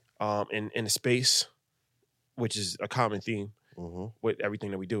 In the space, which is a common theme Mm-hmm. with everything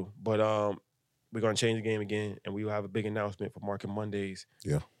that we do. But we're going to change the game again, and we will have a big announcement for Market Mondays.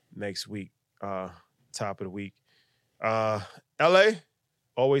 Yeah. Next week, top of the week. LA,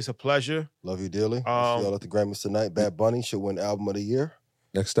 always a pleasure. Love you dearly. See y'all at the Grammys tonight. Bad Bunny should win Album of the Year.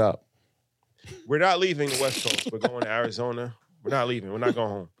 Next stop. We're not leaving the West Coast. We're going to Arizona. We're not leaving. We're not going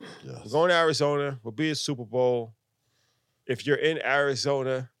home. Yes. We're going to Arizona. We'll be at Super Bowl. If you're in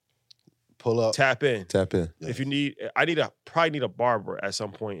Arizona, Pull up. tap in. Tap in. If you need, probably need a barber at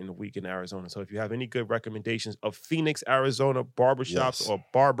some point in the week in Arizona. So if you have any good recommendations of Phoenix, Arizona barbershops Yes. or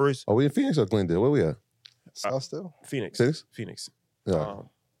barbers, Are we in Phoenix or Glendale? Where we at? South still. Phoenix. Phoenix? Yeah.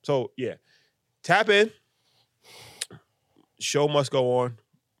 So yeah, tap in. Show must go on.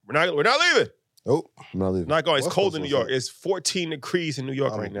 We're not leaving. Oh, I'm not leaving. Not going. It's West cold Coast in New was York. it? It's 14 degrees in New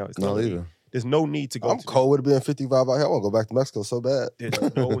York right now. It's not no need. leaving. There's no need to go. I'm to cold with it being 55 out here. I want to go back to Mexico so bad.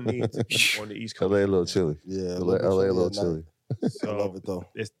 There's no need to be on the East Coast. LA a little chilly. Yeah. LA a little chilly chilly. at night. I So love it though.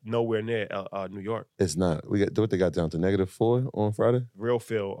 it's nowhere near New York. It's not. We got what they got down to -4 on Friday. Real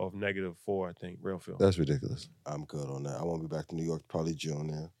feel of -4, I think. Real feel. That's ridiculous. I'm good on that. I won't be back to New York probably June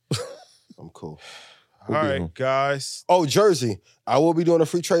then. I'm cool. All We'll be right, home. guys. Oh, Jersey. I will be doing a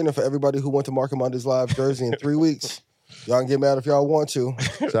free training for everybody who went to Market Mondays Live Jersey in 3 weeks. Y'all can get mad if y'all want to.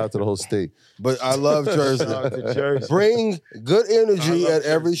 Shout out to the whole state. But I love Jersey. Shout out to Jersey. Bring good I energy love at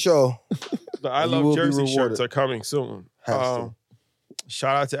every show. The I You Love will be Jersey rewarded. shirts are coming soon. Has to.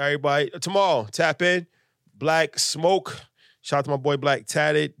 Shout out to everybody. Tomorrow, tap in. Black Smoke. Shout out to my boy Black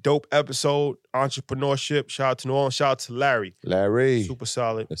Tatted. Dope episode. Entrepreneurship. Shout out to New Orleans. Shout out to Larry. Larry. Super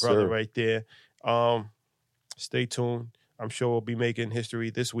solid Yes, brother sir. right there. Stay tuned. I'm sure we'll be making history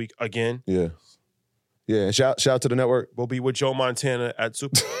this week again. Yeah. Yeah. And shout out to the network. We'll be with Joe Montana at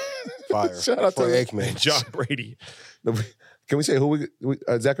Super Fire. Shout out to Troy the- Aikman. John Brady. Can we say who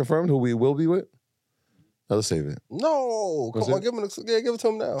is that confirmed? Who we will be with? No, let's save it. No. Was Come on, it? give it to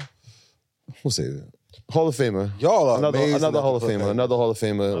him now. We'll save it. Hall of Famer. Y'all are amazing Another at Hall the of Famer. cliffhanger. Another Hall of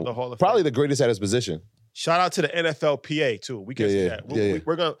Famer. Another Hall of Probably Famer. the greatest at his position. Shout out to the NFLPA too. We can Yeah, say yeah, that. yeah, yeah.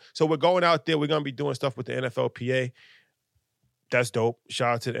 We're going out there. We're gonna be doing stuff with the NFLPA. That's dope.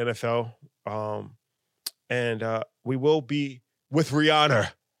 Shout out to the NFL. And we will be with Rihanna.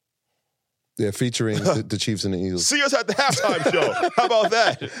 Yeah, featuring the Chiefs and the Eagles. See us at the halftime show. How about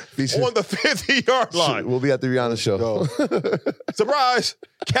that? Feature- On the 50-yard line. We'll be at the Rihanna show. Surprise!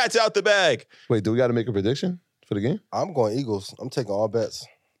 Cat's out the bag. Wait, do we got to make a prediction for the game? I'm going Eagles. I'm taking all bets.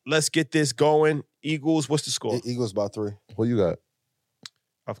 Let's get this going. Eagles, what's the score? Eagles by 3. What you got?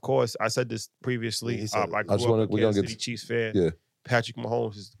 Of course, I said this previously. Yeah, he said it. I I just grew wanna- up a we're gonna Kansas get- City Chiefs fan. Yeah. Patrick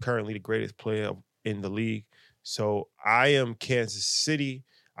Mahomes is currently the greatest player in the league. So I am Kansas City.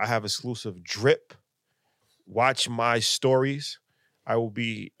 I have exclusive drip. Watch my stories. I will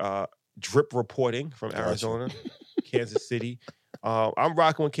be drip reporting from Gotcha. Arizona, Kansas City. I'm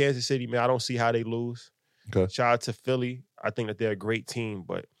rocking with Kansas City, man. I don't see how they lose. Okay. Shout out to Philly. I think that they're a great team,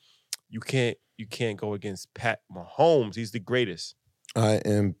 but you can't go against Pat Mahomes. He's the greatest. I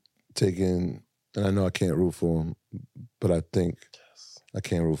am taking, and I know I can't root for him, but I think I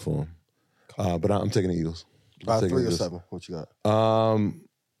can't root for him. But I'm taking the Eagles. I'm By taking 3 the or Eagles. 7. What you got?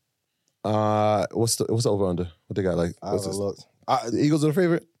 What's the over under? What they got? Like, I what's haven't this? looked. The Eagles are the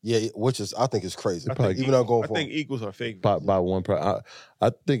favorite Yeah, which is I think is crazy. I think Even though I'm going I for think them. Eagles are favored. by one.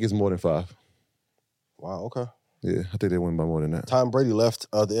 I think it's more than 5. Wow, okay. Yeah, I think they win by more than that. Tom Brady left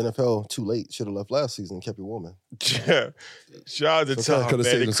the NFL too late. Should have left last season and kept your woman. Yeah. Shout out to Tom, Could've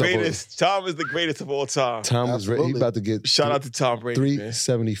man. saved The himself a- greatest. Tom is the greatest of all time. Tom was ready. He Absolutely. about to get Shout out to Tom Brady, man.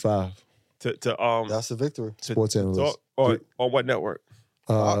 375. To That's a victory. Sports analyst. talk on what network?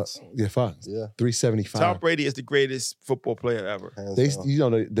 Fox. Yeah, Fox. Yeah, 375. Tom Brady is the greatest football player ever. hands They, down. you know,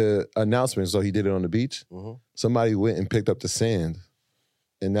 the announcement. So he did it on the beach. Mhm. Somebody went and picked up the sand,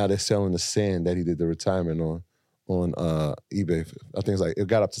 and now they're selling the sand that he did the retirement on eBay. I think it's like it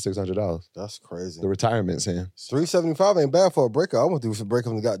got up to $600. That's crazy. The retirement sand. 375 ain't bad for a breakup. I went through some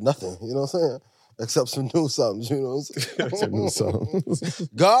breakup and got nothing. You know what I'm saying? Except some new something. You know what I'm saying?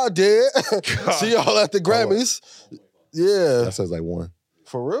 God did. See y'all at the Grammys. Yeah, That says like 1.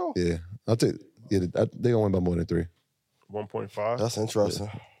 for real. Yeah, I'll take. Yeah, they gonna win by more than 3. 1.5. That's interesting.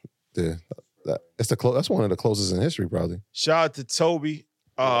 Yeah, that's one of the closest in history, probably. Shout out to Toby.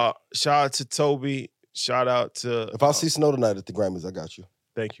 Shout out to. If I see snow tonight at the Grammys, I got you.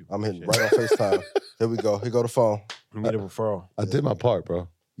 Thank you. I'm hitting right on FaceTime. Here we go. Here go the phone. We need a referral. I did my part, bro.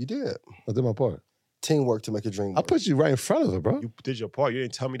 You did. I did my part. Teamwork to make a dream I work. put you right in front of her, bro. You did your part. You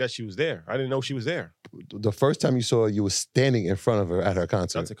didn't tell me that she was there. I didn't know she was there. The first time you saw her, you were standing in front of her at her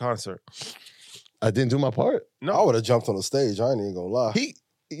concert. That's a concert. I didn't do my part. I would have jumped on the stage. I ain't even gonna lie. He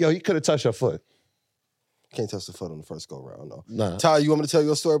could have touched her foot. Can't touch the foot on the first go round, no. Nah. Ty, you want me to tell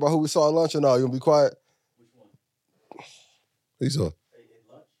you a story about who we saw at lunch or no? You gonna be quiet? He saw.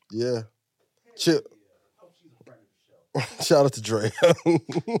 Yeah. Chip. Shout out to Dre.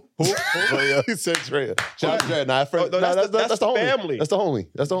 He said Drea. Shout out to Drea. Nah, friend, Oh, no, that's that's the the homie. family. That's the homie.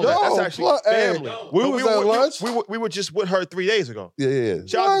 That's the homie. Yo, That's actually what? Hey, family. we was at lunch? We were just with her 3 days ago. Yeah.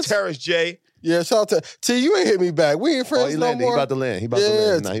 Shout out to Terrence J. Yeah, shout out to T. You ain't hit me back. We ain't Oh, friends he no landed. more. He about to land. He about to Yeah,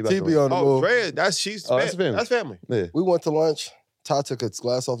 land. Nah, he about to TB land. on the Oh, move. Dre, that's family. That's family. Yeah. We went to lunch. Ty took his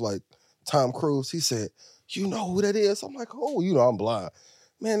glass off like Tom Cruise. He said, "You know who that is?" I'm like, "Oh, you know, I'm blind."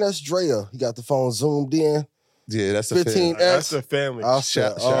 Man, that's Drea. He got the phone zoomed in. Yeah, that's the 15 family. That's the family. I Shout-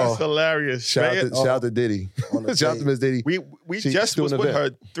 said, shout- That's oh, hilarious. Shout Dre- out to Diddy. On the Shout out to date. Miss Diddy. we She just doing was an with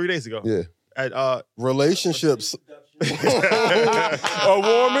event. her 3 days ago. Yeah. At relationships. A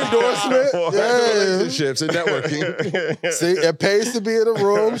warm endorsement. Yeah. Relationships and networking. See, it pays to be in the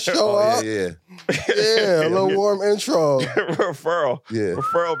room, show Oh, up. yeah. Yeah, a little warm intro. referral. Yeah.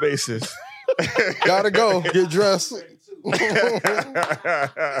 Referral basis. Gotta go, get dressed.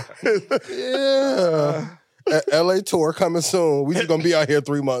 Yeah. LA tour coming soon. We just gonna be out here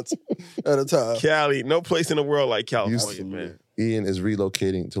 3 months at a time. Cali, no place in the world like California, man. Ian is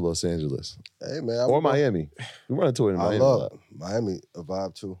relocating to Los Angeles Hey man, or Miami. We run into it in I Miami. a love lot. Miami, a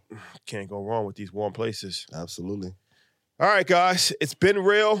vibe too. Can't go wrong with these warm places. Absolutely. All right, guys, it's been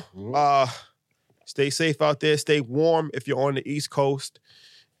real. Stay safe out there. Stay warm if you're on the East Coast,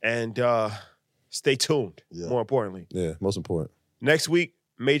 and stay tuned. Yeah. More importantly, Yeah, most important. next week,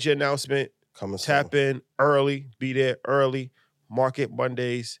 major announcement. Coming soon. Tap in early. Be there early. Market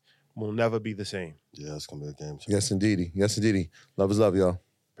Mondays will never be the same. Yeah, it's gonna be a game changer. Yes, indeedy. Yes, indeedy. Love is love, y'all.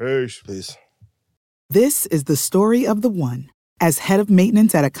 Peace. Peace. This is the story of the one. As head of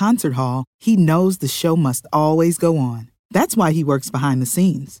maintenance at a concert hall, he knows the show must always go on. That's why he works behind the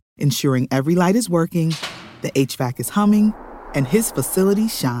scenes, ensuring every light is working, the HVAC is humming, and his facility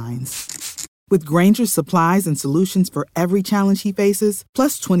shines. With Grainger's supplies and solutions for every challenge he faces,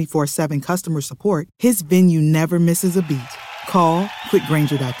 plus 24/7 customer support, his venue never misses a beat. Call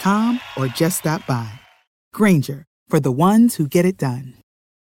quickgrainger.com or just stop by. Grainger, for the ones who get it done.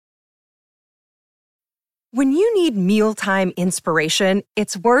 When you need mealtime inspiration,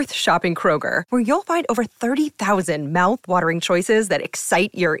 it's worth shopping Kroger, where you'll find over 30,000 mouth-watering choices that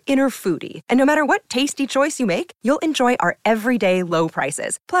excite your inner foodie. And no matter what tasty choice you make, you'll enjoy our everyday low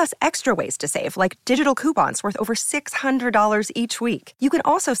prices, plus extra ways to save, like digital coupons worth over $600 each week. You can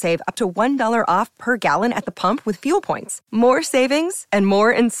also save up to $1 off per gallon at the pump with fuel points. More savings and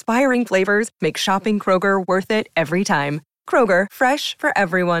more inspiring flavors make shopping Kroger worth it every time. Kroger, fresh for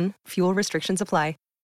everyone. Fuel restrictions apply.